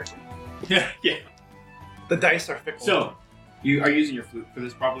 +9 character. Yeah. Yeah. The dice are fickle. So, you are using your flute for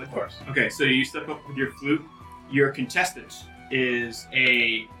this probably? Of course. Okay, so you step up with your flute. Your contestant is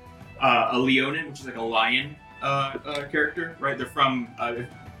a Leonin, which is like a lion character, right? They're from, if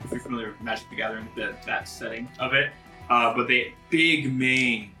you're familiar with Magic the Gathering, that setting of it. But they big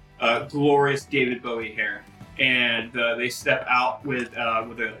mane, glorious David Bowie hair. And they step out with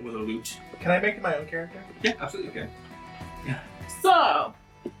a lute. Can I make my own character? Yeah, absolutely, okay. So,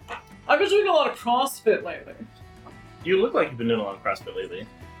 I've been doing a lot of CrossFit lately. You look like you've been doing a lot of CrossFit lately.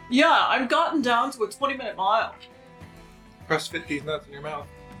 Yeah, I've gotten down to a 20-minute mile. CrossFit these nuts in your mouth.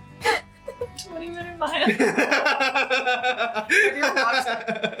 20-minute mile. Have you ever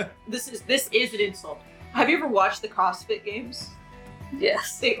watched This is an insult. Have you ever watched the CrossFit games?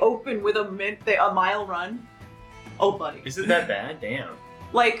 Yes. They open with a mile run. Oh, buddy. Is it that bad? Damn.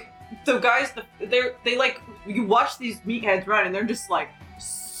 Like, the guys, they like, you watch these meatheads run and they're just like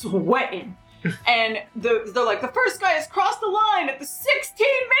sweating. And they're like, the first guy has crossed the line at the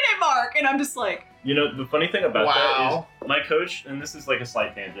 16-minute mark. And I'm just like, You know, the funny thing about that Wow. is my coach, and this is like a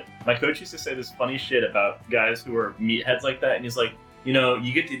slight tangent, my coach used to say this funny shit about guys who are meatheads like that, and he's like, you know,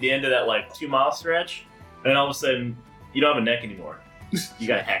 you get to the end of that like 2-mile stretch, and all of a sudden, you don't have a neck anymore. You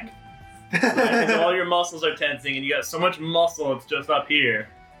got a heck. Because all your muscles are tensing, and you got so much muscle, it's just up here.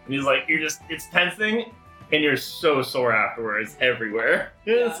 And he's like, it's tensing, and you're so sore afterwards everywhere.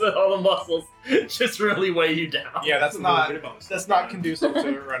 Yeah. So all the muscles just really weigh you down. Yeah, that's a not little bit about that's not conducive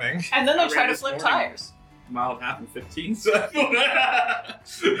to running. and then I they try ran to this flip morning. tires. Mile and a half in 15, so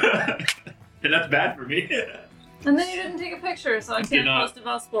and that's bad for me. And then you didn't take a picture, so I Did can't not. post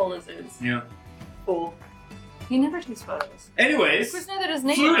about spoil lizards. Yeah. Cool. He never takes photos. Anyways, Chris neither does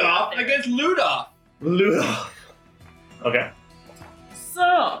Nate. Ludov against Ludov. Ludov. Okay.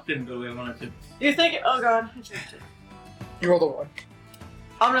 So, Didn't really want to. you think, oh god, I changed it. You rolled a 1.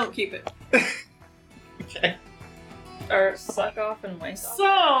 I'm gonna keep it. Okay. Or suck off and wank off. So,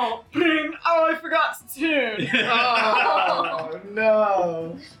 oh, I forgot to tune. Oh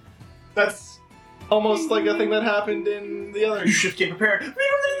no. That's almost like a thing that happened in the other. You should get prepared.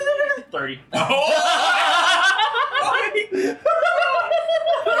 30. Yeah,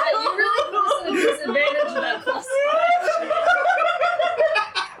 you really put us at a disadvantage of that plus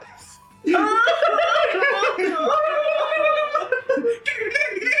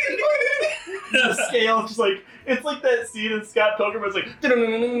The scale just like, it's like that scene in Scott Pilgrim where it's like,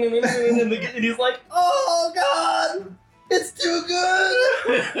 and he's like, oh god, it's too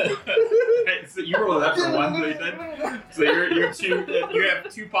good. Hey, so you rolled that for 1, so you said. So you're two. You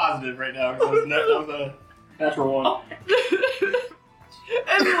have 2 positive right now. That was a natural 1.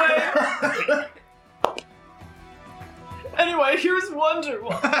 Anyway, here's Wonder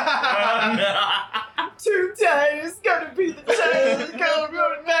Woman. Too tight, it's gonna be the time. It's gonna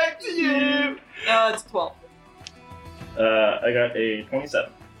go back to you. It's 12. I got a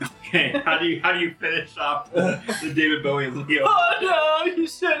 27. Okay, how do you finish off the David Bowie Leo? Oh no, you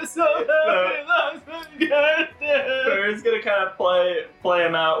should have so Farron's gonna kind of play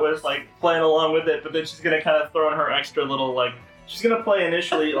him out with like playing along with it, but then she's gonna kind of throw in her extra little like, she's gonna play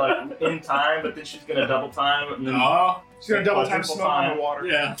initially like in time, but then she's gonna double time and then Oh, She's gonna double time quadruple smoke on the water.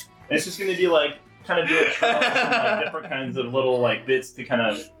 yeah. and it's just gonna be like kind of doing like different kinds of little like bits to kind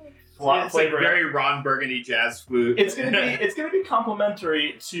of It's like flavor it. very Ron Burgundy jazz flute. It's gonna be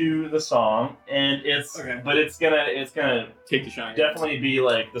complimentary to the song, and it's Okay. but it's gonna Take the shine. definitely be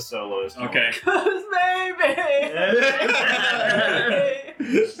like the solos. Okay. Cause baby.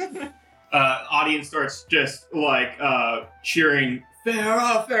 Audience starts just like cheering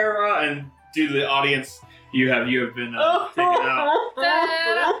Farah, Farah, and due to the audience, you have been taken out.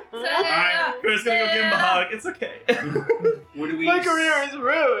 Alright, Chris gonna go give him a hug. It's okay. What do we? My career is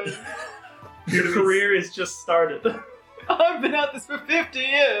ruined. Your career is just started. I've been at this for 50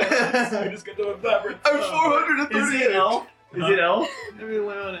 years. I just got to elaborate. I'm 438. Is he an elf? Is it elf? Maybe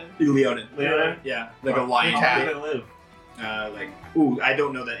Leonin. Leonin. Leonin? Yeah, like a lion. How cat. did it live? Like, ooh, I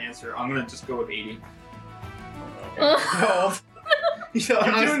don't know that answer. I'm gonna just go with 80. You're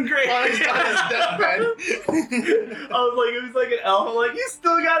doing great. On his deathbed. I was like, it was like an elf. I'm like, you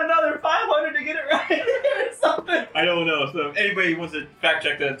still got another 500 to get it right or something. I don't know. So if anybody wants to fact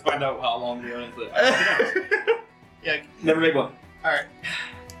check that to find out how long Leonin's lived, Yeah. never made one. All right.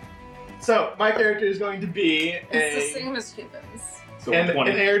 So my character is going to be It's the a same as humans. So an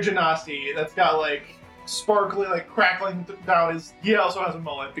 20. air genasi that's got like sparkly, like crackling down his. He also has a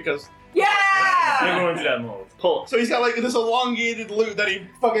mullet because. Yeah! Everyone's got mold. Pull. So he's got like this elongated lute that he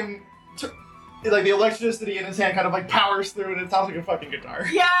fucking. Like the electricity in his hand kind of like powers through, and it sounds like a fucking guitar.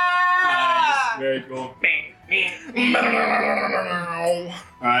 Yeah! Nice. Very cool.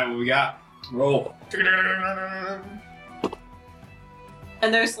 Alright, what we got? Roll.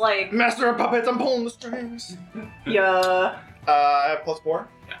 And there's like, Master of puppets, I'm pulling the strings. yeah. I have +4.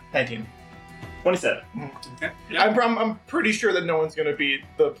 Yeah. 19. 27. Okay. I'm pretty sure that no one's gonna beat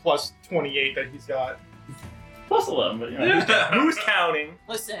the +28 that he's got. Plus 11, but you know, who's counting?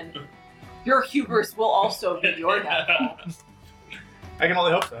 Listen, your hubris will also be your downfall. I can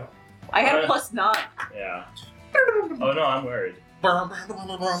only hope so. I had a +9. Yeah. Oh no, I'm worried.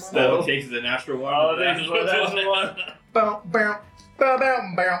 So it takes the natural one. Oh, this is what that's the one. Bow, bow, bow,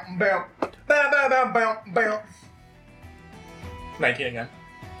 bow, bow, bow, bow, bow, bow, bow, bow. 19 again.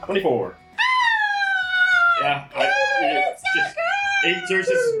 24. Yeah. There's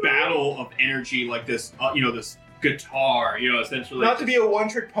this battle of energy, like this, this guitar, essentially. Not to be a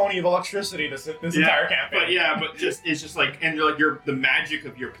one-trick pony of electricity this entire campaign. But it's just like, and like the magic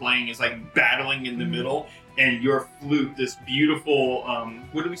of your playing is like battling in the middle, and your flute, this beautiful,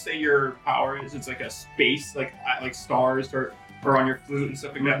 what do we say your power is? It's like a space, like stars are on your flute and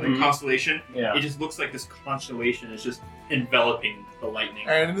stuff like that, like constellation. Yeah. It just looks like this constellation is just enveloping the lightning.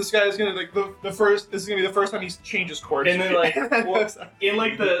 And this guy is gonna like this is gonna be the first time he changes course. And then like I'm thinking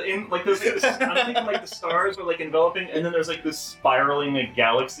like the stars are like enveloping, and then there's like this spiraling like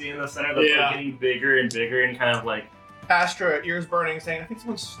galaxy in the center that's like getting bigger and bigger and kind of like Astra, ears burning, saying, "I think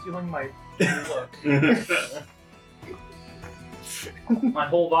someone's stealing my look." my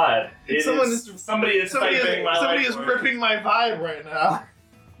whole vibe. Somebody is typing my somebody life is for me. ripping my vibe right now.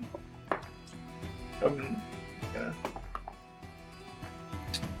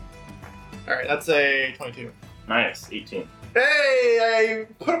 All right, that's a 22. Nice, 18. Hey, I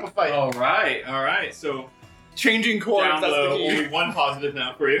put up a fight. All right. So Changing chords, down that's low, the key. only one positive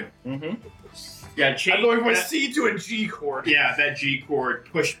now for you. Mm-hmm. Yeah, change. I'm going from a that, C to a G chord. yeah, that G chord.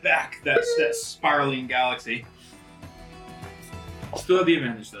 Push back that spiraling galaxy. Still have the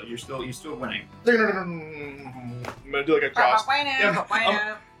advantage though. You're still winning. I'm gonna do like a Joss.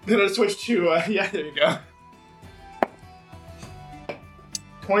 I'm gonna switch to, yeah, there you go.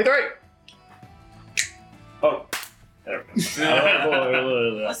 23. Oh, there we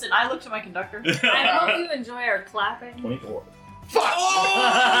go. Listen, I looked at my conductor. I hope you enjoy our clapping. 24. Fuck!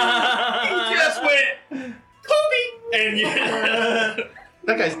 Oh! You just went Kobe! And yeah.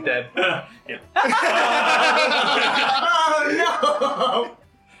 That guy's dead. Yeah. Oh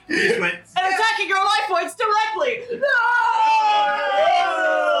You just went. no! And attacking your life points directly!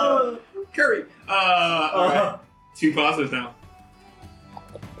 No! Curry. Alright. 2 positives now.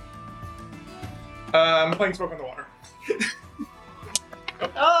 I'm playing Smoke on the Water.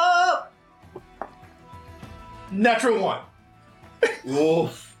 Oh! Natural 1. Whoa.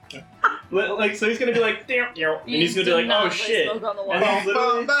 Like, so he's gonna be like, damn, and he's gonna be like, oh shit. And he's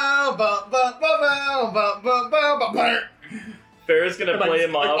literally, Farrah's gonna play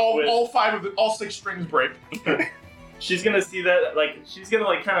him off with. All 6 strings break. She's gonna see that, like, she's gonna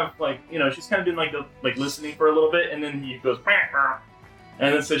like kind of like, she's kind of doing like the listening for a little bit, and then he goes,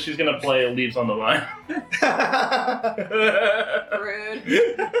 and then so she's gonna play Leaves on the Vine. Rude.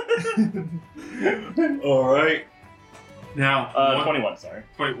 All right. Now, 21, sorry.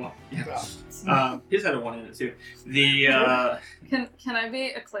 21. Yeah. His had a 1 in it too. The Can I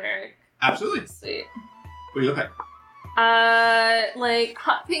be a cleric? absolutely. Sweet. What do you look like? Like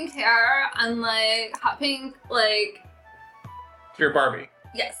hot pink hair and like hot pink You're Barbie.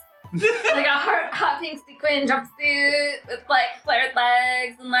 yes. Like a hot pink sequin jumpsuit with like flared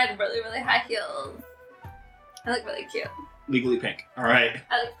legs and like really, really high heels. I look really cute. legally pink. All right.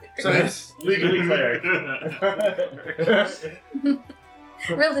 I like So it's Legally cleric.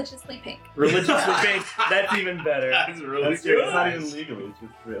 religiously pink. Religiously pink. That's even better. That's really That's good. good. It's not even legally. It's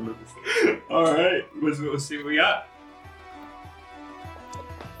just religiously. All right. Let's see what we got.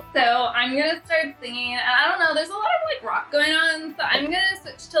 So I'm gonna start singing, and I don't know. There's a lot of like rock going on, so I'm gonna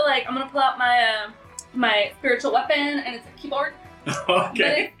switch to like I'm gonna pull out my my spiritual weapon, and it's a keyboard.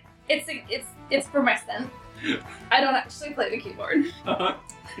 Okay. But it's for my synth. I don't actually play the keyboard, Uh-huh.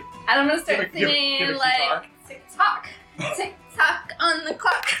 and I'm gonna start Give singing a like tick tock, tick tock on the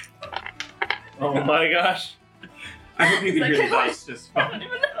clock. Oh my gosh. I hope you can hear the dice just I don't fine.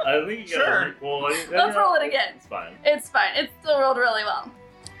 even know. I think you Sure. Let's roll it again. It's fine. It's fine. It's still rolled really well.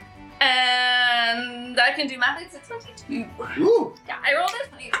 And I can do math. It's a 22. Ooh. Yeah, I rolled a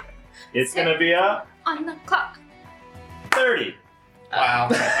 22 It's gonna be a on the clock. 30. Wow.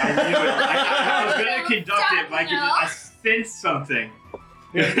 I knew it. I was going to conduct it, but I could No. I sensed something. Oh,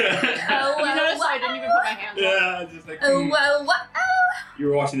 You notice I didn't even put my hands up. Yeah, just like Oh, whoa, whoa. you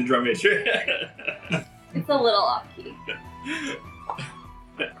were watching the drum hit. It's a little off key.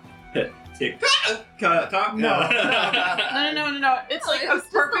 Tick tock. No. No. It's like It's a just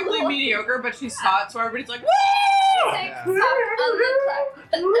a perfectly little- mediocre, but she's hot, so everybody's like, woo! Tick Yeah. tock on the clock,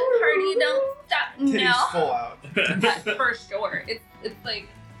 but the party don't stop Titties now. full out. That's for sure. It's like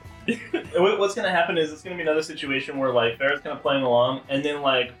What's gonna happen is it's gonna be another situation where like Farrah's kind of playing along, and then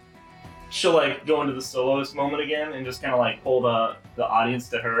like she'll like go into the soloist moment again and just kind of like pull the audience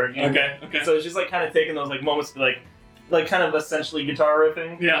to her again. Okay. So she's like kind of taking those like moments to like kind of essentially guitar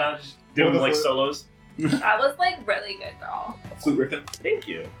riffing. Yeah. You know, just doing Or the like flute. solos. that was like really good, girl. Flute riffing. Thank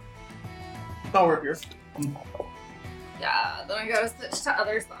you. Oh, we're here. Yeah. Then I gotta switch to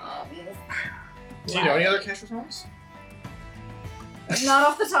other songs. Do you know any other Kesha songs? Not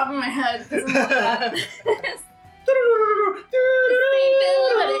off the top of my head. 'Cause I'm like,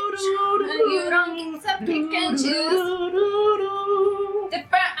 you don't get to pick and choose.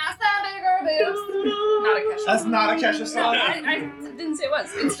 Different ass and bigger boobs. Not a Kesha. That's not a Kesha No, song. I didn't say it was.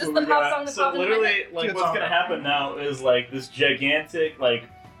 It's just the pop song that So popped into my head. literally, like Good what's song. gonna happen now is like this gigantic like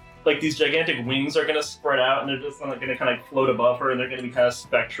these gigantic wings are gonna spread out and they're just gonna kind of float above her and they're gonna be kind of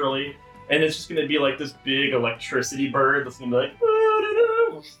spectrally, and it's just gonna be like this big electricity bird that's gonna be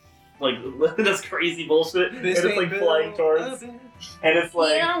like this crazy bullshit, and it's like flying towards, and it's You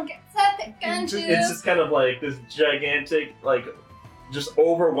like don't get to pick and choose. it's just kind of like this gigantic like just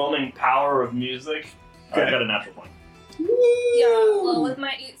overwhelming power of music. Okay. I got a natural point. Yeah, well, with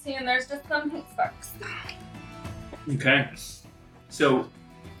my 18, there's just some pink sparks. Okay. So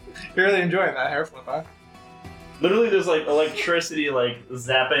You're really enjoying that hair flip, huh? Literally, there's like electricity like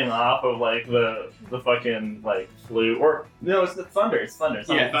zapping off of like the fucking like flute, or no, it's the thunder. It's thunder. It's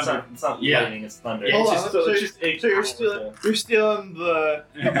not, Yeah, it's thunder. not, it's not Yeah. lightning. It's thunder. Yeah, Hold it's on. just- So you're still in the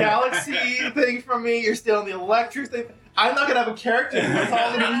galaxy thing from me. You're still in the electric thing. I'm not gonna have a character. It's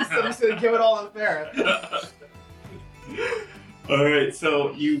all Luis. I'm just gonna give it all to Farrah. all right.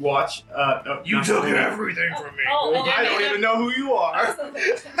 So you watch. You took everything from me. Oh, I don't even know who you are.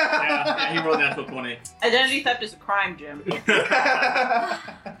 Yeah, he rolled a natural 20. Identity theft is a crime, Jim.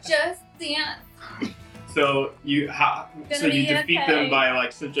 Just dance. So you so you be defeat okay. them by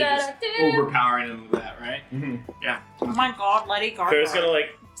like such a just Da-da-da. overpowering them with that, right? Oh my god, Lady Gaga. Farrah's gonna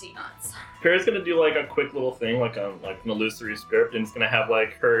like Dance. Farrah's gonna do like a quick little thing like an illusory script, and it's gonna have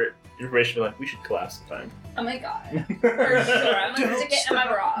like her information be like we should collab sometime. Oh my god. For sure. I'm gonna stick it in my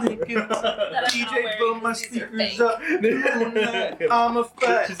bra. That I'm not DJ, wearing boom my because these are sneakers fake. up. I'm a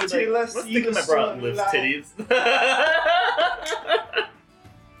fat She's like, till I let's see stick in the my bra and lift sunlight. titties.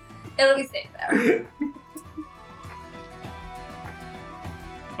 It'll be safe there.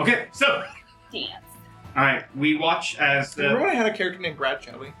 Okay. So Dance. all right, we watch as Remember when I had a character named Brad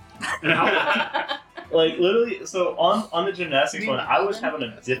Shelley? Like literally, so on the gymnastics one, I was having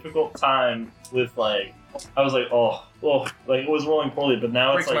a difficult time with like, I was like, oh, like it was rolling poorly, but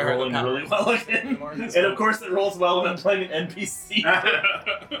now it's Breaks my like heart rolling that really well again. That's And of course, it rolls well when I'm playing an NPC.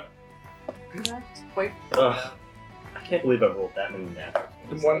 Wait. Ugh, I can't believe I rolled that many natural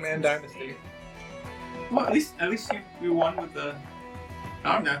The ones. one man dynasty. Well, at least you won with the.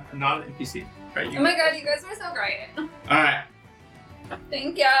 I don't know, not an NPC, right? Oh my god, you guys are so great. All right.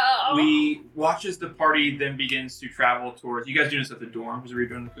 Thank you. We watch as the party then begins to travel towards. You guys doing this at the dorms? Were you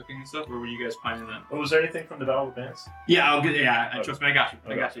doing the cooking and stuff, or were you guys planning that? Oh, was there anything from the Battle of the Bands? Yeah, I'll get. Yeah, Okay. trust me, I got you.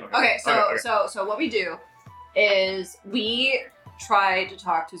 I got you. Okay, Okay. so what we do is we try to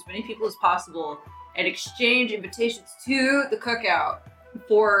talk to as many people as possible and exchange invitations to the cookout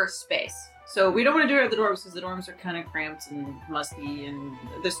for space. So we don't want to do it at the dorms because the dorms are kind of cramped and musty, and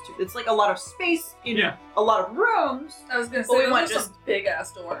it's like a lot of space in a lot of rooms. I was gonna say, But we those want are just- some big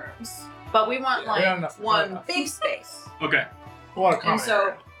ass dorms. But we want like Yeah, not one enough. big space. Okay. What a And comment.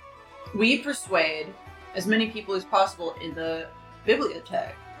 so we persuade as many people as possible in the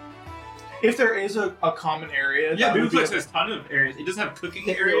bibliothèque. if there is a common area, Yeah, that would be Bibliothèque has a ton of areas. It doesn't have cooking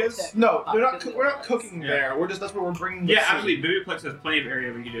areas. No, we're not Bibliothèque. cooking Yeah. there. That's where we're bringing. The Yeah, food. actually, Bibliothèque has plenty of area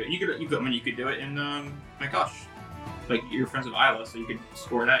where you can do it. You could do it in my gosh, like you're friends with Isla, so you could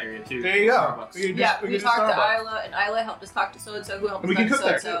score that area too. There you go. Starbucks. We could Yeah, we we could do talked to Starbucks. Isla, and Isla helped us talk to so-and-so who helped And us we talk can to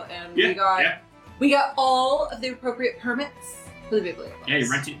cook there, so-and-so, and Yeah, we got all of the appropriate permits for the bibliothèque. yeah.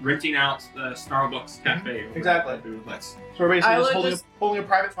 You're renting out the Starbucks cafe. over Exactly. at Bibliothèque. So we're basically Isla just holding a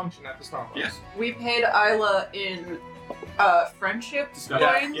private function at the Starbucks. Yes. We paid Isla in friendship Discovery.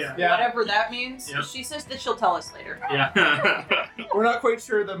 coins, Yeah. whatever that means. Yep. She says that she'll tell us later. Yeah. We're not quite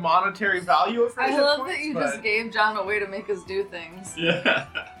sure the monetary value of I friendship love points, that you but just gave John a way to make us do things. Yeah.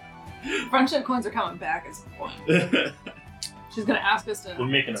 Friendship coins are coming back at some point. She's gonna ask us We're to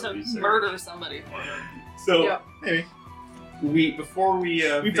making a research. murder somebody for her. So Yep. maybe before we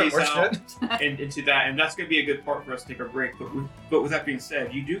we've done phase worse out shit. into that, and that's going to be a good part for us to take our break. But with that being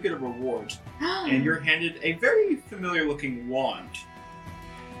said, you do get a reward, and you're handed a very familiar-looking wand.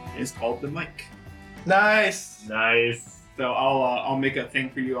 It's called the mic. Nice. Nice. So I'll make a thing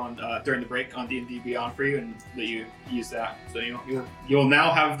for you on during the break on D&D Beyond for you, and let you use that. So you'll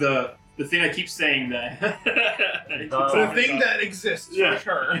now have the thing I keep saying that. The thing that exists Yeah. for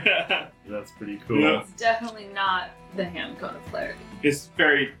sure. That's pretty cool. Yeah. It's definitely not the hand cone of clarity. It's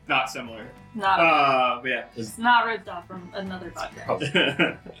very not similar. Not But yeah. it's not ripped off from another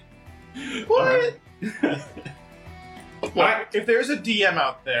podcast. What? Alright. Look, if there's a DM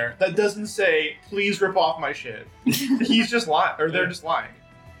out there that doesn't say, please rip off my shit, he's just lying, or they're just lying.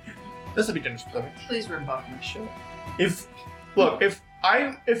 This would be gender specific. Please rip off my shirt. If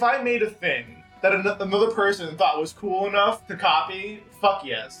I made a thing that another person thought was cool enough to copy, fuck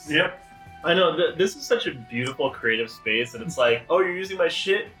yes. Yep. I know, this is such a beautiful creative space, and it's like, oh, you're using my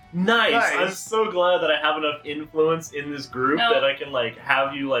shit? Nice! Nice. I'm so glad that I have enough influence in this group No. that I can, like,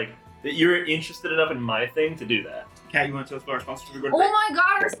 have you, like, that you're interested enough in my thing to do that. Kat, you want to tell us about our sponsors before we go to Oh break? my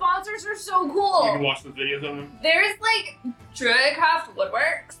god, our sponsors are so You cool. can watch the videos of them. There's like Druidcraft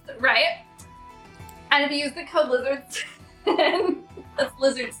Woodworks, right? And if you use the code Lizards10, that's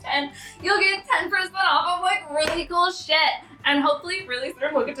Lizards10, you'll get 10% off of like really cool shit. And hopefully really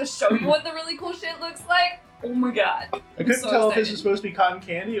soon we'll get to show you what the really cool shit looks like. Oh my god. I couldn't so tell if this excited. is supposed to be cotton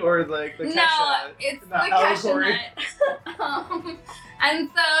candy or like the No, Kesha. it's the not cashew allegory. nut. And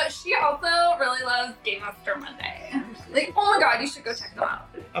so she also really loves Game Master Monday. Like, oh my god, you should go check them out.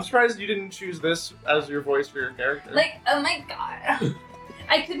 I'm surprised you didn't choose this as your voice for your character. Like, oh my god.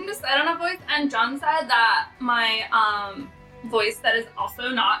 I couldn't decide on a voice, and John said that my voice that is also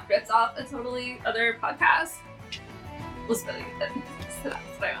not ripped off a totally other podcast was really good. So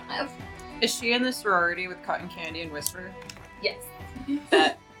that's what I went with. Is she in the sorority with Cotton Candy and Whisper? Yes.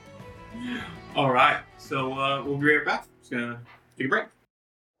 Bet. All right. So we'll be right back. Just gonna take a break.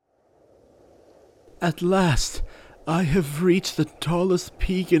 At last, I have reached the tallest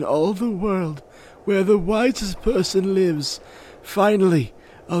peak in all the world, where the wisest person lives. Finally,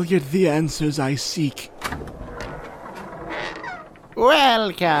 I'll get the answers I seek.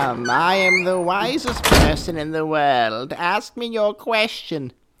 Welcome. I am the wisest person in the world. Ask me your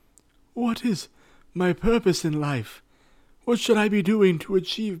question. What is my purpose in life? What should I be doing to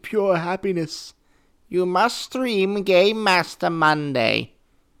achieve pure happiness? You must stream Game Master Monday.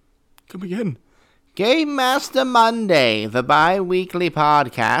 Come again. Game Master Monday, the bi-weekly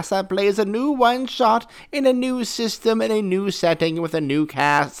podcast that plays a new one-shot in a new system in a new setting with a new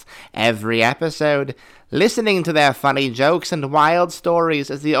cast every episode. Listening to their funny jokes and wild stories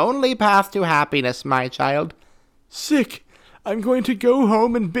is the only path to happiness, my child. Sick. I'm going to go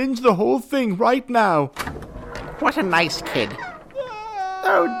home and binge the whole thing right now. What a nice kid.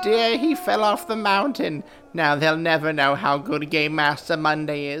 Oh dear, he fell off the mountain. Now they'll never know how good Game Master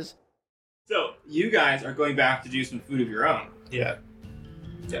Monday is. So you guys are going back to do some food of your own. yeah.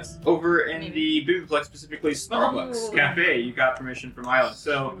 Yes. Over in the Bibliothèque, specifically Starbucks Oh. Cafe, you got permission from Isla.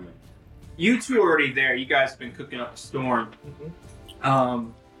 So you two are already there. You guys have been cooking up a storm.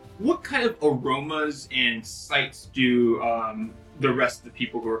 What kind of aromas and sights do the rest of the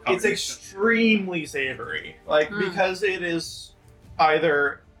people who are coming? It's extremely savory. Like, Mm. because it is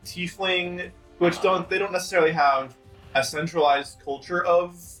either tiefling, which they don't necessarily have a centralized culture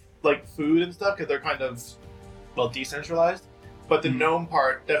of like food and stuff, because they're kind of decentralized. But the Mhm. gnome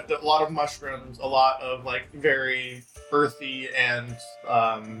part, a lot of mushrooms, a lot of like very earthy and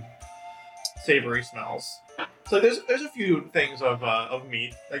savory smells. So there's a few things of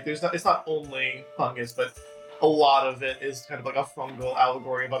meat. Like it's not only fungus, but a lot of it is kind of like a fungal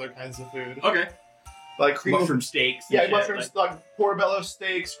allegory of other kinds of food. Okay. Like cream Mushroom steaks. and Yeah, shit, mushrooms, like portobello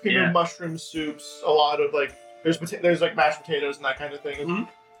steaks, cream Yeah. of mushroom soups. A lot of like there's like mashed potatoes and that kind of thing Mhm.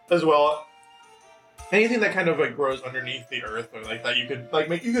 as well. Anything that kind of like grows underneath the earth, or like that you could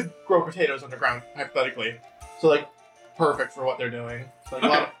you could grow potatoes underground hypothetically. So like perfect for what they're doing. So,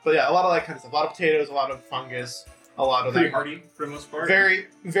 like, a lot of that kind of stuff. A lot of potatoes, a lot of fungus, a lot of Pretty that. hearty for the most part. Very,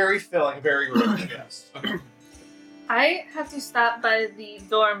 very filling, very rich. Yes. I have to stop by the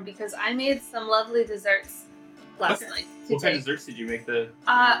dorm because I made some lovely desserts last night. to What kind of take. desserts did you make? The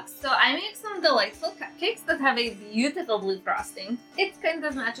So I make some delightful cupcakes that have a beautiful blue frosting. It kind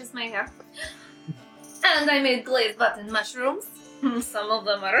of matches my hair. And I made glazed button mushrooms. Some of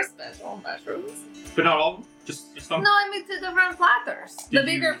them are special mushrooms. but not all. Just some. No, I made 2 different platters. The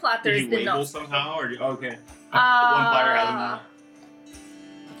bigger platter Did is you the label not. somehow, or okay? One platter has them.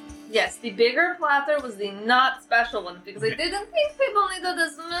 Yes, the bigger platter was the not special one because I Okay. didn't think people needed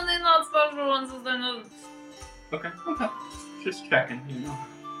as many not special ones as they know. Okay. Just checking, you know.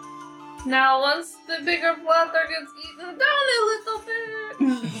 Now, once the bigger platter gets eaten down a little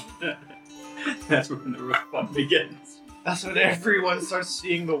bit. That's when the real fun begins. That's when everyone starts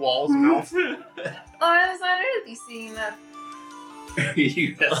seeing the walls melt. Oh, I was already seeing that.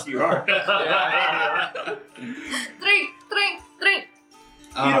 Yes, you are. Drink.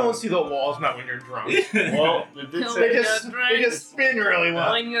 You don't see the walls melt when you're drunk. Well, it did No, say They just spin really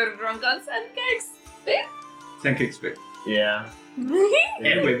well. When you're drunk on pancakes. 10 cakes big. yeah, And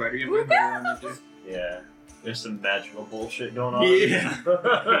Wave Rider. You have Wave Rider on there too. yeah. There's some magical bullshit going on. Yeah.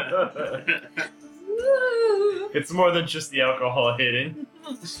 It's more than just the alcohol hitting.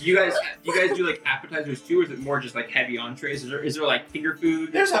 So you guys do like appetizers too, or is it more just like heavy entrees? Is there like finger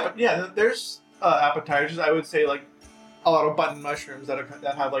food? There's appetizers. I would say like a lot of button mushrooms that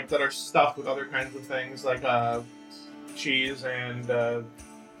are stuffed with other kinds of things like cheese and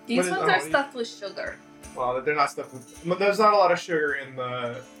These What is- ones are oh, stuffed with sugar. well, they're not stuffed with. There's not a lot of sugar in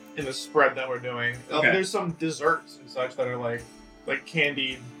the spread that we're doing. Okay. There's some desserts and such that are like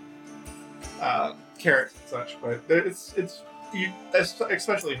candied carrots and such, but it's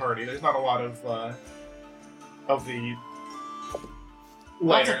especially hearty. There's not a lot of the Lots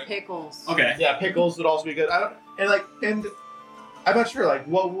lighter. of pickles. Okay. Yeah, pickles would also be good. And I'm not sure. Like,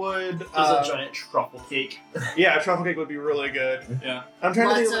 what would? There's a giant truffle cake. Yeah, truffle cake would be really good. Yeah. I'm trying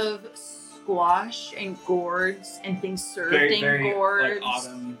Lots to think. of squash and gourds and things served Very, in very gourds. like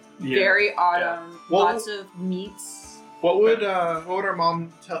autumn. Yeah. Very autumn. Well- Lots of meats. What would our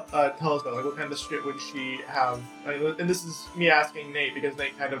mom tell us about? Like, what kind of shit would she have? And this is me asking Nate because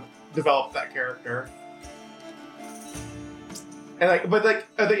Nate kind of developed that character. And at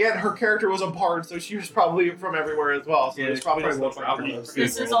the end, her character was a bard, so she was probably from everywhere as well. So Yeah, there's probably probably just more traveling. properties.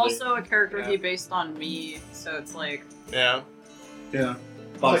 This is worldly. also a character Yeah. he based on me, so it's like Yeah. Yeah. A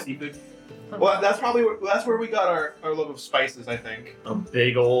lot Like- of seafood. Well, that's where we got our love of spices, I think. A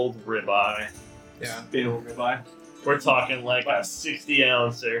big old ribeye. Yeah. Big old ribeye. We're talking like a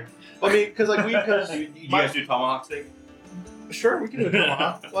 60-ouncer. I mean, because Do you guys do tomahawk steak? Sure, we can do a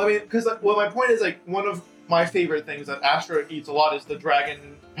tomahawk. Well, I mean, because my point is like one of my favorite things that Astro eats a lot is the dragon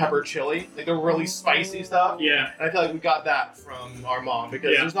pepper chili, like the really spicy stuff. Yeah. And I feel like we got that from our mom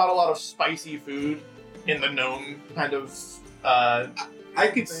because Yeah. there's not a lot of spicy food in the gnome kind of. I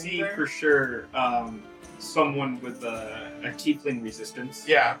could Thing see there? for sure someone with a tiefling resistance,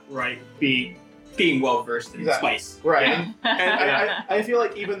 Yeah, right, being well versed in Exactly. spice. right. Yeah. And I feel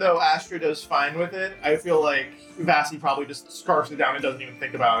like even though Astra does fine with it, I feel like Vasi probably just scarfs it down and doesn't even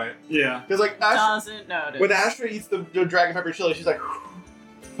think about it. Yeah. Because like Astra, doesn't notice. when Astra eats the dragon pepper chili, she's like,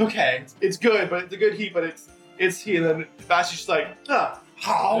 okay, it's good, but it's a good heat, but it's heat. And then Vasi's just like,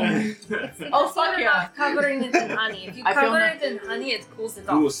 Oh fuck You're yeah! not covering it in honey. If you I feel cover that- it in honey, it cools it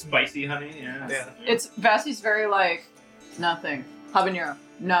Ooh, off. spicy honey. Yeah. Yeah. It's Vasi's very like nothing. Habanero,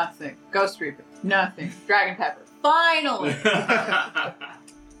 nothing. Ghost Reaper, nothing. Dragon pepper, finally.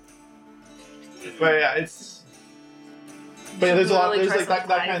 But yeah, it's. But yeah, there's a lot. Really There's try like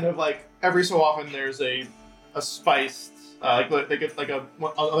that some kind of like every so often there's a spiced they get like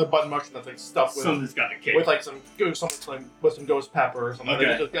another button mushroom that's like stuffed with Something's got a kick. with like some with some ghost pepper or something.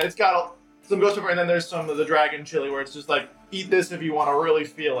 Okay. It's got some ghost pepper and then there's some of the dragon chili where it's just like eat this if you want to really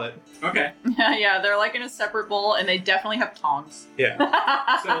feel it. Okay. Yeah, they're like in a separate bowl, and they definitely have tongs. Yeah.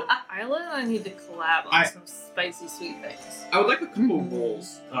 So Isla and I need to collab on some spicy sweet things. I would like a couple of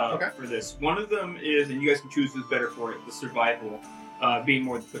goals Okay. for this. One of them is, and you guys can choose who's better for it, the survival, being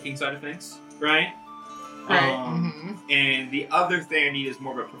more the cooking side of things, right? Right. And the other thing I need is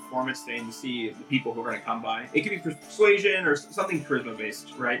more of a performance thing to see the people who are going to come by. It could be persuasion or something charisma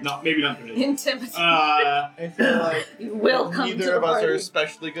based, right? Maybe not persuasion. Intimidate. I feel like You will come to neither the of us party. are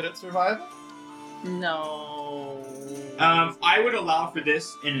especially good at survival. No. I would allow for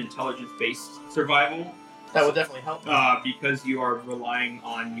this in intelligence-based survival. That would definitely help. Because you are relying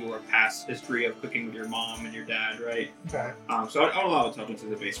on your past history of cooking with your mom and your dad, right? Okay. So I'll allow intelligence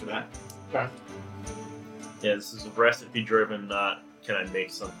as a base for that. Okay. Yeah, this is recipe driven, not can I make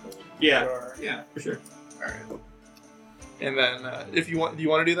something. Yeah. Sure. Yeah, for sure. All right. And then, if you want, do you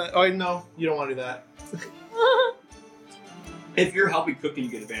want to do that? Oh no, you don't want to do that. If you're helping cooking, you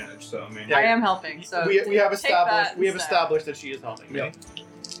get advantage. So I mean, Yeah. I am helping, so we have take established that we have instead. established that she is helping me. Yeah.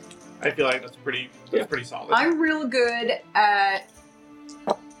 I feel like that's pretty solid. I'm real good at.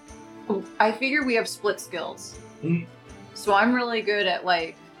 I figure we have split skills, Mhm. so I'm really good at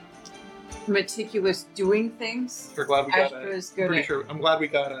like meticulous doing things. We're glad we got Astra a. is good Pretty at. sure. I'm glad we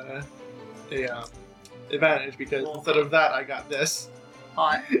got a advantage because instead of that, I got this.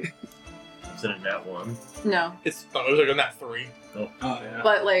 Hot. Is it in that one? No, It was like a nat 3. Oh yeah.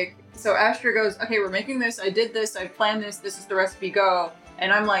 but like, so Astra goes, okay, we're making this. I did this. I planned this. This is the recipe. Go.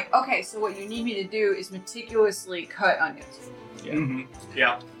 And I'm like, okay, so what you need me to do is meticulously cut onions. Yeah. Mm-hmm.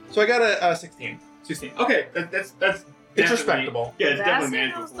 Yeah. So I got a 16. 16. Okay, that's It's definitely- respectable. Yeah, it's definitely That's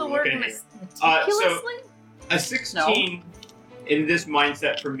manageable. the for word looking at here. meticulously? A 16 in this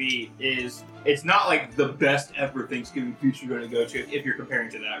mindset for me is it's not like the best ever Thanksgiving feast you're going to go to if you're comparing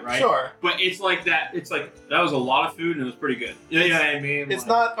to that, right? Sure. But it's like that. It's like that was a lot of food and it was pretty good. You know what I mean? It's Like,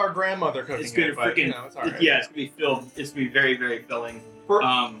 not our grandmother cooking It's gonna it, but, freaking. you know, it's all right. Yeah, it's gonna be filled. It's gonna be very, very filling.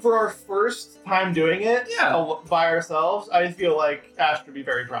 For our first time doing it Yeah. by ourselves, I feel like Ash would be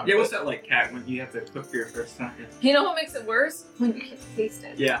very proud. Yeah, of what's it. that like, Kat? When you have to cook for your first time? You know what makes it worse? When you can't taste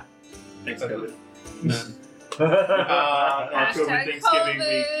it. Yeah. Thanks, COVID. Uh, October Hashtag Thanksgiving, we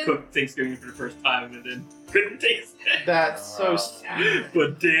COVID. cooked Thanksgiving for the first time and then couldn't taste it. That's so sad.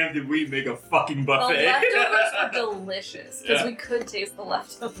 But damn, did we make a fucking The buffet? leftovers were delicious because Yeah. we could taste the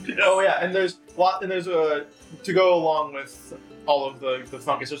leftovers. Oh yeah, and there's to go along with all of the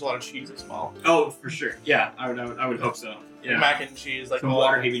fungus. There's a lot of cheese as well. Oh, for sure. Yeah, I would hope so. Yeah. Mac and cheese, like Some all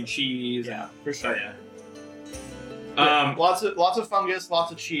water that. haven cheese. Yeah, for Oh, sure. yeah. Yeah, lots of fungus,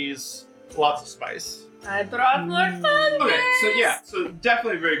 lots of cheese, lots of spice. I brought more fun. Okay, so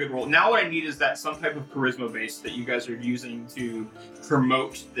definitely a very good roll. Now what I need is that some type of charisma base that you guys are using to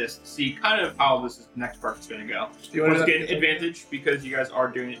promote this. See kind of how this next part is going to go. Do you want Once to again, advantage because you guys are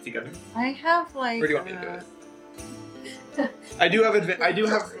doing it together. I have like. Or do you want me to do it? I do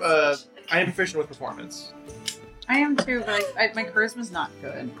have I am proficient with performance. I am too, but my charisma's not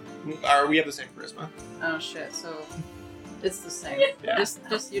good. We have the same charisma. Oh shit! So it's the same. Yeah. Just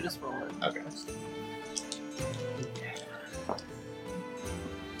you just roll it. Okay.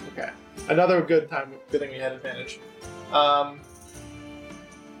 Okay. Another good thing we had advantage. Hold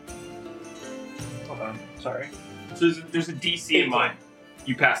on. Sorry. So there's a DC in mind.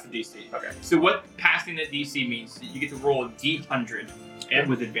 You pass the DC. Okay. So what passing the DC means, you get to roll a D100 and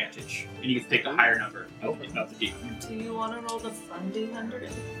with advantage. And you get to take the higher number of the D100. Do you want to roll the fun D100?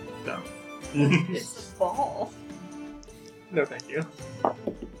 No. It's a ball. No, thank you. All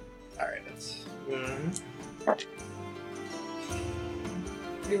right. That's.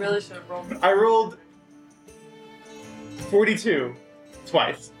 You really should have rolled. I rolled 42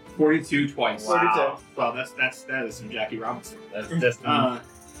 twice. 42 twice. 42. Wow, that is some Jackie Robinson. That's destiny.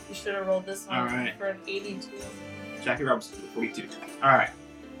 You should have rolled this one All right. for an 82. Jackie Robinson, 42. All right.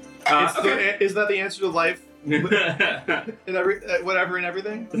 Is that the answer to life? Okay. In whatever and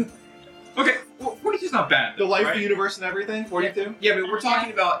everything? Okay. Well, 42 is not bad. The life, right? the universe, and everything? 42? Yeah, but we're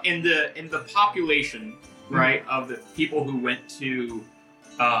talking about in the population, right, of the people who went to,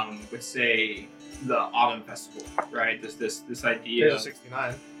 let's say, the autumn festival, right? This idea There's a of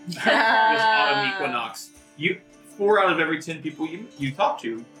 69. this autumn equinox. 4 out of every 10 people you talk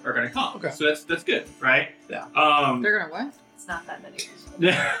to are gonna come. Okay. So that's good, right? Yeah. They're gonna what? It's not that many.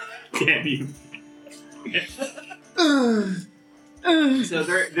 Damn you. So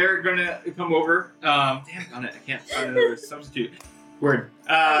they're gonna come over. Damn on it, I can't find another substitute word.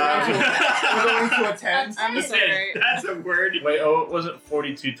 We're going to a 10. I'm sorry. That's a word. Wait, oh, it wasn't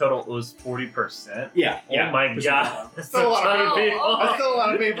 42 total, it was 40%? Yeah. Oh my for sure. god. That's Still a lot of ton people. people. That's still a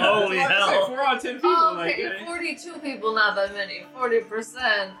lot of people. Holy That's why I hell. say 4 out of 10 people. Oh, like, okay, 42 people, not that many.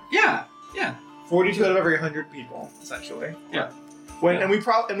 40%. yeah. 42 out of every 100 people, essentially. Yeah. And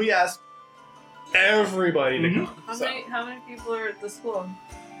we asked everybody to Mhm. come. How so. many people are at the school?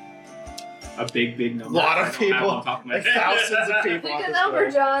 a big number. Lot of I don't have people. on top of my Like head. thousands of people. Pick at a this number,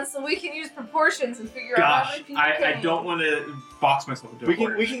 point. John, so we can use proportions and figure out how Gosh, many people I came. don't want to box myself into a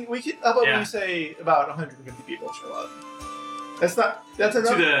corner. We can. How about Yeah. we say about 150 people show up? That's enough.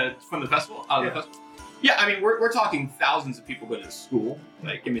 From the festival? Out of the festival? Yeah, I mean, we're talking thousands of people go to school.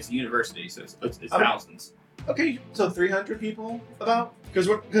 Like, I mean, it's a university, so it's thousands. Okay, so 300 people about? Because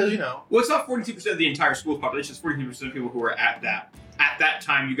you know. Well, it's not 42% of the entire school population. It's 42% of people who are at that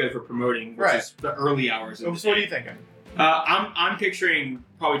time you guys were promoting, which is the early hours. So what are you thinking? I'm picturing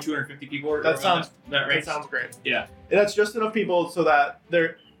probably 250 people. That sounds that range. That sounds great. Yeah. And that's just enough people so that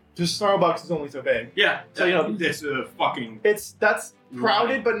they're. Just Starbucks is only so big. Yeah. So you know, it's a fucking. That's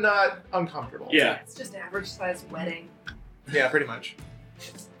crowded but not uncomfortable. Yeah. It's just an average sized wedding. Yeah, pretty much.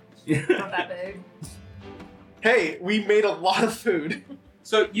 Not that big. Hey, we made a lot of food.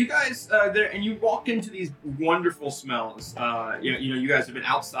 So you guys there, and you walk into these wonderful smells. You guys have been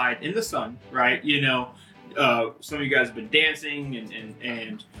outside in the sun, right? Some of you guys have been dancing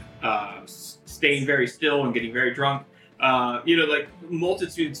and staying very still and getting very drunk. Like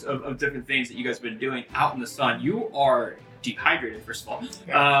multitudes of different things that you guys have been doing out in the sun. You are dehydrated, first of all,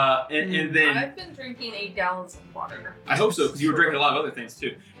 and then I've been drinking 8 gallons of water. I hope so, because you were drinking a lot of other things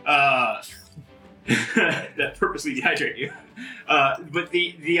too. That purposely dehydrate you. But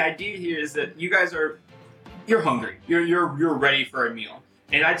the idea here is that you guys you're hungry. You're ready for a meal.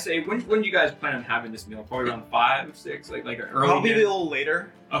 And I'd say when do you guys plan on having this meal? Probably around 5, 6, like an early. Probably a dinner? little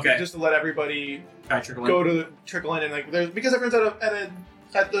later. Okay. Just to let everybody Trickle in. go to trickle in and because everyone's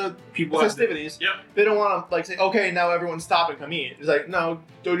at the People festivities. Yep. They don't want to say, okay, now everyone stop and come eat. It's like, no,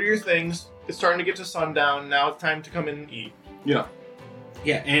 go do your things. It's starting to get to sundown. Now it's time to come in and eat. Yeah.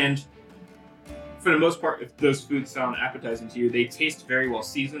 Yeah, and for the most part, if those foods sound appetizing to you, they taste very well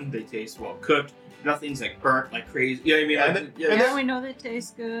seasoned. They taste well cooked. Nothing's like burnt like crazy. You know what I mean? Yeah, Like, and yeah, Yeah, we know they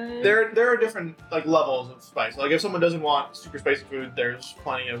taste good. There are different levels of spice. Like if someone doesn't want super spicy food, there's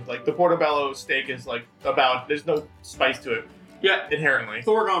plenty of the portobello steak is there's no spice to it yeah. inherently.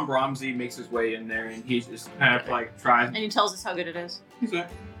 Thorgon Bromsey makes his way in there, and he's just kind of tries. And he tells us how good it is. He's like,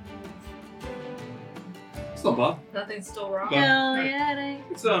 still above. Nothing's still wrong. Yeah. Hell yeah, it ain't.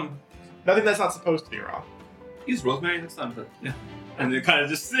 It's Nothing that's not supposed to be raw. use rosemary next time, but yeah. And it kind of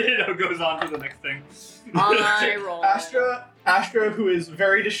just goes on to the next thing. I roll. Astra, who is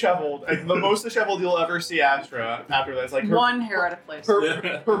very disheveled, and the most disheveled you'll ever see Astra after that. It's like One hair out of place.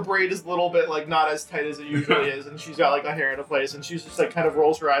 her braid is a little bit not as tight as it usually is, and she's got a hair out of place, and she's just kind of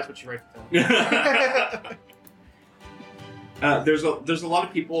rolls her eyes, but she writes it down. There's a lot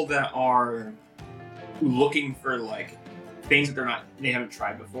of people that are looking for things that they haven't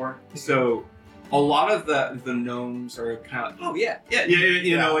tried before. So a lot of the gnomes are kind of I'm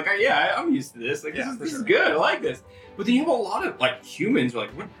used to this. This is good. I like this. But then you have a lot of humans what?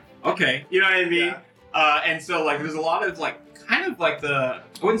 Okay, you know what I mean? Yeah. And so there's a lot of I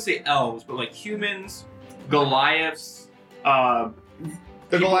wouldn't say elves, but humans, Goliaths, The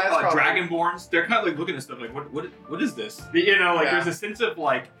Goliaths probably- Dragonborns. They're kind of looking at stuff what is this? There's a sense of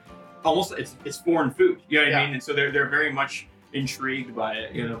almost it's foreign food. You know what I mean? And so they're very much intrigued by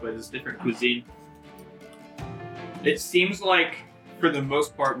it. By this different cuisine. It seems like, for the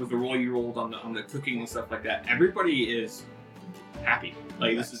most part, with the roll you rolled on the cooking and stuff like that, everybody is happy.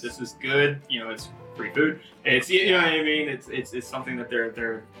 This is good. It's free food. It's you know what I mean. It's something that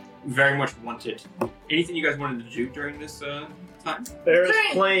they're very much wanted. Anything you guys wanted to do during this time? There's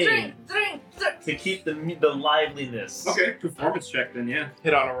Drink, playing drink. to keep the liveliness. Okay, performance check then. Yeah,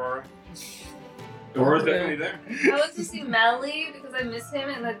 Hit on Aurora. Aurora's definitely there. I went to see Melly because I miss him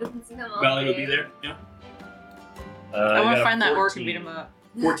and I didn't see him all Valley will day. be there. Yeah. I want got to a find that orc and 14. beat him up.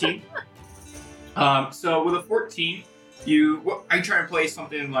 14. So with a 14, are you trying to play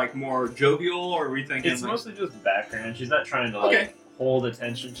something more jovial, or are we thinking It's mostly just background. She's not trying to hold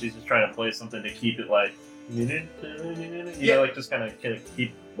attention. She's just trying to play something to keep it just kind of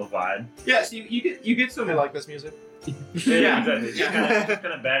keep the vibe. Yeah, so you get some I like this music. Yeah. Exactly. Just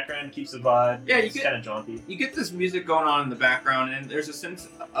kind of background keeps the vibe. Yeah, it's kind of jaunty. You get this music going on in the background, and there's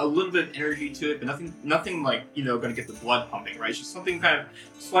a little bit of energy to it, but nothing going to get the blood pumping, right? It's just something kind of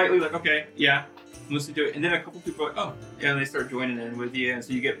slightly okay, yeah, listen to it, and then a couple people are oh, yeah, and they start joining in with you, and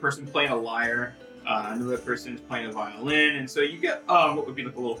so you get a person playing a lyre, another person is playing a violin, and so you get what would be a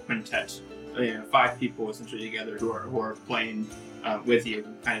little quintet, 5 people essentially together who are playing with you,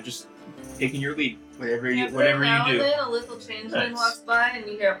 kind of just taking your lead, whatever you do. And then a little changeling Nice. walks by and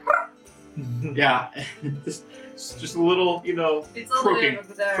you hear. Yeah. It's just a little, It's a little croaking bit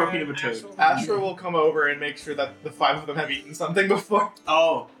of their croaking of a toad. actual- Astra will come over and make sure that the 5 of them have eaten something before.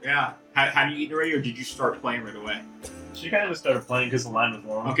 Oh, yeah. Have you eaten already, or did you start playing right away? She kind of just started playing because the line was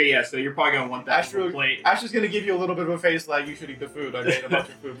long. Okay, yeah, so you're probably going to want that Astra, plate. Astra's gonna give you a little bit of a face like, you should eat the food. I made a bunch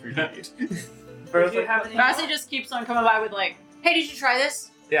of food for you to eat. Do you have any Massey just keeps on coming by with like, hey, did you try this?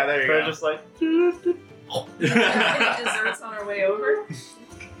 Yeah, there you They're go. just like, any desserts on our way over?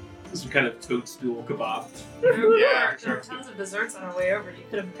 Some kind of toadstool kebab. Yeah, There are tons of desserts on our way over. You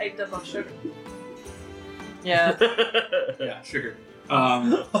could have piped up on sugar. Yeah. Yeah, sugar.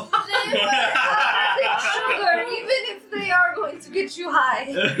 Sugar, even if they are going to get you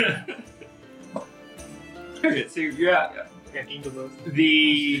high. Okay, so yeah, Can't eat those.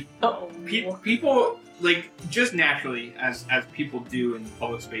 the Oh. people like just naturally as people do in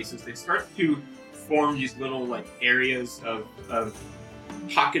public spaces, they start to form these little like areas of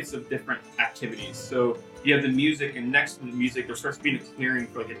pockets of different activities. So you have the music, and next to the music there starts being a clearing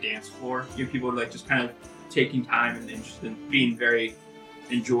for like a dance floor. You have people like just kind of taking time and just being very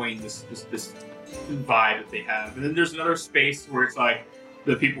enjoying this vibe that they have. And then there's another space where it's like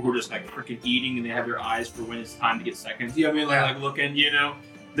the people who are just like freaking eating, and they have their eyes for when it's time to get seconds. You know what I mean? Like looking,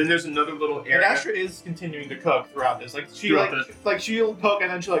 Then there's another little And area. Astra is continuing to cook throughout this. Like she Throughout she'll cook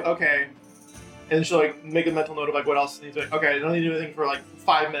and then she'll like, okay. And then she'll like make a mental note of like what else needs to like, okay, I don't need to do anything for like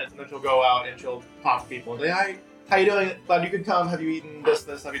 5 minutes, and then she'll go out and she'll talk to people and say, hi, how you doing? Glad you could come. Have you eaten this?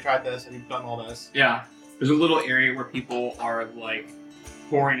 Have you tried this? Have you done all this? Yeah. There's a little area where people are like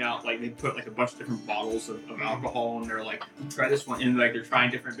pouring out, like they put like a bunch of different bottles of alcohol, and they're like, try this one, and like they're trying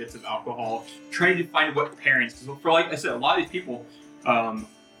different bits of alcohol, trying to find what pairings. Because for like I said, a lot of these people,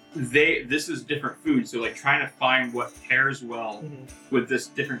 this is different food, so like trying to find what pairs well with this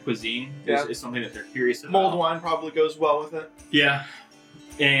different cuisine is something that they're curious about. Mulled wine probably goes well with it. Yeah,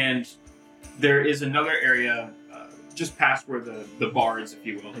 and there is another area just past where the bar is, if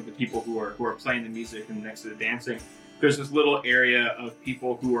you will, like the people who are playing the music and next to the dancing. There's this little area of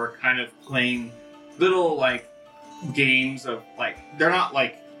people who are kind of playing little like games of like they're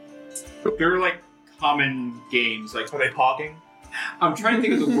like common games. Like Are they talking? I'm trying to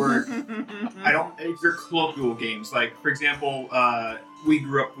think of the word. They're colloquial games. Like for example, we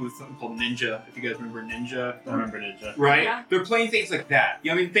grew up with something called Ninja. If you guys remember Ninja, I remember Ninja. right? Yeah. They're playing things like that.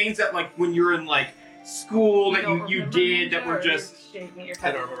 You know, I mean, things that like when you were in like school that don't you remember did Ninja, that or were are just. you shaking your I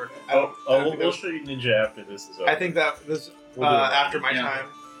head? don't remember. We'll show you Ninja after this is over. I think that was We'll do it after my Yeah. time.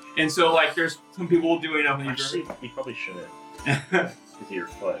 And so like there's some people doing up Actually, we probably shouldn't. Ninja. With your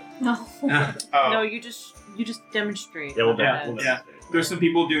foot. No. Oh. No, you just demonstrate. Yeah, we'll Yeah, definitely yeah. There's some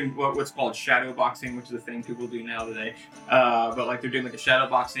people doing what's called shadow boxing, which is a thing people do now today. But like they're doing like a shadow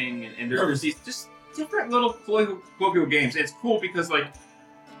boxing, and there's these just different little colloquial games. And it's cool because like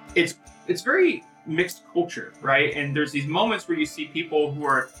it's very mixed culture, right? And there's these moments where you see people who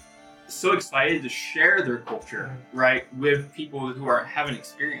are so excited to share their culture, right, with people who haven't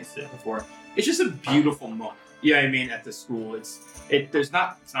experienced it before. It's just a beautiful moment. You know what I mean? At the school, it's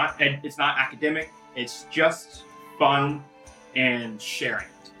not academic. It's just fun and sharing.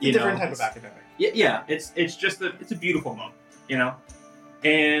 You Different know? type of academic. Yeah. It's just a beautiful moment, you know.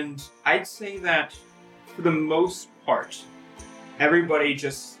 And I'd say that for the most part, everybody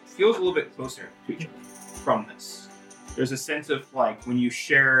just feels a little bit closer to each other from this. There's a sense of like when you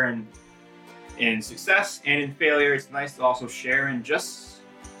share in success and in failure, it's nice to also share in just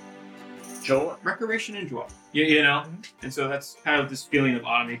Joel. recreation and joy. You know? And so that's kind of this feeling of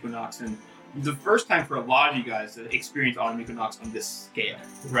autumn equinox, and the first time for a lot of you guys to experience autumn equinox on this scale,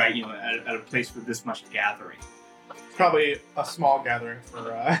 right? You know, at a place with this much gathering. It's probably a small gathering for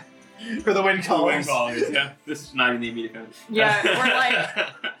the wind colors. Yeah. This is not even the immediate kind of. Yeah, we're like,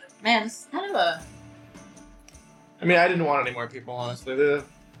 man, this is kind of a. I mean, I didn't want any more people, honestly.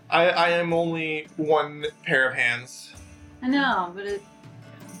 I am only one pair of hands. I know, but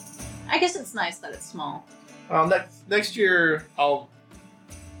I guess it's nice that it's small. Next year, I'll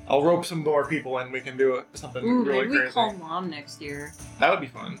rope some more people and we can do something Ooh, really maybe we crazy. call Mom next year. That would be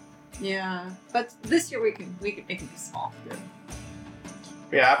fun. Yeah, but this year we can make it be small.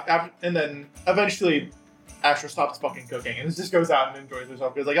 Yeah, and then eventually, Astra stops fucking cooking and just goes out and enjoys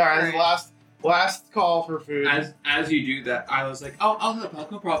herself. It's like, all right, this is the last call for food. As you do that, Isla's like, "Oh, I'll help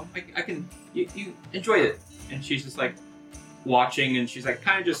out, no problem. I can. You enjoy it." And she's just like watching, and she's like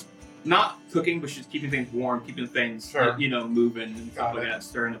kind of just not cooking, but she's keeping things warm, keeping things moving and stuff like that,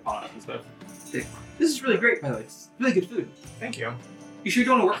 stirring the pot and stuff. This is really great, by the way. It's really good food. Thank you. You sure you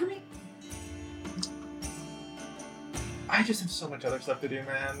don't want to work for me? I just have so much other stuff to do,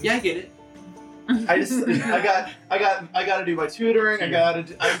 man. Yeah, I get it. I gotta do my tutoring. I gotta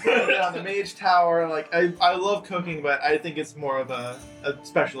get on the mage tower. Like I love cooking, but I think it's more of a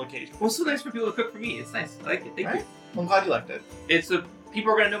special occasion. Well, it's so nice for people to cook for me. It's nice. I like it. Thank you. I'm glad you liked it.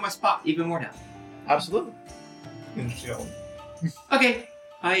 People are gonna know my spot even more now. Absolutely. Okay.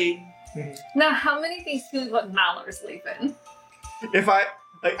 Bye. Now, how many things can we put Mallory's leaf in? If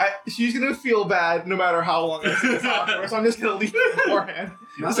she's gonna feel bad no matter how long I sit out for, so I'm just gonna leave it beforehand.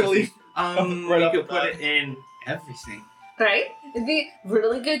 Just gonna leave. You could put it in everything. Right? It'd be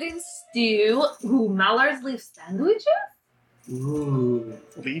really good in stew. Ooh, Mallory's leaf sandwiches? Ooh.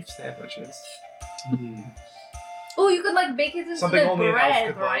 Leaf sandwiches. Oh, you could like bake it into Something the only an elf bread,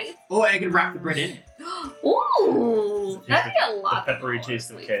 could love. right? Oh, I can wrap the bread in it. Ooh, that'd be a lot. The peppery of taste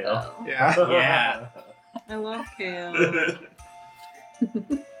of leaf, kale. though. Yeah. Yeah. I love kale.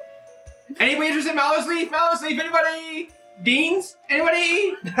 Anybody interested in Mallows Leaf? Mallows Leaf, anybody? Deans?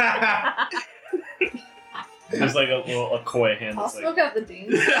 Anybody? There's like a koi hand I'll that's smoke like, out the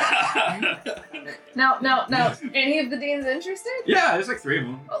deans. No. Any of the deans interested? Yeah, there's like 3 of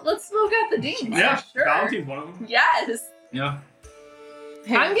them. Well, let's smoke out the deans. Yeah, for sure. Valentine's one of them. Yes. Yeah.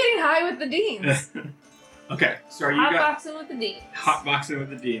 I'm getting high with the deans. Okay, so you got Hotboxing with the deans. hotboxing with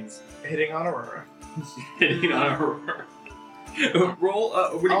the Deans. Hitting on Aurora. Hitting on a roll.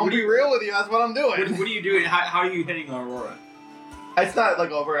 I'll be real with you. That's what I'm doing. What are you doing? How are you hitting on Aurora? It's not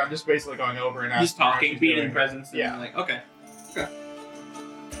like over. I'm just basically going over and Just asking her how talking, she's being doing. in presence. And Yeah. Like, okay.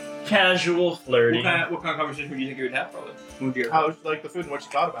 casual flirting. What kind of conversation would you think you would have, probably? What would you have? How she liked the food and what she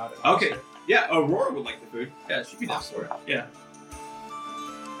thought about it. Okay. Yeah, Aurora would like the food. Yeah, she'd be down Awesome. for it. Yeah.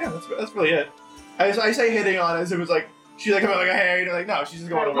 Yeah, that's really it. I say hitting on as it was like she's like, hey, like no, she's just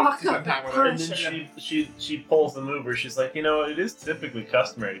going over to spend time with her. And then she pulls the move where she's like, it is typically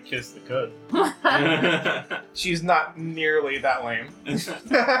customary to kiss the could. She's not nearly that lame.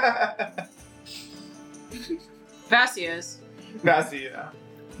 Vassie is. Vassie, yeah.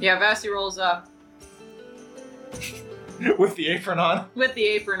 Yeah, Vassie rolls up With the apron on. with the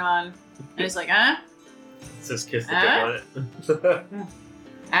apron on, and it's like, huh? It says kiss the Huh? could on it.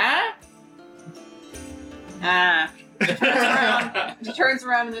 Huh? Ah. She turns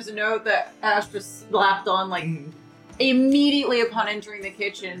around and there's a note that Ash just slapped on like immediately upon entering the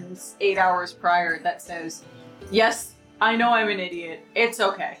kitchen 8 hours prior that says, "Yes, I know I'm an idiot. It's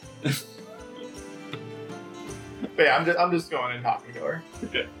okay." But yeah, I'm just going and talking to her.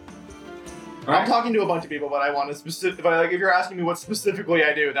 Okay. I'm talking to a bunch of people, but I want to specific. But like, if you're asking me what specifically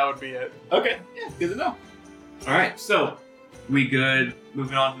I do, that would be it. Okay. Yeah, good to know. All right, so we good?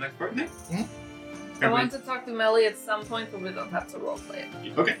 Moving on to the next part. I want to talk to Melly at some point, but we don't have to roleplay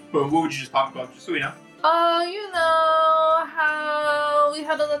it. Okay, but what would you just talk about, just so we know? Oh, you know how we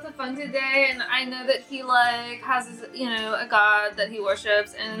had a lot of fun today, and I know that he has his, a god that he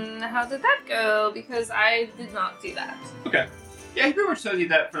worships, and how did that go? Because I did not do that. Okay. Yeah, he pretty much tells you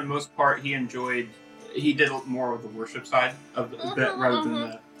that for the most part he did more of the worship side of the bit rather than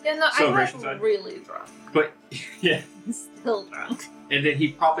the Yeah, no, I celebration was side. really drunk. But yeah. Still drunk. And then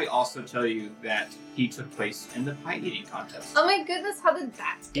he'd probably also tell you that he took place in the pie eating contest. Oh my goodness, how did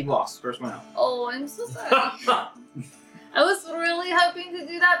that He go? lost, first one out. Oh, I'm so sorry. I was really hoping to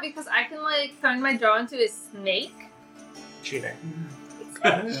do that because I can turn my jaw into a snake. Cheating.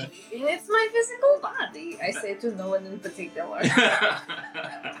 It's my physical body. I say to no one in particular.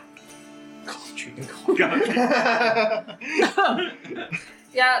 Cheating.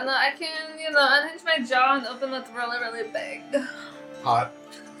 Yeah, no, I can, unhinge my jaw and open it really, really big. Hot.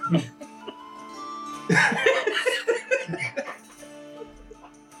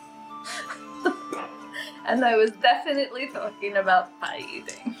 And I was definitely talking about pie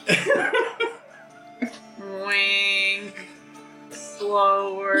eating. Wink.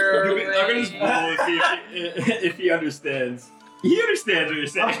 Slower. I'm gonna just roll if he understands. He understands what you're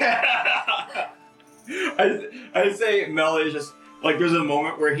saying. I say Mel is just there's a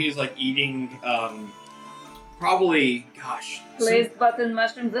moment where he's eating probably Glazed button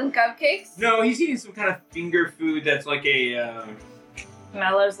mushrooms and cupcakes. no, he's eating some kind of finger food that's like a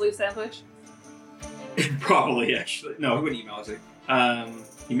Mallows leaf sandwich. probably actually no, he wouldn't eat Mallows.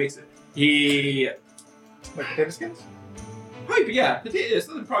 He makes it. He Like potato skins? probably it's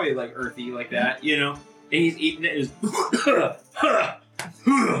something probably earthy like that, And he's eating it.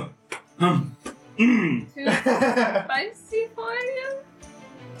 Too spicy for you?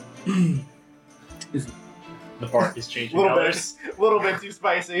 The bark is changing Little colors. bit too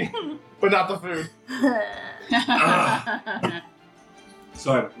spicy, but not the food.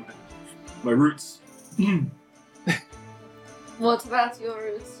 Sorry, my roots. What about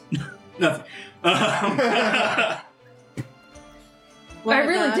yours? Nothing. I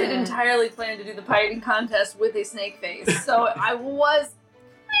really did entirely plan to do the pie eating contest with a snake face, so I was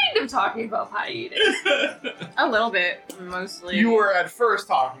kind of talking about pie eating. A little bit, mostly. You were at first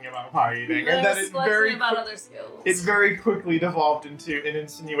talking about pie eating, and then about other skills. it very quickly devolved into an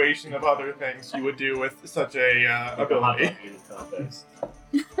insinuation of other things you would do with such a ability.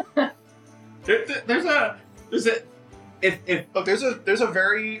 There's a Look, there's a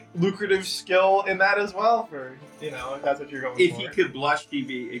very lucrative skill in that as well. For if that's what you're going if for. he could blush, he'd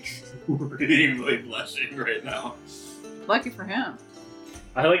be extremely blushing right now. Lucky for him.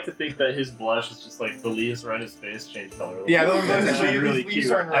 I like to think that his blush is just like the leaves around his face change color. Yeah, those That's actually leaves- really leaves cute.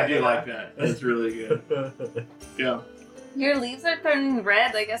 turn I red, do yeah. like that. That's really good. Yeah. Your leaves are turning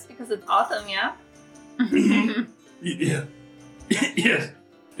red, I guess, because it's autumn, yeah? Yeah. Yes.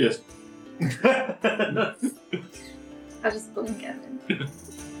 Yes. I just blink at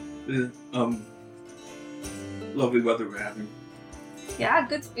him. Lovely weather we're having. Yeah,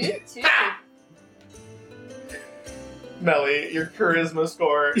 good food, too. Melly, your charisma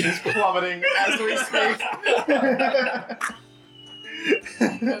score is plummeting as we speak.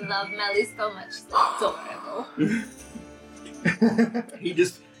 I love Melly so much. So adorable. He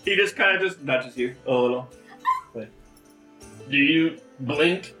just kind of just nudges you a little. Do you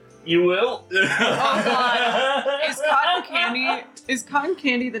blink? You will. Oh god. Is cotton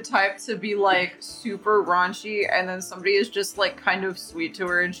candy the type to be like super raunchy and then somebody is just like kind of sweet to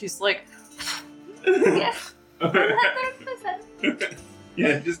her and she's like Yes. 100%.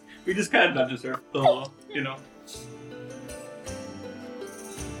 Yeah, we just kind of nudges her a little,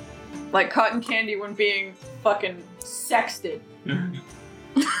 like cotton candy when being fucking sexted.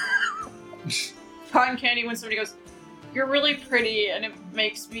 Cotton candy when somebody goes, "You're really pretty and it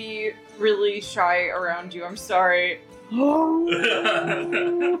makes me really shy around you. I'm sorry."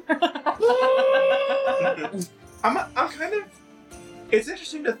 I'm kind of. It's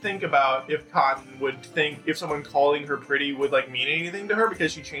interesting to think about if Cotton would think if someone calling her pretty would like mean anything to her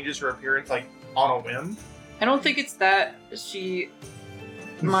because she changes her appearance like on a whim. I don't think it's that she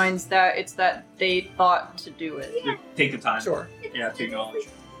minds that, it's that they thought to do it. You take the time. Sure. Yeah, to acknowledge.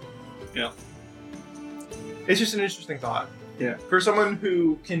 Yeah. It's just an interesting thought. Yeah. For someone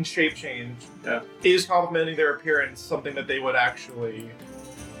who can shape change, is complimenting their appearance something that they would actually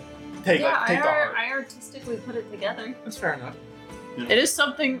take to heart? I artistically put it together. That's fair enough. It is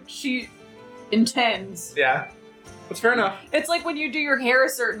something she intends. Yeah. That's fair enough. It's like when you do your hair a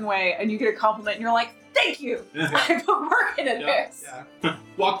certain way and you get a compliment and you're like, "Thank you! I put work into this." Yeah.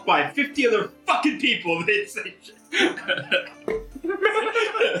 Walked by 50 other fucking people, they say shit.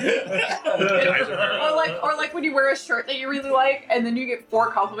 Or like when you wear a shirt that you really like and then you get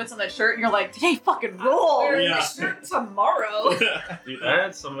 4 compliments on that shirt and you're like, "Today fucking roll! Wearing Yeah. this shirt tomorrow." Dude, I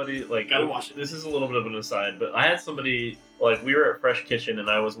had somebody like Gotta wash it. This is a little bit of an aside, but I had somebody like we were at Fresh Kitchen and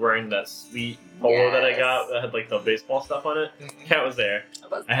I was wearing that sweet polo that I got that had like the baseball stuff on it. Cat was there.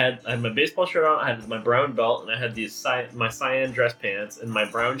 I had my baseball shirt on. I had my brown belt and I had these my cyan dress pants and my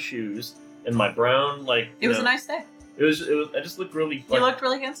brown shoes and my brown like. It was a nice day. It was. I just looked really. You looked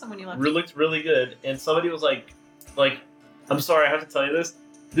really handsome when you left. Looked really good, and somebody was like, I'm sorry, I have to tell you this.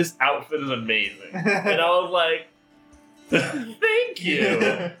 This outfit is amazing, and I was like, thank you.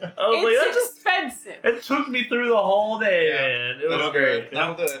 I was like, It's expensive. it took me through the whole day, Yeah. man. It was great.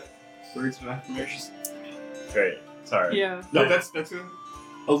 That'll do it. Words of affirmation. Great. Sorry. Yeah. No, that's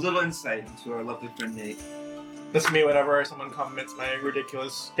a little insight into our lovely friend Nate. That's me whenever someone compliments my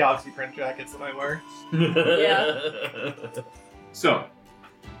ridiculous galaxy print jackets that I wear. So,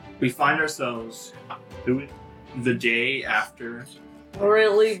 we find ourselves the day after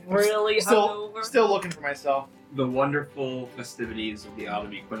Really Still hungover. looking for myself. the wonderful festivities of the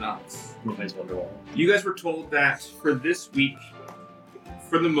autumn equinox. Nice Wonderwall. You guys were told that for this week,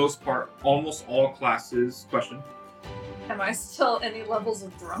 for the most part, almost all classes. Question. Am I still any levels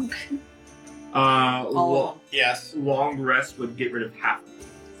of drunk? Yes. Long rest would get rid of half.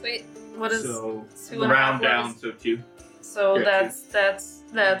 Sweet. What is So 2.5 round down, levels? so 2. So Yeah, that's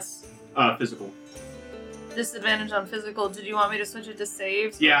Physical. disadvantage on physical. Did you want me to switch it to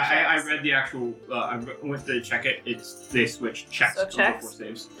saves? or Yeah, I checks? read the actual. I went to check it. They switch checks So checks? before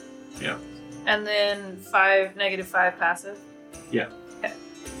saves. And then -5 passive.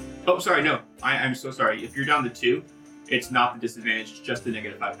 Oh, sorry, no. I'm so sorry. If you're down to 2, it's not the disadvantage. It's just the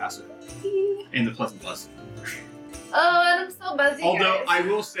 -5 passive and the plus and plus. Oh, and I'm so busy. Although guys. I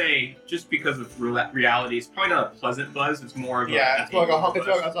will say, just because of reality, it's probably not a pleasant buzz. It's more of Yeah, it's like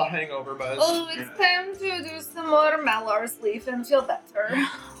hangover buzz. a hangover buzz. Oh, it's time to do some more Malor sleep and feel better.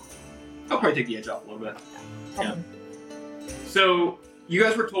 I'll probably take the edge off a little bit. Yeah. So you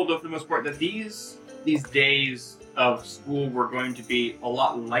guys were told, though, for the most part, that these days of school were going to be a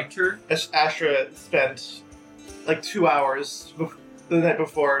lot lighter. Astra spent like 2 hours the night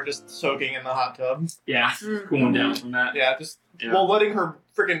before just soaking in the hot tub. Yeah, cooling down from that. Yeah, Yeah. well, letting her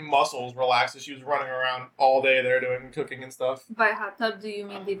freaking muscles relax as she was running around all day there doing cooking and stuff. By hot tub, do you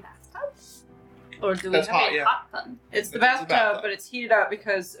mean the bathtub? Or do we That's have hot, a yeah. hot tub? It's the It's the bathtub, bathtub. but it's heated up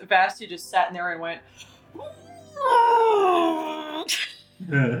because Vasti just sat in there and went.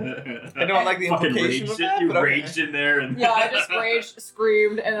 I don't like the Fucking implication raged of that, You but okay. raged in there and Yeah, I just raged,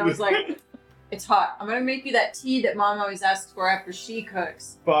 screamed, and I was like, "It's hot. I'm gonna make you that tea that Mom always asks for after she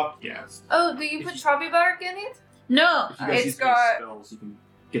cooks." Fuck Yeah. Oh, do you put choppy bark in it? No, If you guys it's use got spells, you can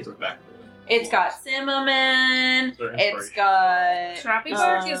get those back. it's got cinnamon. Sorry, It's got Choppy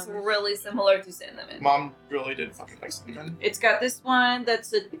bark is Um, really similar to cinnamon. Mom really did fucking like cinnamon. it's got this one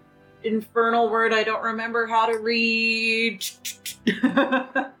that's an infernal word I don't remember how to read.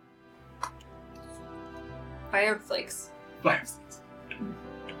 Fire flakes.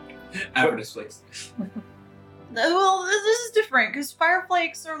 Avernus flakes. Well, this is different because fire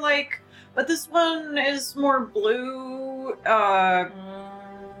flakes are like, but this one is more blue.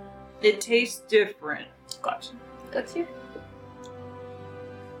 It tastes different. Gotcha. That's you.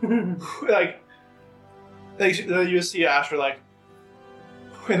 like you see Astra like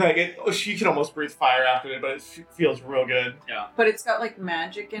when she can almost breathe fire after it, but it feels real good. But it's got like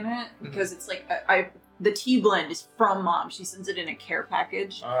magic in it because it's like the tea blend is from Mom. She sends it in a care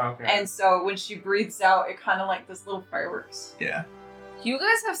package, Oh, okay. and so when she breathes out, it kind of like this little fireworks. Yeah. You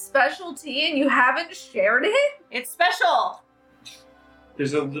guys have special tea and you haven't shared it? It's special,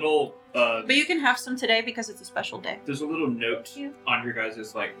 There's a little but you can have some today because it's a special day. there's a little note on your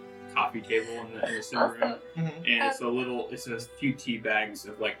guys' like coffee table in the center room. Awesome. Mhm. And it's a few tea bags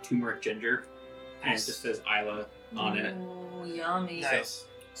of like turmeric ginger, and it just says Isla on it. Ooh, yummy. Nice.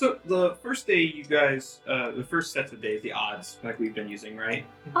 So the first day, you guys, the first sets of days, the odds like we've been using, right?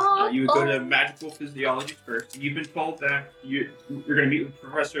 Oh, You would go to magical physiology first. You've been told that you're going to meet with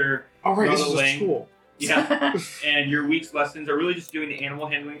Professor. Oh right, this is Another a lane. school. Yeah, and your week's lessons are really just doing the animal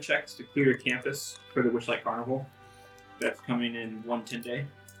handling checks to clear your campus for the Witchlight Carnival. That's coming in 1 10 day.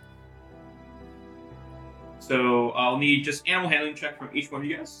 So I'll need just animal handling check from each one of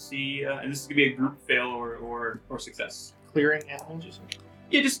you guys to see, and this is gonna be a group fail or success. Clearing animals. You said?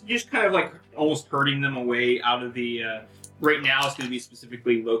 Yeah, just kind of like almost herding them away out of the. Right now, it's going to be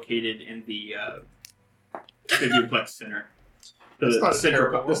specifically located in the Biblioplex Center, It's not the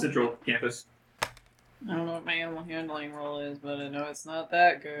terrible. central campus. I don't know what my animal handling role is, but I know it's not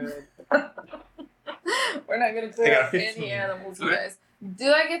that good. We're not gonna I clear got out 15. any animals, you Okay. guys.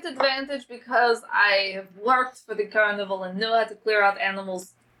 Do I get advantage because I have worked for the carnival and know how to clear out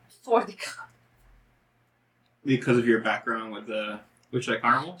animals for the carnival? Because of your background with the Witchlight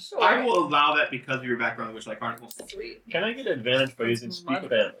Carnival? Sure. I will allow that because of your background with Witchlight Carnival. Sweet. Can I get advantage by using speak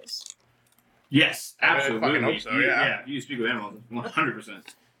with animals? Yes, I absolutely. fucking hope so, yeah. You speak with animals, 100%.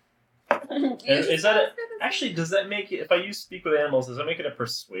 Is that actually? Does that make it? If I use speak with animals, does that make it a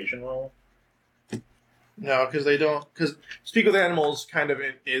persuasion roll? No, because they don't. Because speak with animals kind of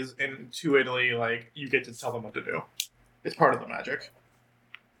is intuitively like you get to tell them what to do. It's part of the magic.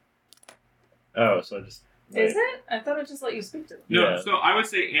 Oh, so I just Is it? I thought it just let you speak to them. No, Yeah. so I would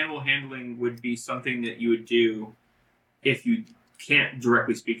say animal handling would be something that you would do if you can't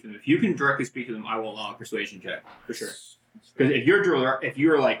directly speak to them. If you can directly speak to them, I will allow a persuasion check for sure. Because if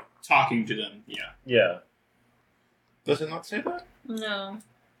you're like talking to them, yeah. Does it not say that? No.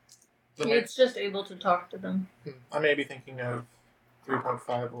 Then It's just able to talk to them. I may be thinking of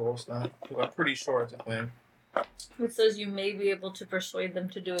 3.5 rules now. Because I'm pretty sure it's a thing. It says you may be able to persuade them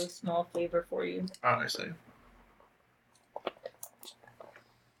to do a small favor for you. Oh, I see.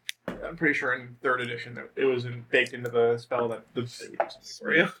 I'm pretty sure in 3rd edition that it was baked into the spell that the city would do something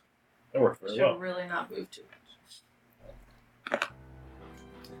for you. That worked very Should well. really not move too much.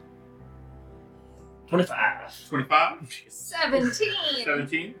 25. 25, 17!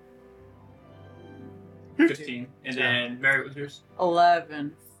 17, 15, and then Mary, what was yours?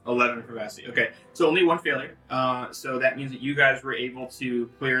 11. 11 for Vassie. Okay, so only one failure. So that means that you guys were able to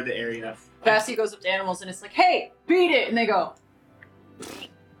clear the area. Vassie goes up to animals and it's like, "Hey, beat it!" And they go,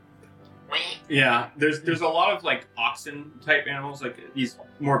 Yeah, there's a lot of like oxen type animals, like these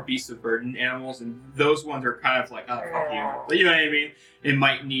more beasts of burden animals, and those ones are kind of like, oh fuck you. But you know what I mean? It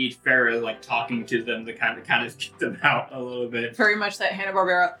might need Farah like talking to them to kind of get them out a little bit. very much that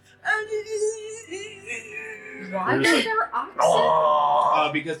Hanna-Barbera. Why are there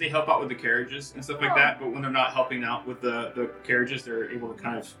oxen? Because they help out with the carriages and stuff like that, but when they're not helping out with the carriages, they're able to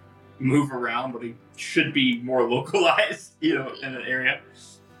kind of move around, but they should be more localized, in an area.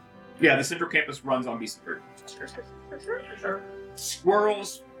 Yeah, the central campus runs on Beast of Burden.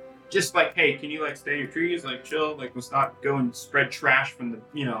 Squirrels, just like, hey, can you like stay in your trees, like chill, like let's not go and spread trash from the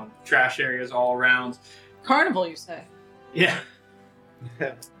trash areas all around. Carnival, you say? Yeah.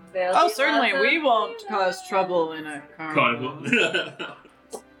 Oh, certainly, we won't cause trouble in a carnival.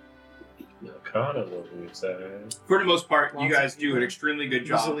 Carnival, you say? For the most part, you Lots guys of do an people extremely good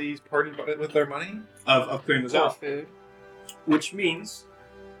job Easily party with their money. of clearing this Or out, food. which means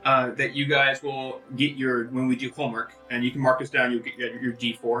that you guys will get when we do homework, and you can mark this down, you'll get your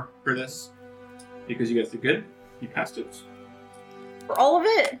D4 for this, because you guys did good. You passed it. For all of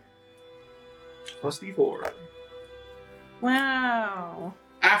it? Plus D4. Wow.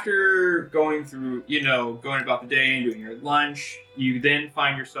 After going through, going about the day and doing your lunch, you then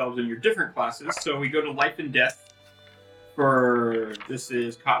find yourselves in your different classes. So we go to Life and Death this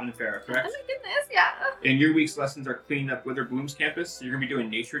is Cotton and Farrah, Oh correct? my goodness, yeah. And your week's lessons are cleaning up Wither Bloom's campus. So you're going to be doing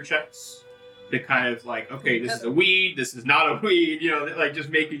nature checks to kind of like, okay, this is a weed, this is not a weed, like just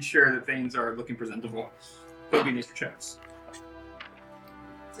making sure that things are looking presentable. So it'll be nature checks.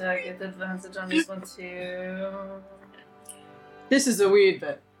 Did I get the advantage on this one too? This is a weed,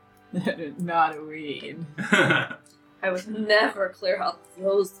 but not a weed. I would never clear out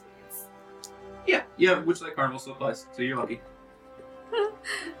those weeds. yeah, which like Carnival still applies, so you're lucky.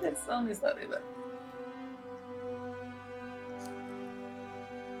 It's only slightly, but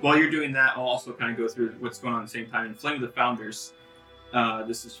While you're doing that, I'll also kind of go through what's going on at the same time. In Flame of the Founders,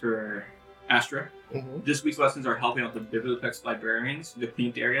 this is for Astra. Mm-hmm. This week's lessons are helping out the bibliotheques librarians to clean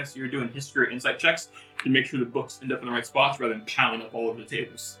up the area. So you're doing history or insight checks to make sure the books end up in the right spots rather than piling up all over the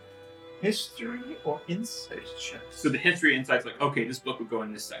tables. History or insight checks? So the history insight's like, okay, this book would go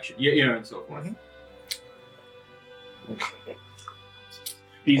in this section, and so forth.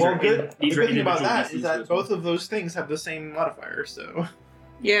 These Well, are good. these The are good thing about individual that DCs is for that this one. both of those things have the same modifier, so.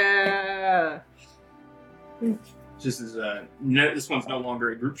 Yeah. This is this one's no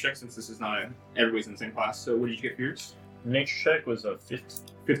longer a group check since this is not everybody's in the same class. So what did you get for yours? Nature check was a 15.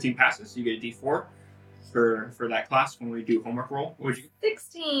 15 passes. You get a D4 for that class when we do homework roll. What would you get?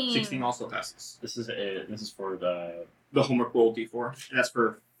 16. 16 also passes. This is for the The homework roll D4. And that's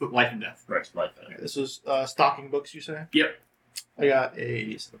for Life and Death. correct life. This was stocking books, you say? Yep. I got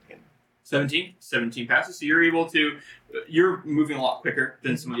a 17. 17 passes. So you're moving a lot quicker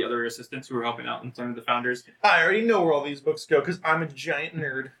than some of the other assistants who are helping out in some of the founders. I already know where all these books go because I'm a giant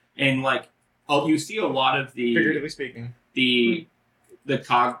nerd, And you see a lot of figuratively speaking. the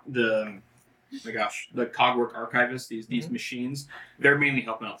cogwork archivists, these machines, they're mainly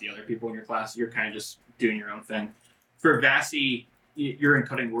helping out the other people in your class. You're kind of just doing your own thing. For Vassie, you're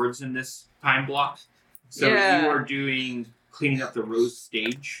encoding words in this time block. So Yeah. you are doing cleaning up the Rose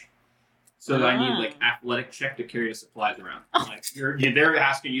stage. So I need athletic check to carry the supplies around. They're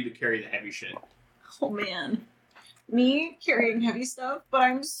asking you to carry the heavy shit. Oh man. Me carrying heavy stuff, but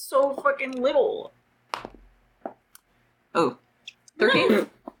I'm so fucking little. Oh. 13?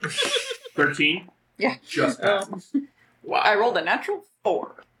 13? Yeah. Just passes. Wow. I rolled a natural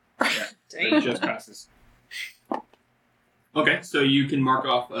 4. It just passes. Okay, so you can mark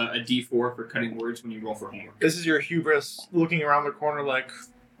off a D4 for cutting words when you roll for homework. This is your hubris looking around the corner like,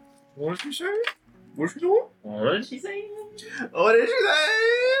 what did she say? What's she doing? What did she say? What did she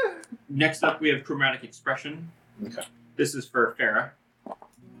say? Next up, we have chromatic expression. Okay. This is for Farrah.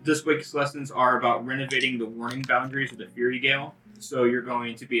 This week's lessons are about renovating the warning boundaries of the Fury Gale. So you're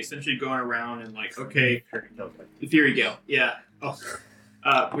going to be essentially going around and the Fury Gale, yeah. Oh.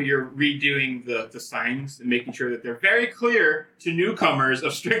 But you're redoing the signs and making sure that they're very clear to newcomers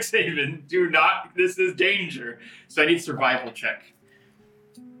of Strixhaven. This is danger. So I need survival check.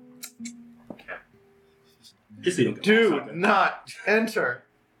 Just so you don't get lost out Do not enter.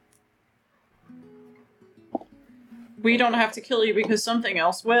 We don't have to kill you because something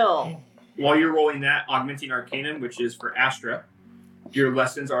else will. While you're rolling that, Augmenting Arcanum, which is for Astra, your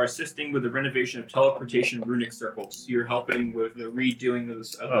lessons are assisting with the renovation of teleportation runic circles. You're helping with the redoing of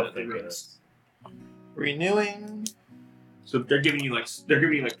the runes. Renewing. So they're giving you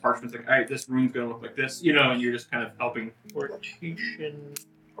parchments like, all right, this rune's gonna look like this, and you're just kind of helping. Portation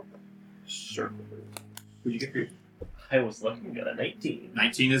circle. What'd you get for you? I was looking at a 19.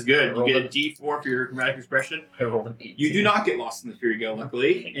 19 is good. You get a D4 for your chromatic expression. I rolled an 18. You do not get lost in the Fury Gale,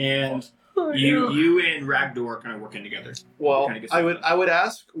 luckily, and you and Ragdor are kind of working together. Well, Kinda gets I would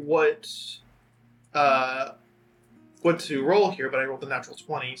ask what to roll here, but I rolled a natural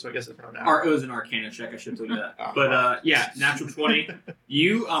 20, so I guess it's not now. It was an Arcana check. I should have told you that. Oh. But natural 20.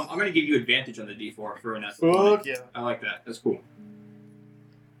 I'm going to give you advantage on the D4 for a natural 20. Fuck yeah. I like that. That's cool.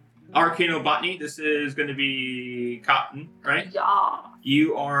 Arcanobotany. This is going to be Cotton, right? Yeah.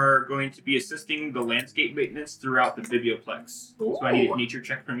 you are going to be assisting the landscape maintenance throughout the biblioplex. So I need a nature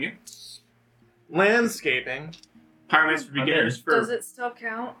check from you. Landscaping. Pyromancy for beginners. Does it still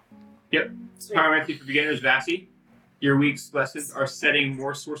count? Yep. Pyromancy for beginners, Vasi. Your week's lessons are setting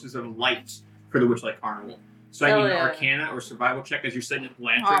more sources of light for the Witch-like Carnival. So I need an Arcana or Survival check as you're setting up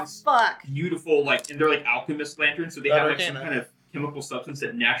lanterns. Oh, fuck. Beautiful, and they're like alchemist lanterns, so they have some Arcana. kind of chemical substance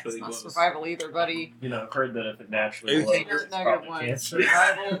that naturally It's not glows. survival either, buddy. I've heard that if it naturally Okay. glows, You're it's negative probably 1. cancer.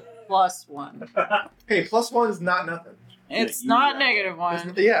 Survival +1. Hey, +1 is not nothing. It's you not got- negative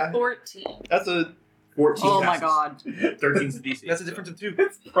 1. Yeah, 14. that's a 14 Oh my passes. god. 13's the DC. that's a difference of 2.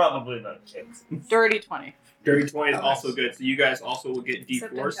 It's probably not cancer. Dirty 20. Dirty 20 is Nice. also good, so you guys also will get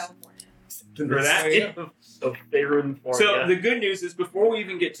Except in D4s California. for that. So they ruined for So you. the good news is, before we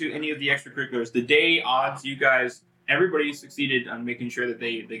even get to any of the extracurriculars, the day odds, you guys, everybody succeeded on making sure that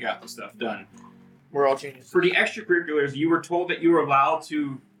they got the stuff done. We're all geniuses. For the extracurriculars, you were told that you were allowed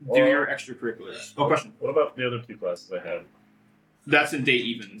to do Well- your extracurriculars. Oh, question. What about the other 2 classes I had? That's in day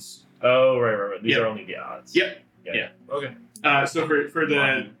evens. Oh, right. These Yep. are only the odds. Yep. Yeah. Yeah. Okay. So for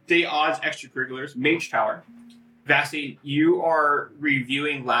the day odds extracurriculars, Mage Tower, Vasi, you are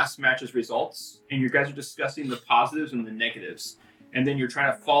reviewing last match's results, and you guys are discussing the positives and the negatives. And then you're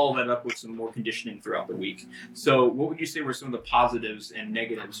trying to follow that up with some more conditioning throughout the week. So what would you say were some of the positives and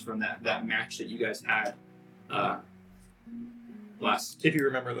negatives from that match that you guys had last? If you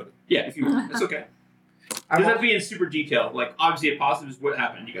remember them. Yeah, if you that's okay. Doesn't have to be in super detail. Like, obviously, a positive is what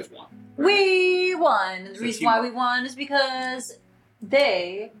happened. You guys won. We won. The So reason teamwork. why we won is because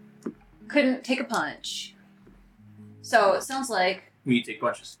they couldn't take a punch. So it sounds like, We need to take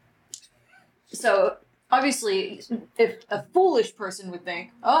punches. so obviously, if a foolish person would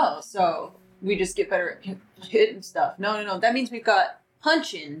think, oh, so we just get better at hitting stuff. No. That means we've got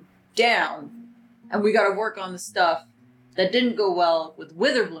punching down, and we got to work on the stuff that didn't go well with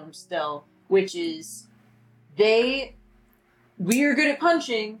Witherbloom still, which is we are good at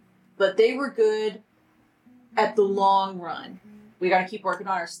punching, but they were good at the long run. We got to keep working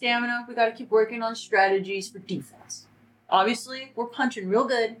on our stamina. We got to keep working on strategies for defense. Obviously, we're punching real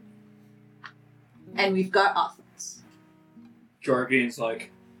good, and we've got offense. Jargon's like,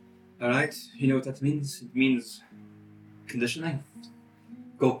 all right, you know what that means? It means conditioning.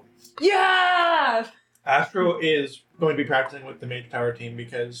 Go. Yeah! Astro is going to be practicing with the Mage Tower team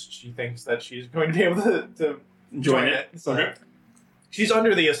because she thinks that she's going to be able to join it. So Okay. she's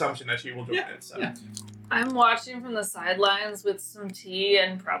under the assumption that she will join it. So. Yeah. I'm watching from the sidelines with some tea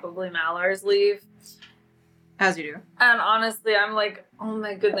and probably Malar's leave. As you do. And honestly, I'm like, oh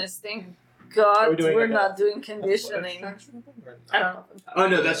my goodness, thank Are God we doing we're like a- not doing conditioning. I don't know. If I'm Oh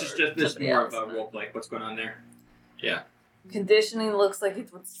no, that's just this somebody more else, of a but role play. What's going on there? Conditioning looks like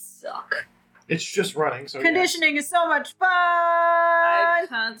it would suck. It's just running. So Conditioning is so much I fun!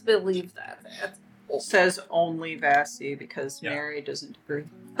 can't believe that. Says only Vasi because Yeah. Mary doesn't agree.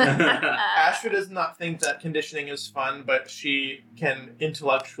 Yeah. Astro does not think that conditioning is fun, but she can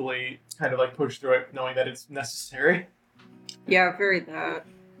intellectually kind of like push through it, knowing that it's necessary. Yeah, very that.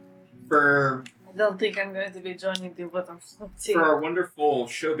 For I don't think I'm going to be joining the Witherbloom team. our wonderful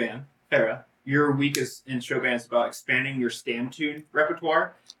show band, Farah, your week is in show band is about expanding your stand tune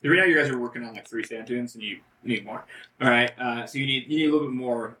repertoire. Right now, you guys are working on like 3 stand tunes, and you need more. All right, so you need a little bit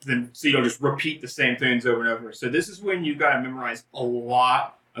more so you don't just repeat the same tunes over and over. So this is when you've got to memorize a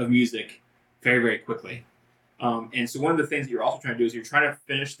lot of music very, very quickly. And so one of the things that you're also trying to do is you're trying to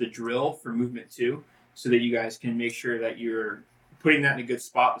finish the drill for movement 2, so that you guys can make sure that you're putting that in a good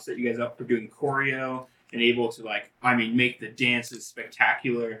spot to set you guys up for doing choreo and able to make the dances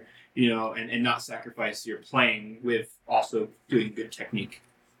spectacular, and not sacrifice your playing with also doing good technique.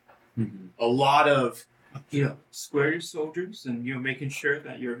 Mm-hmm. A lot of square your shoulders and making sure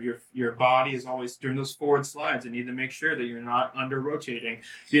that your body is always during those forward slides. You need to make sure that you're not under rotating.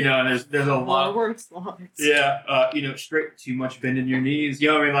 And there's a lot. Word slides. Yeah, straight too much bend in your knees.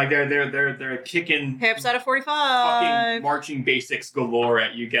 They're kicking Hips out of 45. fucking marching basics galore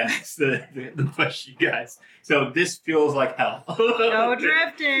at you guys. the push you guys. So this feels like hell. No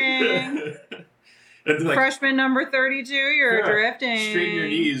drifting. It's like, Freshman number 32, you're Yeah. drifting. straighten your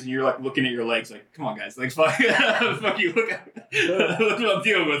knees and you're like looking at your legs like, come on guys, like fuck, fuck you, look what I'm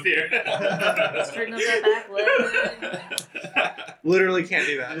dealing with here. Straighten up that back leg. Literally can't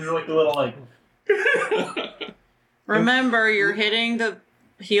do that. This is like the little Remember, you're hitting the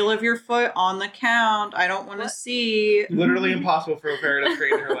heel of your foot on the count. I don't want to What? see. Literally impossible for a Farah to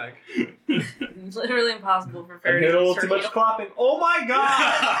straighten her leg. Literally impossible for I Fairy did a little to too much clapping. Oh my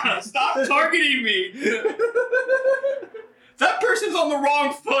god! Stop targeting me. That person's on the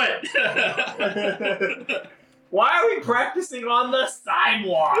wrong foot. Why are we practicing on the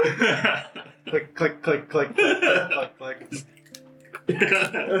sidewalk? Click, click, click, click, click, click, click.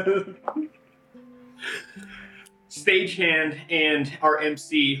 Stagehand and our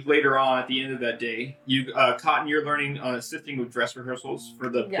MC later on at the end of that day, you Cotton, you're learning assisting with dress rehearsals for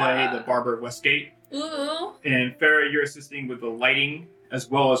the play, Yeah. The Barber of Westgate, Ooh. and Farrah, you're assisting with the lighting as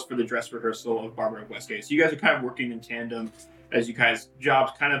well as for the dress rehearsal of Barber of Westgate. So you guys are kind of working in tandem as you guys'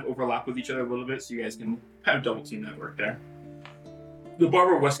 jobs kind of overlap with each other a little bit, so you guys can kind of double team that work there. The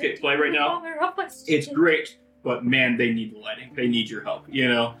Barber of Westgate play right now, it's great, but man, they need the lighting. They need your help, you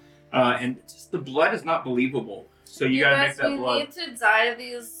know? And just the blood is not believable. So you gotta make that we blood. need to dye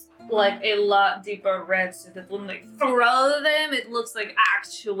these like a lot deeper red so that when they throw them, it looks like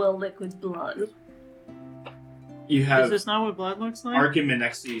actual liquid blood. You Is have this not what blood looks like?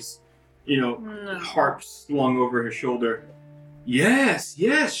 Archimedes, you know, No. harp slung over his shoulder. Yes,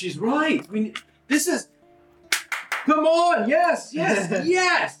 she's right. This is. Come on, yes,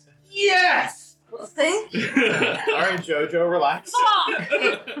 yes. Well, thank you. All right, Jojo, relax.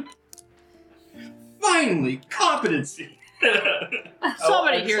 Fuck! Finally, competency.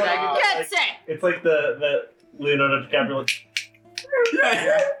 Somebody Oh, hear it's that? like- Get sick! It's like the Leonardo DiCaprio.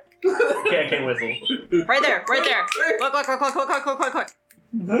 Can't whistle. Right there, right there. Look, look, look, look, look, look, look, look,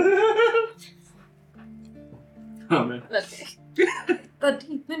 look. Oh man. Okay. The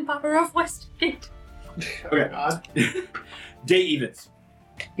demon barber of Westgate. Okay. God. Day evens.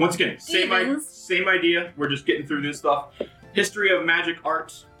 Once again, same Evens. idea. We're just getting through this stuff. History of magic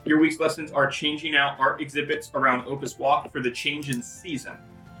art. Your week's lessons are changing out art exhibits around Opus Walk for the change in season.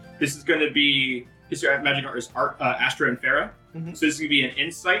 This is going to be history of magic art is art Astra and Farah. Mhm. So this is going to be an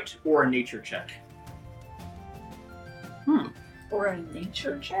insight or a nature check. Or a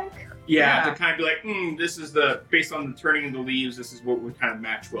nature check? Yeah, Yeah. to kind of be like, this is based on the turning of the leaves. This is what would kind of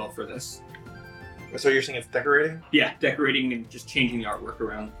match well for this. So you're saying it's decorating? Yeah, decorating and just changing the artwork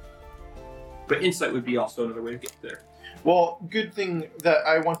around. But insight would be also another way to get there. Well, good thing that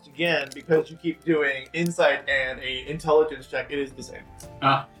I once again, because you keep doing insight and a intelligence check, it is the same.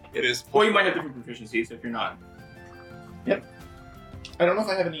 Ah. It is. Or you might have different proficiencies if you're not. I don't know if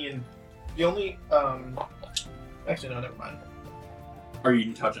I have any in. The only actually no, never mind. Are you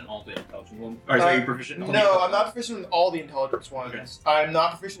intelligent in all the intelligent ones? Or are you proficient in all the No, intelligent I'm not proficient in all the intelligence ones. Okay. I'm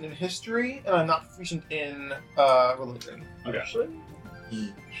not proficient in history, and I'm not proficient in religion. Okay.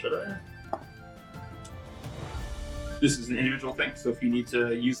 Should I? This is an individual thing, so if you need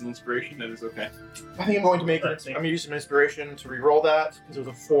to use an inspiration, that is okay. I think I'm going to make it. I'm going to use some inspiration to re-roll that because it was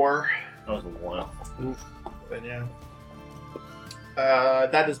a 4. That was a 1. Then yeah.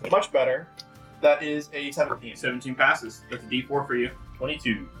 That is much better. That is a 17. 17 passes. That's a D4 for you.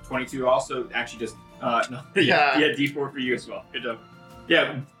 22. 22 also actually just no. Yeah. yeah, D4 for you as well. Good job.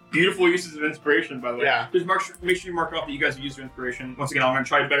 Yeah, beautiful uses of inspiration, by the way. Yeah. Just make sure you mark off that you guys have used your inspiration. Once again, I'm going to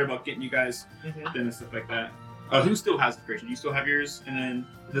try better about getting you guys Mhm. and stuff like that. Who still has inspiration? Do you still have yours? And then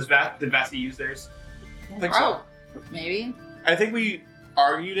did Vassy use theirs? I think so. Maybe. I think we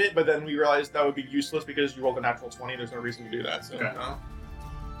argued it, but then we realized that would be useless because you rolled a natural 20. There's no reason to do that. So. Okay. No.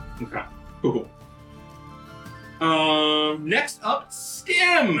 Okay. Cool. Next up,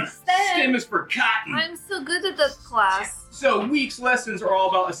 STEM. STEM is for Cotton. I'm so good at this class. So, week's lessons are all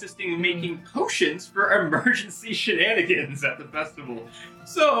about assisting in making potions for emergency shenanigans at the festival.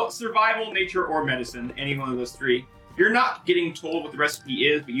 So, survival, nature, or medicine, any one of those three. You're not getting told what the recipe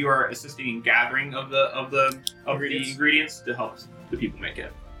is, but you are assisting in gathering of the ingredients to help the people make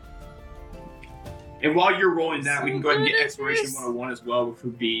it. And while you're rolling that, we can go ahead and get Exploration 101 as well, which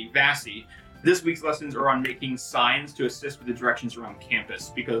would be Vassy. This week's lessons are on making signs to assist with the directions around campus,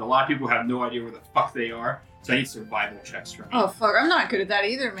 because a lot of people have no idea where the fuck they are, so I need survival checks from you. Oh fuck, I'm not good at that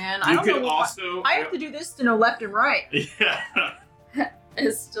either, man. I You don't could know. also... I have to do this to know left and right. Yeah. I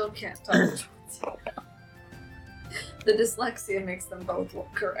still can't tell. The dyslexia makes them both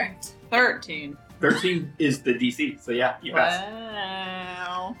look correct. 13. 13 is the DC, so yeah, you pass.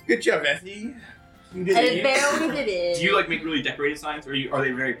 Wow. Good job, Effie. You did I it. barely did it. Do you like make really decorated signs, or are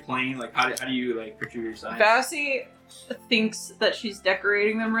they very plain? Like how do you like picture your signs? Vassy thinks that she's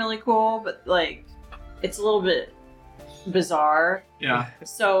decorating them really cool, but like it's a little bit bizarre. Yeah.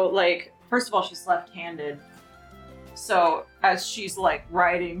 So like, first of all, she's left-handed. So as she's like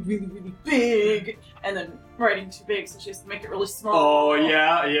writing really, really big and then writing too big, so she has to make it really small. Oh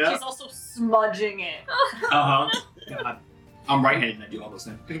yeah, yeah. She's also smudging it. Uh huh. God, I'm right-handed and I do all those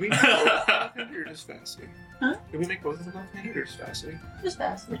things. Did we make both left-handed or just Vassy? Huh? Did we make both of them left-handed or just Vassy? Just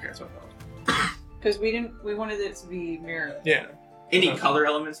Vassy. Okay, that's what I thought. Because we wanted it to be mirrored. Yeah. Any color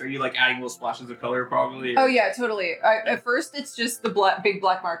elements? Are you like adding little splashes of color, probably? Oh yeah, totally. At first it's just the big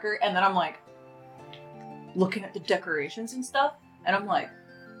black marker, and then I'm like, looking at the decorations and stuff, and I'm like,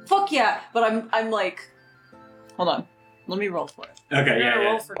 fuck yeah! But I'm like, hold on, let me roll for it. Okay, You're gonna yeah.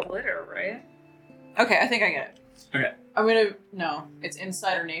 roll for glitter, right? Okay, I think I get it. Okay. No, it's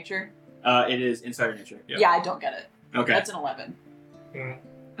insight or nature. It is Insider Nature. Yep. Yeah, I don't get it. Okay. That's an 11.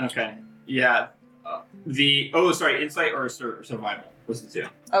 Okay. Yeah. Insight or survival was the two.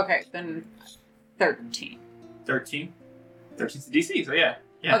 Okay, then 13. 13. 13's the DC. So yeah.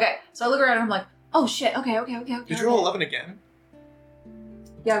 Yeah. Okay, so I look around and I'm like, oh shit, okay. Did you roll 11 again?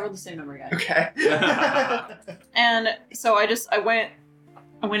 Yeah, I rolled the same number again. Okay. And so I went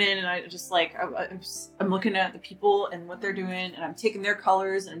in and I just like, I'm looking at the people and what they're doing, and I'm taking their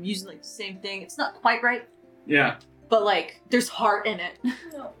colors and I'm using like the same thing. It's not quite right, Yeah. but like there's heart in it.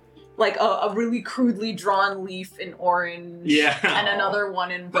 Like a really crudely drawn leaf in orange. Yeah. And another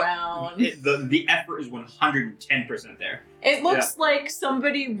one in brown. The effort is 110% there. It looks like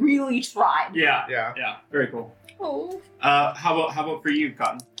somebody really tried. Yeah. Yeah. Yeah. Very cool. Oh, How about for you,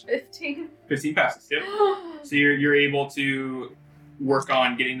 Cotton? 15. 15 passes. Yep. So you're able to work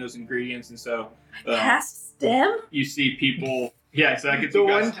on getting those ingredients, and so Past STEM? you see people. Yeah, so I could. The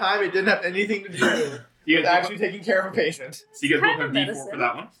one time it didn't have anything to do with actually taking care of a patient. So you guys both Kind of have D4 medicine. for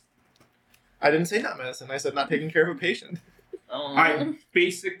that one. I didn't say not medicine. I said not taking care of a patient. All right,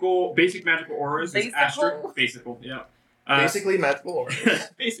 basic magical auras is Basical? asterisk. Basical, yeah. Basically, magical aura.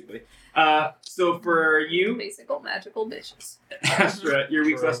 Basically. So for you, Basical magical bitches. Astra, your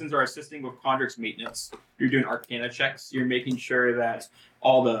week's True. lessons are assisting with Condrix maintenance. You're doing Arcana checks. You're making sure that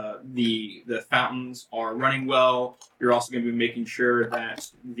all the fountains are running well. You're also going to be making sure that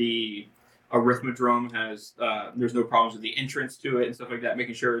the Arithmodrome has there's no problems with the entrance to it and stuff like that.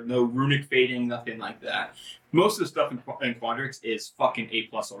 Making sure no runic fading, nothing like that. Most of the stuff in Quandrix is fucking A+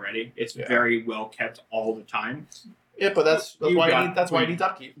 already. It's Yeah. very well kept all the time. Yeah, but that's You why got- it needs, why it needs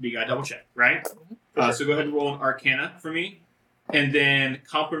upkeep. You gotta double check, right? For sure. So go ahead and roll an Arcana for me, and then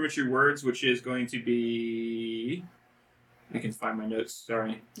complimentary words, which is going to be. I can find my notes.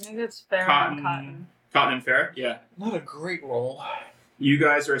 Sorry, I think it's fair Cotton. and cotton. Cotton and Fair. Yeah, Not a great roll. you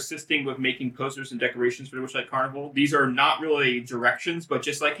guys are assisting with making posters and decorations for the Witchlight Carnival. These are not really directions, but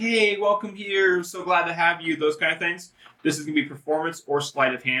just like, hey, welcome here, so glad to have you. Those kind of things. This is going to be performance or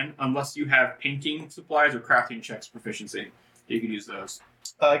sleight of hand, unless you have painting supplies or crafting checks proficiency. You can use those.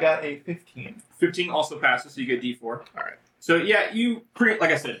 I got a 15. 15 also passes, so you get D4. All right. So yeah, you pretty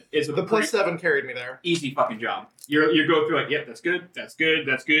like I said, it's a The pretty +7 carried me there. easy fucking job. You go through like, yep, that's good, that's good,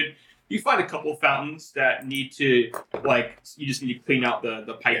 that's good. You find a couple of fountains that need to like you just need to clean out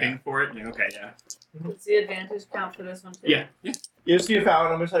the piping for it. And okay, yeah, Does the advantage count for this one too? yeah. You just see a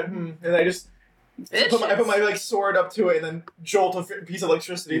fountain, I'm just like, and I just I put my like sword up to it and then jolt a piece of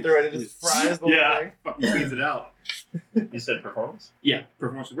electricity through it and it just fries the whole Yeah, thing. fucking cleans it out. You said performance? Yeah,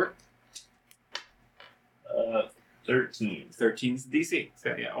 performance would work. 13. 13's the DC.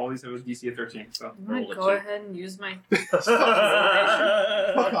 So yeah, all these have a DC of 13. So I'm gonna roll a go two. ahead and use my. Fuck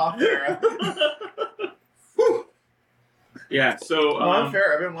off, Farrah. Yeah. So Come on,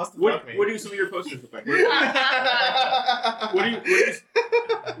 Farrah, everyone wants to fuck me. what do some of your posters look like?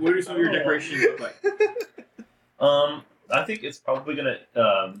 What do some of your decorations look like? I think it's probably gonna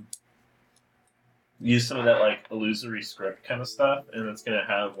use some of that like illusory script kind of stuff, and it's gonna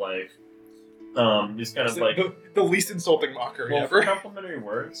have like just kind of like the least insulting mockery well, ever. for complimentary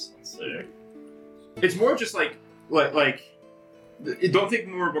words. Let's see. It's more just like don't think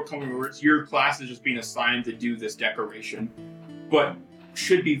more about coming words. Your class is just being assigned to do this decoration, but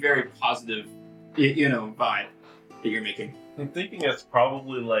should be very positive, vibe that you're making. I'm thinking it's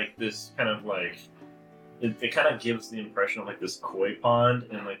probably like this kind of like it kind of gives the impression of like this koi pond,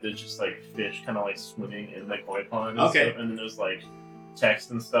 and like there's just like fish kind of like swimming in the koi pond. And Okay. stuff, and then there's like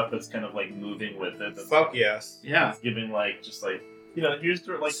text and stuff that's kind of like moving with it. That's Fuck yes. Yeah, It's giving like just like here's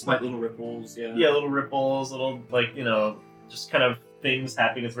the, like slight little ripples. Yeah. yeah, little ripples, little like just kind of things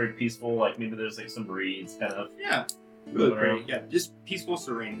happening. It's very peaceful. Like maybe there's like some breeds kind of. Yeah. Really Moving pretty. around. Yeah, just peaceful,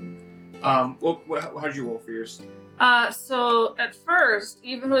 serene. How did you roll for yours? So at first,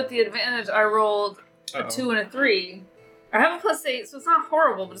 even with the advantage, I rolled a Uh-oh. 2 and a 3. I have a +8, so it's not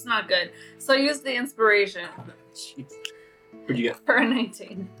horrible, but it's not good. So I used the inspiration What'd you get? for a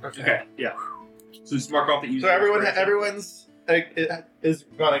 19. Okay. Yeah. So just mark off that you. So everyone's is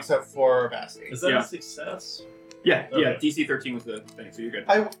gone except for Basti. Is that Yeah. a success? Yeah. Yeah. Okay. DC 13 was the thing, so you're good.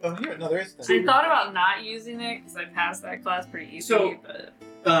 Here, no, there is. I thought about not using it because I passed that class pretty easy, So- but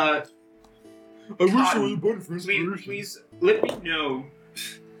I wish I was a button for Please let me know.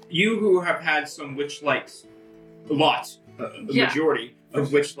 You who have had some witchlight, a lot, the Yeah. majority of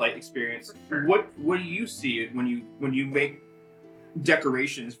witchlight experience. What do you see when you make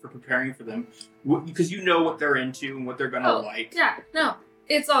decorations for preparing for them, because you know what they're into and what they're gonna like. Yeah, no,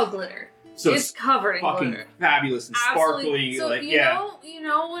 it's all glitter. So it's covered in fucking glitter. fabulous and Absolutely. sparkly. So like, you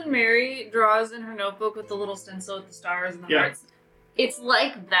know when Mary draws in her notebook with the little stencil with the stars and the Yeah. hearts? It's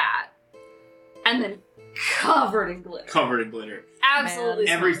like that. And then covered in glitter. Covered in glitter. Absolutely.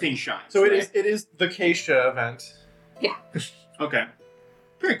 Man. Everything shines. So it is the Keisha event. Okay.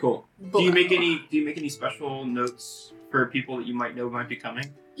 Very cool. Do you make any special notes for people that you might know might be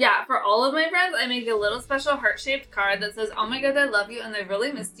coming? Yeah, for all of my friends, I make a little special heart-shaped card that says, "Oh my god, I love you, and I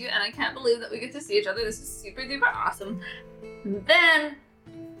really missed you, and I can't believe that we get to see each other. This is super duper awesome." Then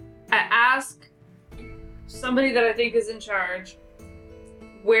I ask somebody that I think is in charge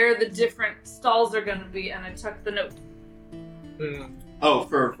where the different stalls are going to be, and I tuck the note. Oh,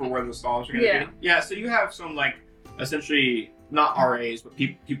 for where the stalls are going to Yeah. be? Yeah, so you have some, like, essentially, not RAs, but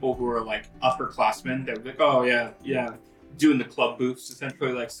people who are, like, upperclassmen. They're like, oh, yeah, doing the club booths,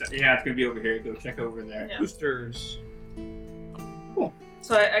 essentially, like, yeah, it's going to be over here. Go check over there. Yeah. Boosters.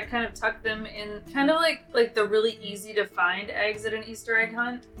 So I kind of tuck them in, kind of like the really easy to find eggs at an Easter egg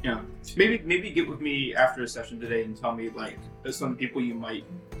hunt. Yeah. Maybe get with me after a session today and tell me, like, some people you might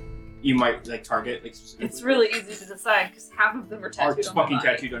like target, like, specifically. It's really easy to decide because half of them are Or tattooed just on my fucking body.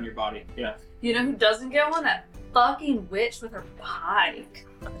 tattooed on your body. Yeah. You know who doesn't get one? That fucking witch with her pie.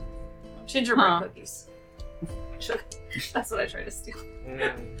 Gingerbread Huh. cookies. That's what I try to steal.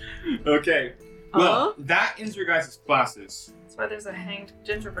 Okay. Well, that ends your guys' classes. That's why there's a hanged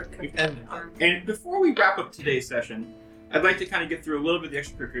gingerbread cookie. And- And before we wrap up today's session, I'd like to kind of get through a little bit of the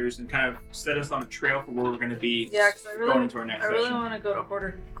extracurriculars and kind of set us on a trail for where we're going to be Yeah, because I going really, into our next I really session. want to go to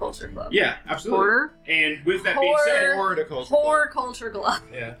Horticulture Club. Yeah, absolutely. Horror? And with that being said, Horticulture Club.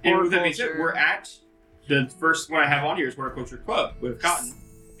 Yeah. and with that being said, Horticulture. we're at the first one I have on here is Horticulture Club with Cotton.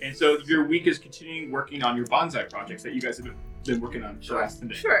 And so your week is continuing working on your bonsai projects that you guys have been working on for the last 10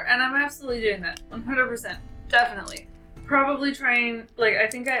 days. Sure, and I'm absolutely doing that. 100%. Definitely. Probably trying, like, I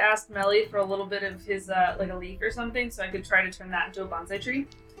think I asked Melly for a little bit of his, like, a leaf or something, so I could try to turn that into a bonsai tree.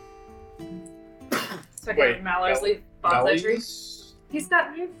 So I can have a Mallard's leaf bonsai tree. He's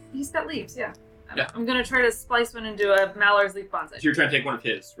got leaves, yeah. Yeah. I'm gonna try to splice one into a Mallard's leaf bonsai So tree. you're trying to take one of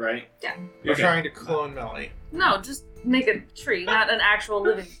his, right? Yeah. You're Okay. trying to clone Melly. No, just make a tree, not an actual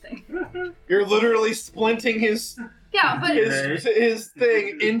living thing. You're literally splinting his Yeah, but his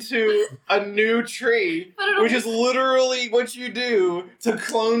thing into a new tree, it'll which is just, literally what you do to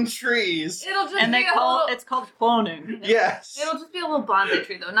clone trees. it'll just And be they a call little, it's called cloning. Yes. it'll just be a little bonsai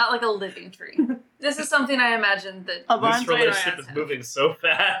tree though, not like a living tree. This is something I imagined that A This bonsai, relationship is moving so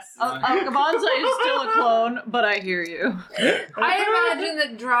fast. a bonsai is still a clone, but I hear you. I imagine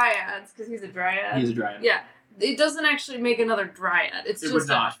that dryads, because he's a dryad. He's a dryad. Yeah, it doesn't actually make another dryad. It's It just would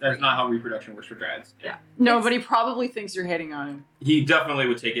not. a That's tree. not how reproduction works for dryads. Yeah. No, but he probably thinks you're hitting on him. He definitely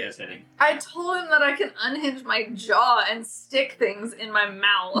would take it as hitting. I told him that I can unhinge my jaw and stick things in my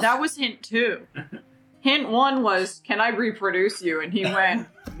mouth. That was hint 2. Hint 1 was, can I reproduce you? And he went,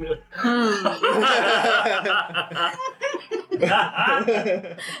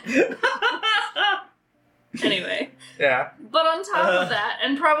 Anyway, Yeah. but on top of that,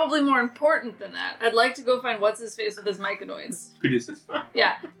 and probably more important than that, I'd like to go find what's his face with his myconoids. Produces.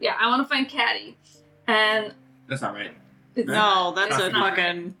 Yeah, I want to find Caddy, and That's not right. it's no, that's It's a not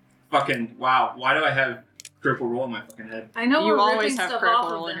fucking... Fucking wow. Why do I have critical roll in my fucking head? I know You we're always ripping have stuff Critical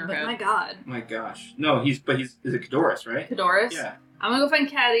off Role of in them, your but head. my god, My gosh. No, is it Cadoris, right? Cadoris. Yeah. I'm gonna go find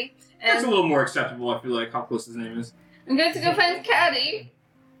Caddy, That's a and little more acceptable, I feel like, how close his name is. I'm going to go find Caddy,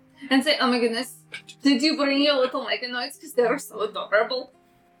 and say, "Oh my goodness, did you bring your little myconoids? Because they're so adorable."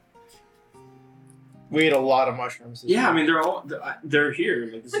 We ate a lot of mushrooms. this Yeah, I week. mean, they're here.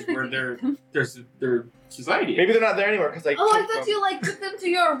 Like, this is where their society is. Maybe they're not there anymore because I Oh, I took thought them. you like took them to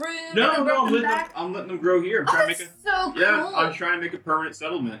your room. No, and no, brought them back. I'm letting them grow here. I'm Oh, trying to that's make a so cool. yeah. I'm trying to make a permanent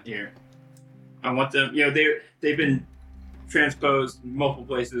settlement here. I want them. You know, they've been transposed in multiple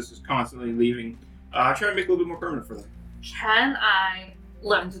places, just constantly leaving. I'm trying to make it a little bit more permanent for them. Can I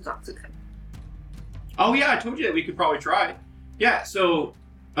learn to talk to them? Oh yeah, I told you that we could probably try. Yeah. So,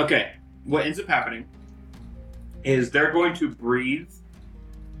 okay, what ends up happening is they're going to breathe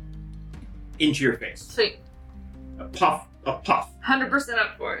into your face. Sweet. A puff, 100%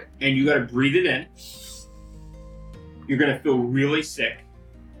 up for it. and you got to breathe it in. You're gonna feel really sick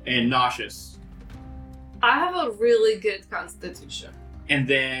and nauseous, I have a really good constitution. and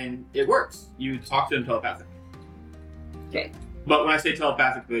then it works. You talk to them telepathically. Okay. But when I say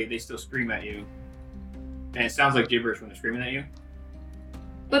telepathically, they still scream at you, and it sounds like gibberish when they're screaming at you.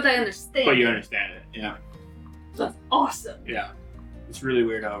 But I understand. But you understand it. Yeah. That's awesome. Yeah. It's really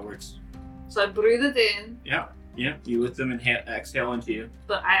weird how it works. So I breathe it in. Yeah. Yeah, you let them exhale into you.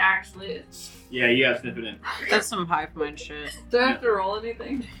 But I actually. Yeah, you gotta sniff it in. That's some hive mind shit. Do I have to roll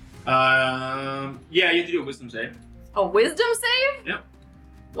anything? Yeah, you have to do a wisdom save. A wisdom save? Yep.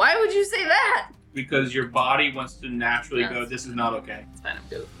 Why would you say that? Because your body wants to naturally Yes. go, this is not okay. It's fine, I'm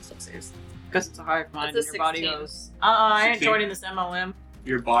good with wisdom saves. Because it's a hive mind, That's and a your body 16. goes, I ain't 16. joining this MLM.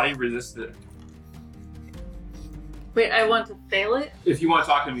 Your body resists it. Wait, I want to fail it? If you want to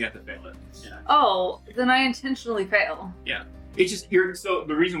talk to him, you have to fail it. Yeah. Oh, then I intentionally fail. It's just, so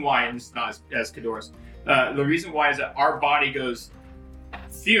the reason why, and it's not as Kador's, the reason why is that our body goes,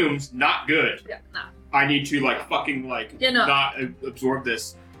 fumes, not good. Yeah, no. I need to, fucking, Yeah, no. not absorb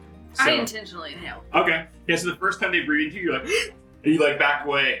this. So, I intentionally inhale. okay. Yeah, so the first time they breathe into you, you're like, and you, back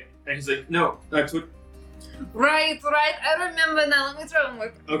away. And he's like, no, that's what, Right, I remember now. Let me try one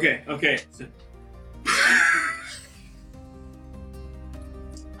more. okay. So,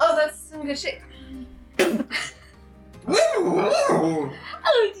 Oh, that's some good shit. and Oh,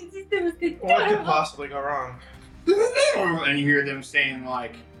 Jesus, that was good. What could possibly go wrong? you hear them saying,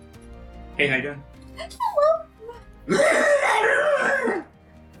 hey, how you doing?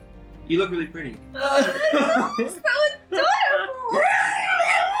 You look really pretty. So adorable.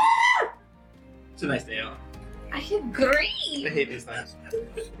 It's a nice day out. I agree. I hate these things.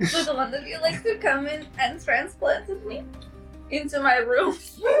 Would one of you like to come in and transplant with me into my room?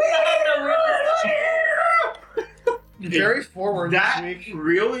 Very forward That this week.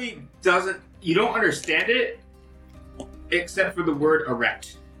 really doesn't, you don't understand it, except for the word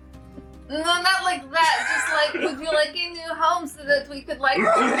erect. No, not like that. Just would you like a new home so that we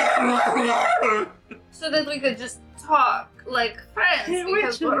could just talk like friends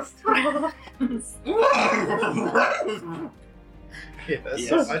because we're friends. I hate this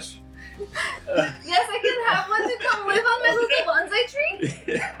so Yes. much. Yes, I can have one to come live on my little bonsai tree.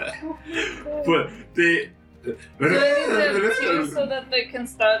 But they... Do I need them too so that they can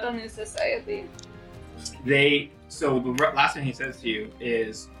start a new society? So the last thing he says to you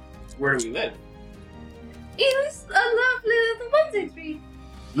is, where do we live? It is a lovely little bonsai tree.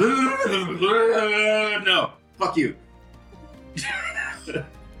 No, fuck you. They're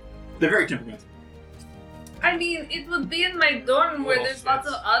very temperamental. I mean, it would be in my dorm where Little there's lots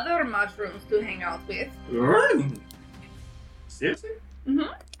of shits. other mushrooms to hang out with. Seriously? I mean,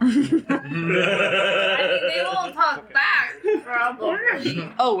 they won't talk back, probably.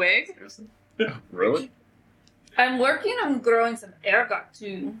 Oh, wig? Really? I'm working on growing some ergot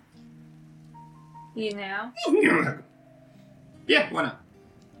too. You know? Yeah, why not?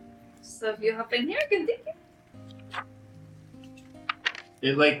 So if you hop in here, I can take it.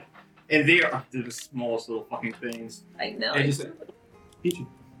 And they're the smallest little fucking things. I know. And just eat you.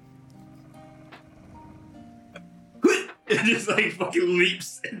 It just fucking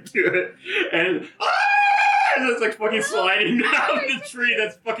leaps into it, and it's fucking sliding down the tree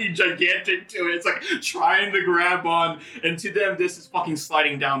that's fucking gigantic to it. It's trying to grab on, and to them, this is fucking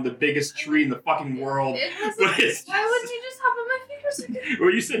sliding down the biggest tree in the fucking world. It has But it's why wouldn't you just hop on my fingers? Well,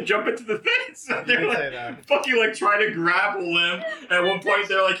 you said jump into the thing, so You they're did say that. fucking trying to grapple him. At one point,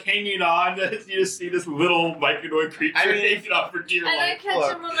 they're hanging on. You just see this little micronoid creature hanging off for dear And I life. catch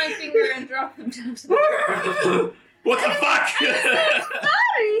look. him on my finger and drop him down to the ground. What the fuck?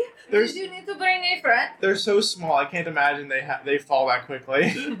 Sorry. There's- Did you need to bring a friend? They're so small. I can't imagine they fall that quickly.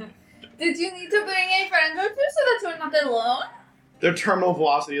 Did you need to bring a friend or two so that you're not alone? Their terminal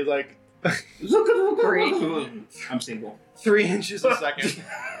velocity is I'm single. 3 inches a second.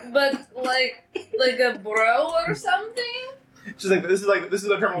 But like a bro or something? She's this is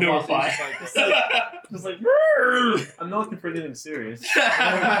the terminal No velocity. reply. It's like- Just like, I'm not looking for anything serious.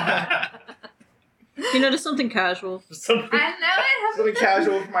 You know, just something casual. Something. I know I Something haven't.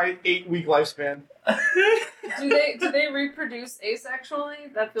 casual for my 8-week lifespan. Do they reproduce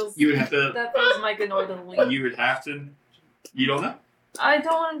asexually? That feels You would have to. mygonoidally. You would have to. You don't know. I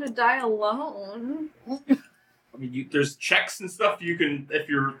don't want him to die alone. I mean, there's checks and stuff you can if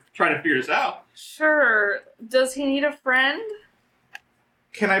you're trying to figure this out. Sure. Does he need a friend?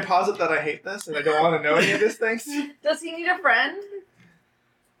 Can I posit that I hate this and I don't want to know any of these things? Does he need a friend?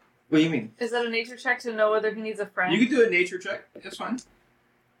 What do you mean? Is that a nature check to know whether he needs a friend? You can do a nature check. That's fine.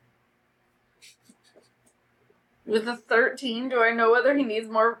 With a 13, do I know whether he needs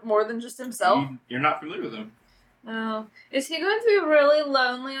more than just himself? You're not familiar with him. Oh. Is he going to be really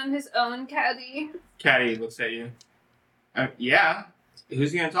lonely on his own, Caddy? Caddy looks at you. Yeah.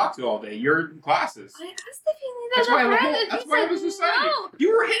 Who's he gonna talk to all day? Your classes. I asked if he needed That's a why friend, and that's he why I said was deciding. no.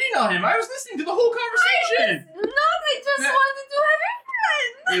 You were hitting on him. I was listening to the whole conversation. I just That- wanted to have a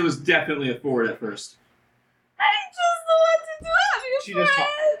friend. It was definitely a forward at first. I just wanted to have a She friend. just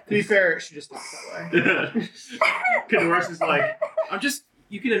be fair, she just talks that way. Cadorus is like,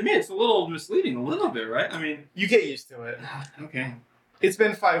 you can admit it's a little misleading, a little bit, right? I mean, You get used to it. okay. It's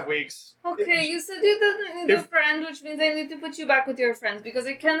been 5 weeks. Okay, you said you didn't need a friend, which means I need to put you back with your friends because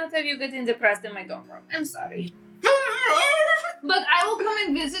I cannot have you getting depressed in my dorm room. I'm sorry. But I will come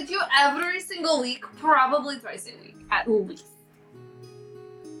and visit you every single week, probably twice a week, at least.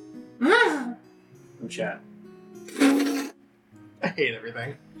 No chat. I hate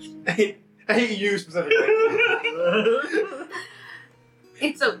everything. I hate you specifically.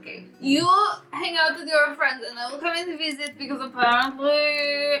 It's okay. You hang out with your friends and I will come and visit because apparently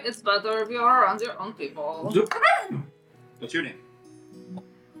it's better if you are around your own people. What's your name?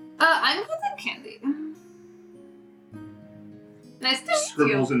 I'm Cotton Candy. Nice to meet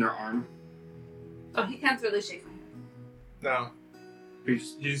Scribbles you. in their arm. Oh, he can't really shake my hand. No. Did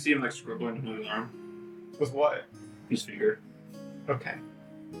you see him like scribbling in his arm? With what? His finger. Okay.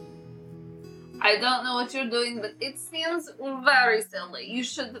 I don't know what you're doing, but it seems very silly. You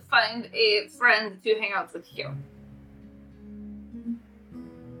should find a friend to hang out with here.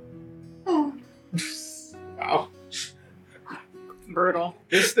 Wow. Brutal.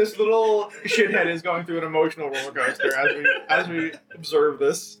 This little shithead is going through an emotional roller coaster as we observe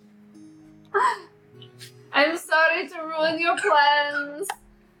this. I'm sorry to ruin your plans,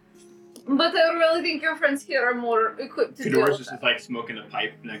 but I really think your friends here are more equipped to deal Cadorus with just that. like smoking a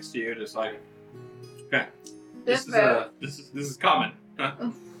pipe next to you, just like, okay, That's this fair. is common. Huh?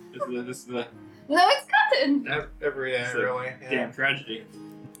 This is the No, it's Cotton. Every day, It's a really. damn tragedy.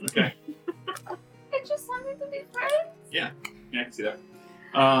 Okay, I just wanted to be friends. yeah, I can see that.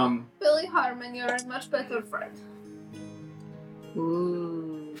 Billy Harmon, you're a much better friend.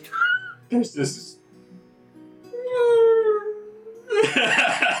 Ooh. This is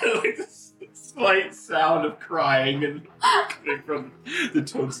like this slight sound of crying and coming from the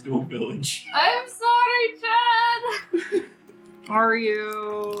Toadstool Village. I'm sorry, Chad. Are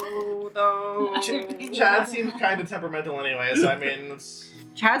you, though? Chad seems kind of temperamental anyway, so I mean, it's,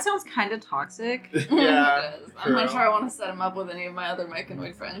 Chad sounds kind of toxic. yeah. I'm not true. sure I want to set him up with any of my other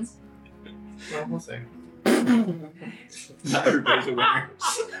Mechanoid friends. Well, we'll see. Not everybody's a winner.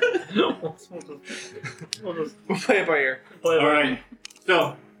 We'll play it by ear. All right,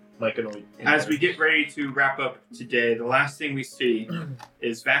 so Like an old. as we get ready to wrap up today, the last thing we see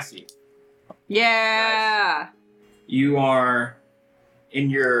is Vassie. Yeah. You are in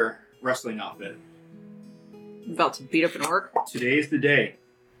your wrestling outfit. About to beat up an orc. Today is the day.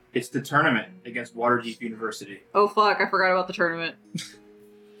 It's the tournament against Waterdeep University. Oh fuck! I forgot about the tournament.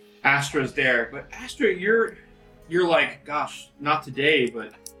 Astra's there, but Astra, you're like, gosh, not today,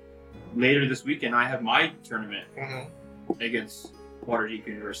 but later this weekend I have my tournament Mm-hmm. against Waterdeep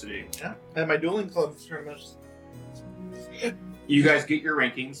University. Yeah. And my dueling club tournaments. You guys get your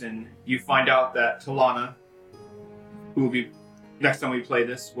rankings, and you find out that Talana, who will be next time we play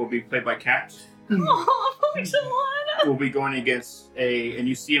this, will be played by Kat. Oh, Talana. Will be going against and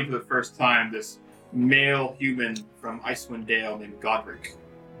you see him for the first time, this male human from Icewind Dale named Godric.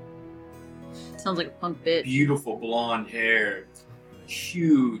 Sounds like a punk bitch. Beautiful blonde hair,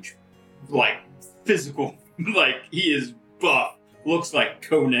 huge, like physical, like he is buff, looks like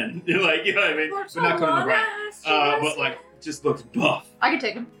Conan, like, you know what I mean? But not Conan the right, but like just looks buff. I can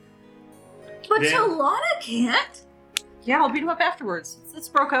take him. But Then- Talana can't. Yeah, I'll beat him up afterwards. It's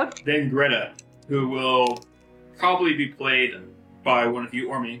bro code. Then Greta, who will probably be played by one of you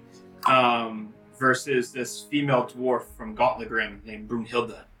or me, versus this female dwarf from Gauntlegrim named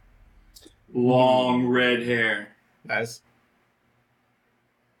Brunhilde. Long red hair. Nice.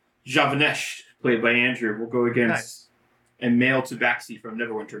 Javanesh, played by Andrew, will go against Nice. a male tabaxi from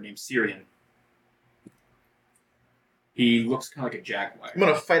Neverwinter named Syrian. He looks kind of like a jaguar. I'm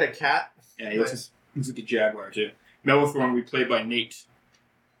gonna fight a cat. Yeah, he Nice. looks like a jaguar too. Melithorn will be played by Nate.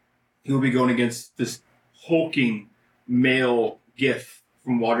 He will be going against this hulking male gif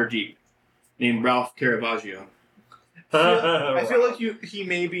from Waterdeep named Ralph Caravaggio. I feel like he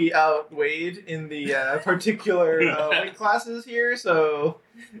may be outweighed in the particular weight classes here, so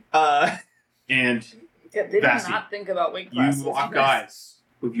And Yeah, they did Vassie, not think about weight you classes. lock eyes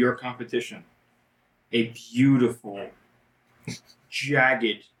with your competition. A beautiful,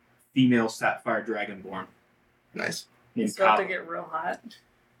 jagged female sapphire dragonborn nice. named It's about to Kala. get real hot.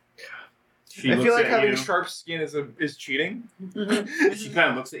 She I looks feel like at having you. sharp skin is cheating. She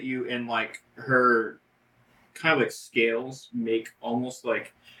kind of looks at you, and like her kind of like scales make almost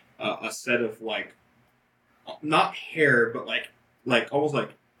like a set of like not hair, but like almost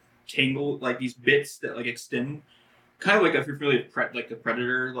like tangled, like these bits that like extend kind of like if you're familiar with like the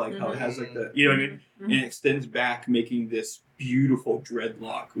Predator, like how it has like the, you know what I mean? And it extends back, making this beautiful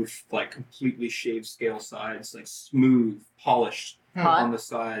dreadlock with like completely shaved scale sides, like smooth, polished on the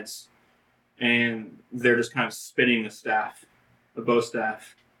sides. And they're just kind of spinning the bow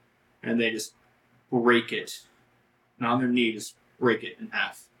staff, and they just break it. Not on their knee, just break it in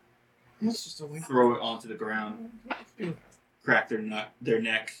half. That's just a weird. Throw it onto the ground. Crack their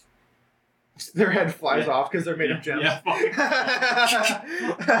neck. Their head flies off because they're made of gems. Yeah,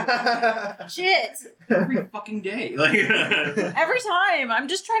 Shit. every fucking day. Like, Every time. I'm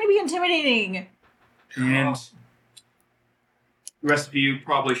just trying to be intimidating. and the rest of you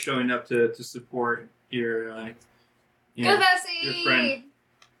probably showing up to support your Go your Bessie! friend.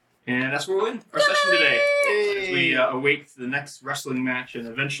 And that's where we'll end our session today. As we await the next wrestling match and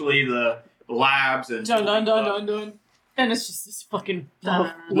eventually the labs and Dun dun dun dun dun. And it's just this fucking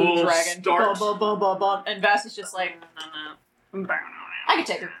blue We'll dragon. start- Bum, bum, bum, bum. And Vass is just like, I can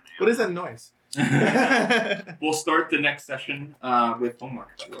take her. What is that noise? We'll start the next session with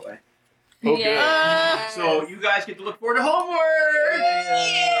homework, by the way. Okay. Yeah. So you guys get to look forward to homework!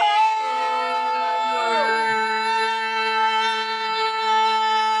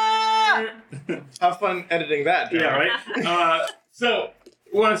 Have fun editing that. Joe. Yeah, right? So,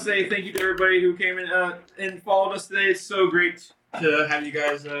 I want to say thank you to everybody who came in and followed us today. It's so great to have you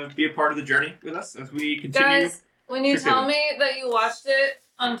guys be a part of the journey with us as we continue. Guys, when you Strixhaven. tell me that you watched it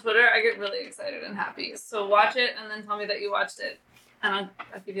on Twitter, I get really excited and happy. So watch it and then tell me that you watched it. And I'll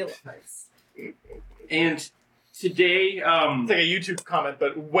give you a little price. And today, It's like a YouTube comment,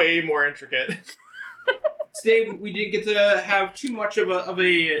 but way more intricate. today we didn't get to have too much of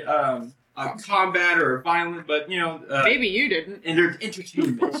a combat or a violent, but Maybe you didn't.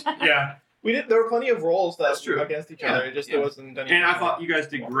 entertainment. Yeah. We did. There were plenty of roles That's true. against each Yeah. other. It just Yeah. it wasn't. And I thought you guys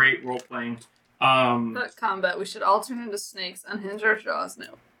did great role playing. But combat, we should all turn into snakes, unhinge our jaws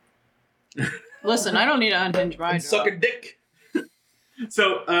now. Listen, I don't need to unhinge my and suck jaw. a dick.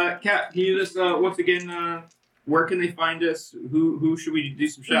 So, Kat, can you just once again, where can they find us? Who should we do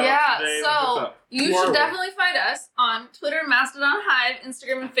some shout outs today? What's so up? you Who are should we? definitely find us on Twitter, Mastodon, Hive,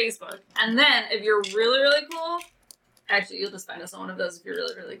 Instagram, and Facebook. And then if you're really, really cool, actually, you'll just find us on one of those if you're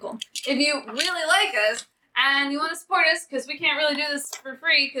really, really cool. If you really like us and you want to support us, because we can't really do this for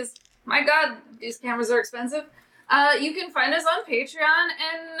free, because, my God, these cameras are expensive, you can find us on Patreon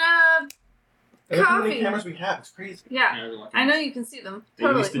and, And look how many Coffee. cameras we have. It's crazy. yeah. Yeah, they're lucky. I know you can see them. They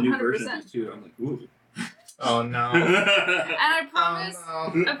Totally, released a new version 100%. of these too. I'm like, ooh. Oh no. And I promise,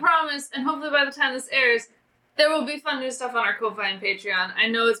 I promise, and hopefully by the time this airs, there will be fun new stuff on our Ko-Fi and Patreon. I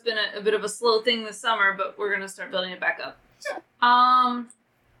know it's been a bit of a slow thing this summer, but we're gonna start building it back up.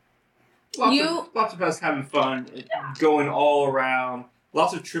 Lots of us having fun, going all around.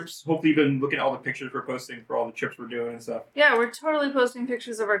 Lots of trips. Hopefully, you've been looking at all the pictures we're posting for all the trips we're doing and stuff. Yeah, we're totally posting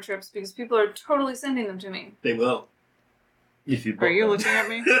pictures of our trips because people are totally sending them to me. They will. If you Are you looking at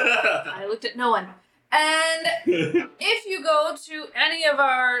me? I looked at no one. And if you go to any of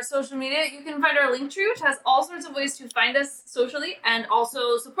our social media, you can find our link tree, which has all sorts of ways to find us socially and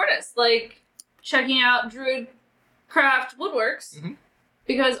also support us, like checking out Druidcraft Woodworks, Mhm.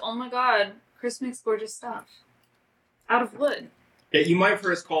 because oh my God, Criss makes gorgeous stuff out of wood. Yeah, you might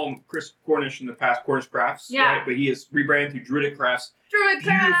first call him Chris Cornish in the past, Cornish Crafts. Yeah. Right? But he is rebranded to Druidic Crafts. Druidcraft.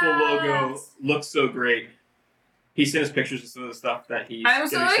 Beautiful logo. Looks so great. He sent us pictures of some of the stuff that he's I'm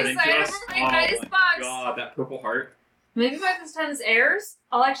so gonna be sending to excited us. for my nice my box. God, that purple heart. Maybe by this time this airs,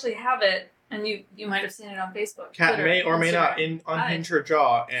 I'll actually have it, and you might have seen it on Facebook. Cat Twitter, may or may not Instagram. unhinge her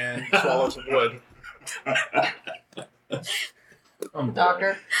jaw and swallow some wood.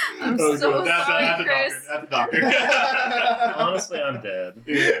 Doctor. I'm Oh, so good. That's sorry, the Chris. doctor. That's the doctor. Honestly, I'm dead.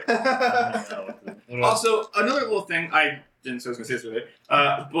 Also, another little thing I didn't say I was going to say this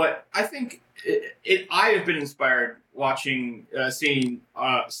earlier, but I think I have been inspired watching, seeing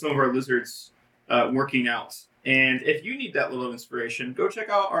some of our lizards working out. And if you need that little inspiration, go check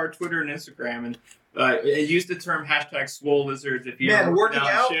out our Twitter and Instagram and use the term #SwoleLizards if you're Man, working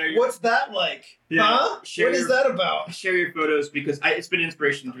out? Share your, What's that like? Yeah, Huh? share What is your- that about? share your photos because it's been an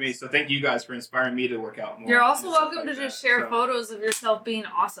inspiration to me. So thank you guys for inspiring me to work out more. You're also and stuff welcome like to just that. share So, photos of yourself being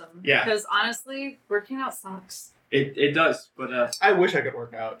awesome. Yeah. Because honestly, working out sucks. It does, but I wish I could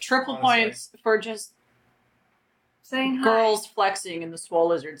work out. Triple honestly. points for just Saying hi. girls flexing in the Swole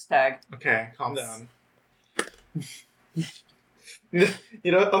Lizards tag. Okay, calm down.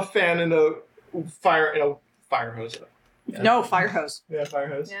 You know, a fan in a fire hose. Yeah. No, fire hose. Yeah, fire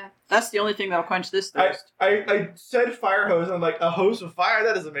hose. Yeah. That's the only thing that'll quench this thirst. I said fire hose and I'm like, a hose of fire?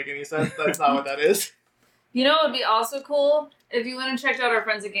 That doesn't make any sense. That's not what that is. You know, it would be also cool if you went and checked out our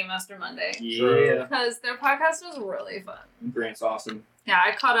friends at Game Master Monday. Yeah. Because their podcast was really fun. Grant's awesome. Yeah,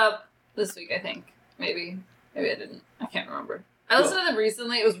 I caught up this week, I think. Maybe I didn't. I can't remember. I listened to them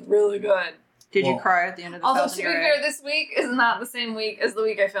recently. It was really good. Did you Well, cry at the end of the Although, to Thousand be Year fair, Egg? this week is not the same week as the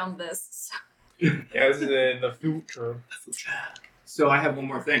week I filmed this. So. Yeah, this is in the future. So I have one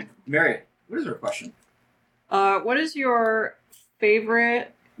more thing. Mary, what is her question? What is your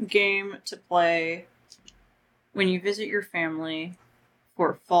favorite game to play when you visit your family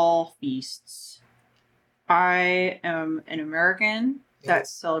for fall feasts? I am an American that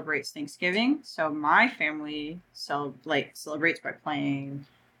celebrates Thanksgiving, so my family celebrates by playing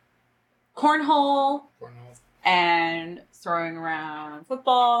cornhole and throwing around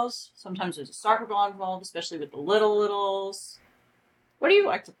footballs. Sometimes there's a soccer ball involved, especially with the littles. What do you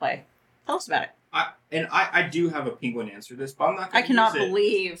like to play? Tell us about it. I do have a penguin answer to this, but I'm not I going to cannot use it.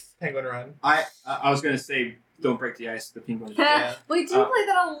 believe. Penguin Run. I was going to say, don't break the ice, the penguin. Yeah. We do play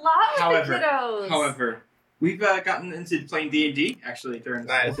that a lot with However- the kiddos. However, we've gotten into playing D&D, actually, during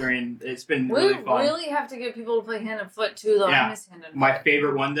it's been We really fun. really have to get people to play hand and foot too, though. Yeah. I miss hand and foot. My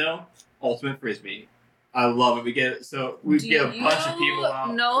favorite one, though, Ultimate Frisbee. I love it. We get a bunch of people out.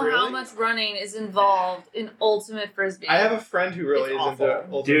 Do you know how Really? much running is involved in Ultimate Frisbee? I have a friend who really It's is into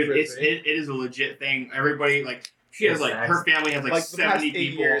awful. Ultimate Dude, Frisbee. it is a legit thing. Everybody, she has, her family has, Like, the past 70 8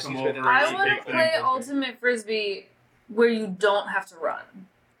 people years come she's over. been I really want big to thing. play Ultimate Frisbee where you don't have to run.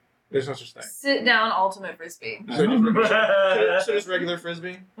 There's no such thing. Sit down Ultimate Frisbee. So just regular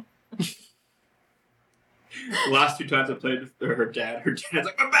Frisbee? The last 2 times I played with her dad's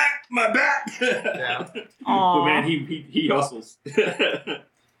like, my back! Yeah. But Aw. man, he hustles.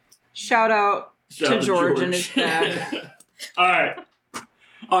 Shout out Shout to out George and his dad. Alright.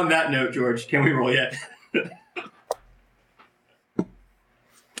 On that note, George, can we roll yet?